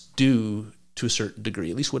parents do to a certain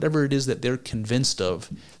degree, at least whatever it is that they're convinced of,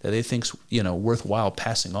 that they think's worthwhile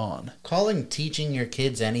passing on. Calling teaching your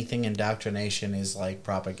kids anything indoctrination is like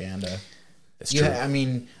propaganda. That's true. I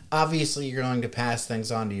mean, obviously you're going to pass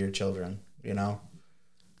things on to your children,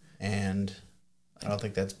 and I don't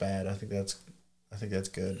think that's bad. I think that's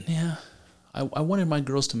good. Yeah. I wanted my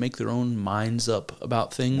girls to make their own minds up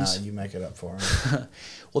about things. Nah, you make it up for them.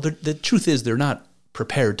 Well, the truth is they're not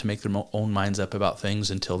prepared to make their own minds up about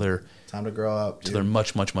things until they're time to grow up. Until they're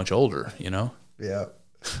much, much, much older. Yeah.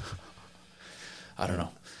 I don't know.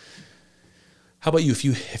 How about you?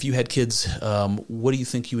 If you had kids, what do you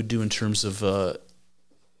think you would do in terms of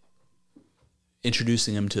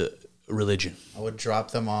introducing them to religion? I would drop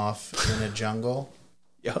them off in a jungle,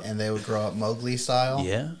 Yeah. and they would grow up Mowgli style.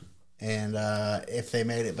 Yeah. And if they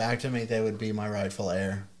made it back to me, they would be my rightful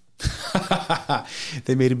heir.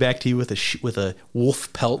 They made it back to you with a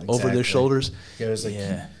wolf pelt over their shoulders. It was like,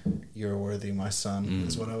 Yeah. "You're worthy, my son,"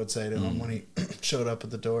 is what I would say to him when he showed up at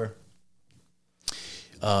the door.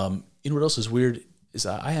 You know what else is weird is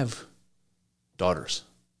I have daughters,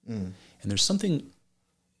 and there's something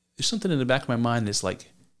in the back of my mind that's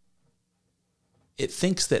like, it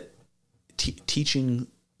thinks that teaching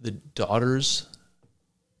the daughters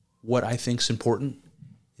what I think is important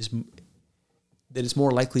is that it's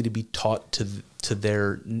more likely to be taught to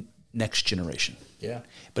their next generation. Yeah.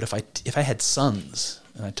 But if I had sons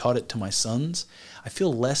and I taught it to my sons, I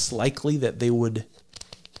feel less likely that they would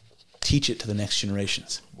teach it to the next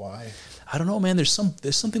generations. Why? I don't know, man. There's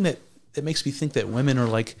something that makes me think that women are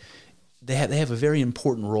like, they have a very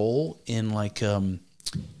important role in like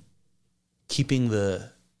keeping the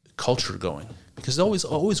culture going, because there's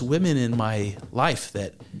always women in my life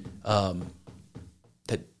that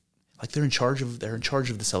like they're in charge of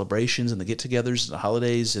the celebrations and the get-togethers and the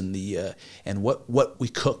holidays and the and what we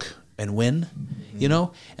cook and when, you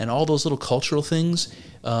know, and all those little cultural things.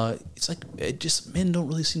 It's like men don't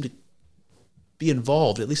really seem to be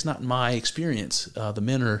involved, at least not in my experience. The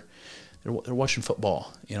men they're watching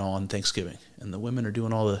football, you know, on Thanksgiving, and the women are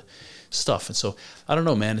doing all the stuff. And so I don't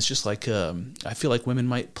know, man. It's just like I feel like women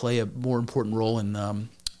might play a more important role in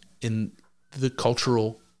the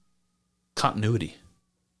cultural continuity.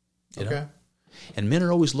 You know? And men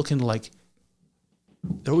are always looking to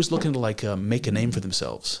make a name for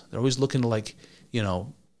themselves. They're always looking to like, you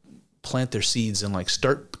know, plant their seeds and like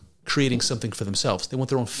start creating something for themselves. They want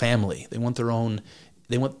their own family. They want,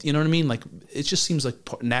 you know what I mean? Like, it just seems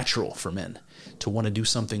like natural for men to want to do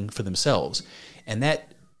something for themselves. And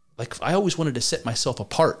that, like, I always wanted to set myself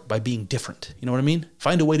apart by being different. You know what I mean?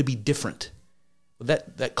 Find a way to be different.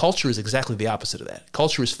 That culture is exactly the opposite of that.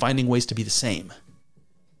 Culture is finding ways to be the same.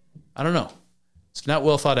 I don't know. It's not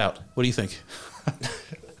well thought out. What do you think?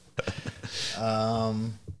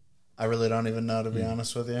 I really don't even know, to be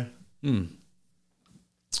honest with you.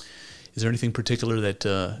 Is there anything particular that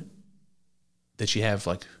you have,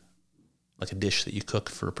 like a dish that you cook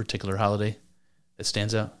for a particular holiday that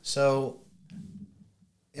stands out? So,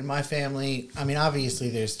 in my family, I mean, obviously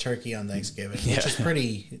there's turkey on Thanksgiving, which is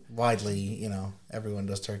pretty widely, you know, everyone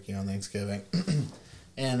does turkey on Thanksgiving.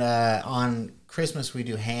 And on Christmas, we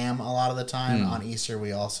do ham a lot of the time. On Easter,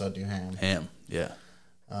 we also do ham. Ham, yeah.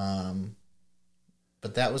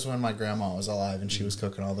 But that was when my grandma was alive and she was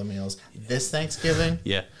cooking all the meals. This Thanksgiving,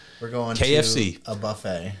 Yeah. we're going KFC. to a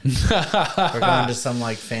buffet. We're going to some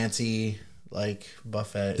like fancy like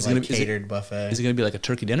buffet, catered buffet. Is it going to be like a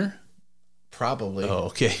turkey dinner? Probably. Oh,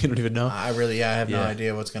 okay. You don't even know? I have no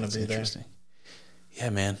idea what's going to be there. Interesting. Yeah,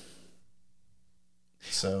 man.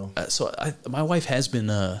 So My wife has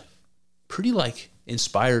been pretty like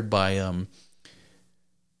inspired by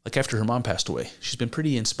like after her mom passed away, she's been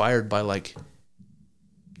pretty inspired by like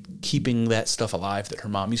keeping that stuff alive that her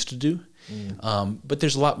mom used to do. But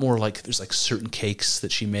there's a lot more, like there's like certain cakes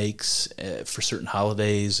that she makes for certain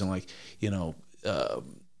holidays, and like, you know,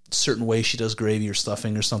 certain way she does gravy or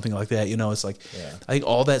stuffing or something like that. You know, it's like, I think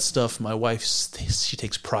all that stuff my wife, she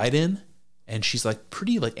takes pride in, and she's like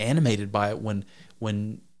pretty like animated by it when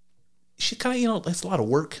she kind of, you know, it's a lot of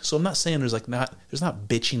work. So I'm not saying there's not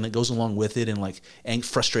bitching that goes along with it, and like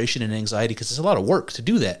frustration and anxiety, because it's a lot of work to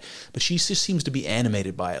do that. But she just seems to be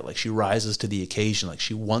animated by it. Like she rises to the occasion, like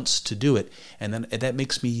she wants to do it. And then that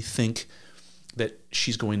makes me think that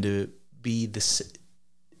she's going to be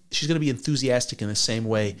enthusiastic in the same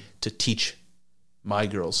way to teach my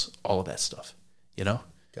girls all of that stuff, you know?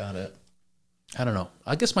 got it. I don't know.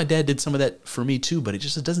 I guess my dad did some of that for me too, but it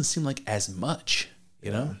doesn't seem like as much,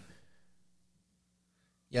 you know?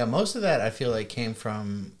 Yeah, most of that I feel like came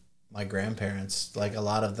from my grandparents. Like a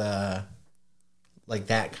lot of the, like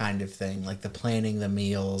that kind of thing, like the planning the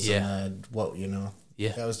meals and what, you know.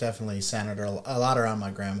 Yeah. That was definitely centered a lot around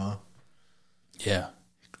my grandma. Yeah.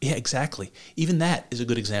 Yeah, exactly. Even that is a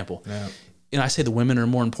good example. Yeah. You know, I say the women are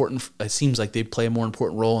more important. It seems like they play a more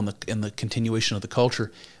important role in the continuation of the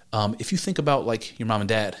culture. If you think about like your mom and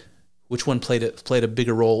dad, which one played a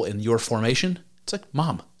bigger role in your formation? It's like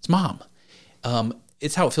mom. It's mom.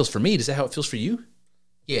 It's how it feels for me. Is that how it feels for you?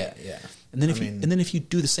 Yeah, yeah. And then if you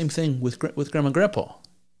do the same thing with grandma and grandpa,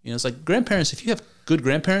 you know, it's like grandparents. If you have good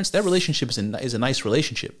grandparents, that relationship is a nice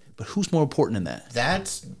relationship. But who's more important in that?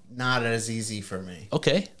 That's not as easy for me.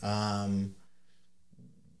 Okay.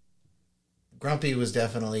 Grumpy was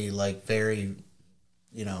definitely like very,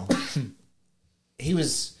 you know, he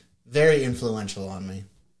was very influential on me.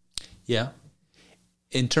 Yeah.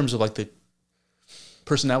 In terms of like the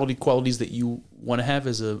personality qualities that you want to have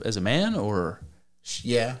as a man, or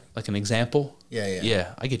Yeah. like an example? Yeah.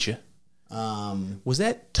 Yeah, I get you. Was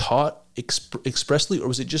that taught expressly, or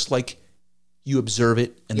was it just like you observe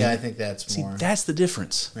it? And Yeah, then, I think that's see, more. that's the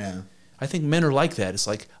difference. Yeah. I think men are like that. It's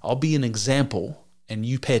like, I'll be an example and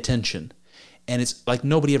you pay attention. And it's like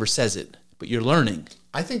nobody ever says it, but you're learning.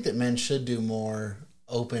 I think that men should do more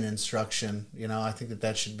open instruction. You know, I think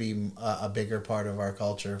that should be a bigger part of our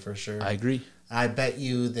culture for sure. I agree. I bet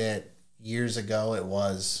you that years ago it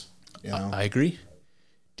was, you know. I agree.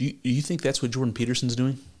 Do you think that's what Jordan Peterson's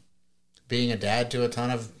doing? Being a dad to a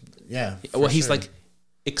ton of, yeah. Well, he's sure. like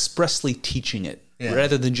expressly teaching it Yeah.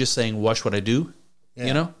 rather than just saying, watch what I do. Yeah.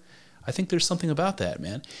 You know, I think there's something about that,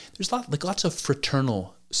 man. There's lots of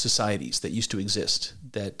fraternal societies that used to exist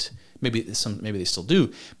that maybe they still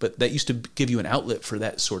do, but that used to give you an outlet for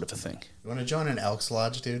that sort of a thing. You want to join an Elks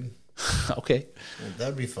Lodge, dude? Okay.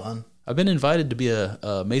 That'd be fun. I've been invited to be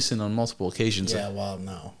a Mason on multiple occasions. Yeah, well,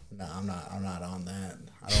 no, I'm not on that.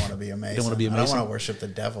 I don't want to be a Mason. don't want to be a I don't Mason? want to worship the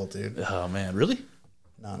devil, dude. Oh, man. Really?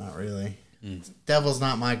 No, not really. Devil's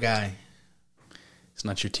not my guy. It's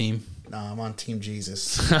not your team? No, I'm on Team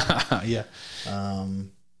Jesus. Yeah.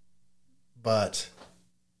 But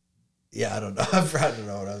yeah, I don't know. I don't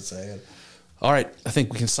know what I was saying. All right. I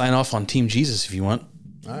think we can sign off on Team Jesus if you want.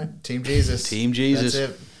 All right, Team Jesus. Team Jesus.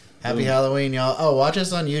 That's it. Happy Halloween, y'all. Oh, watch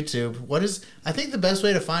us on YouTube. I think the best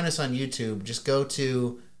way to find us on YouTube, just go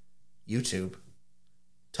to YouTube,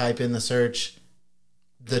 type in the search,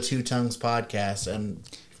 The Two Tongues Podcast, and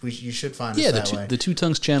you should find us that way. The Two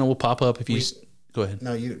Tongues channel will pop up if you... Go ahead.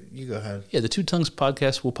 No, you go ahead. Yeah, the Two Tongues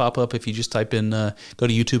Podcast will pop up if you just type in, go to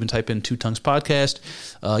YouTube and type in Two Tongues Podcast.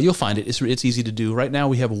 You'll find it. It's easy to do. Right now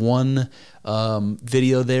we have one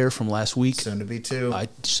video there from last week. Soon to be two.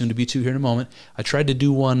 Soon to be two here in a moment. I tried to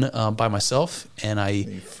do one by myself, and I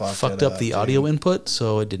fucked up the audio input,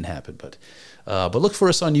 so it didn't happen. But look for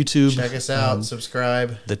us on YouTube. Check us out.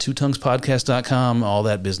 Subscribe. The TwoTonguesPodcast.com, all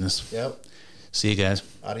that business. Yep. See you guys.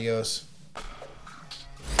 Adios.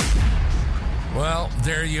 Well,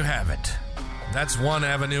 there you have it. That's one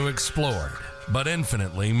avenue explored, but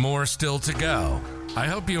infinitely more still to go. I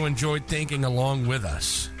hope you enjoyed thinking along with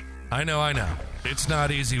us. I know. It's not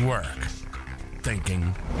easy work.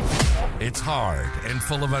 Thinking. It's hard and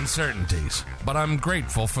full of uncertainties, but I'm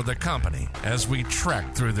grateful for the company as we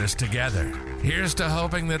trek through this together. Here's to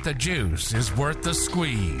hoping that the juice is worth the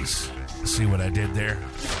squeeze. See what I did there?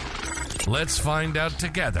 Let's find out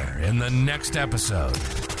together in the next episode.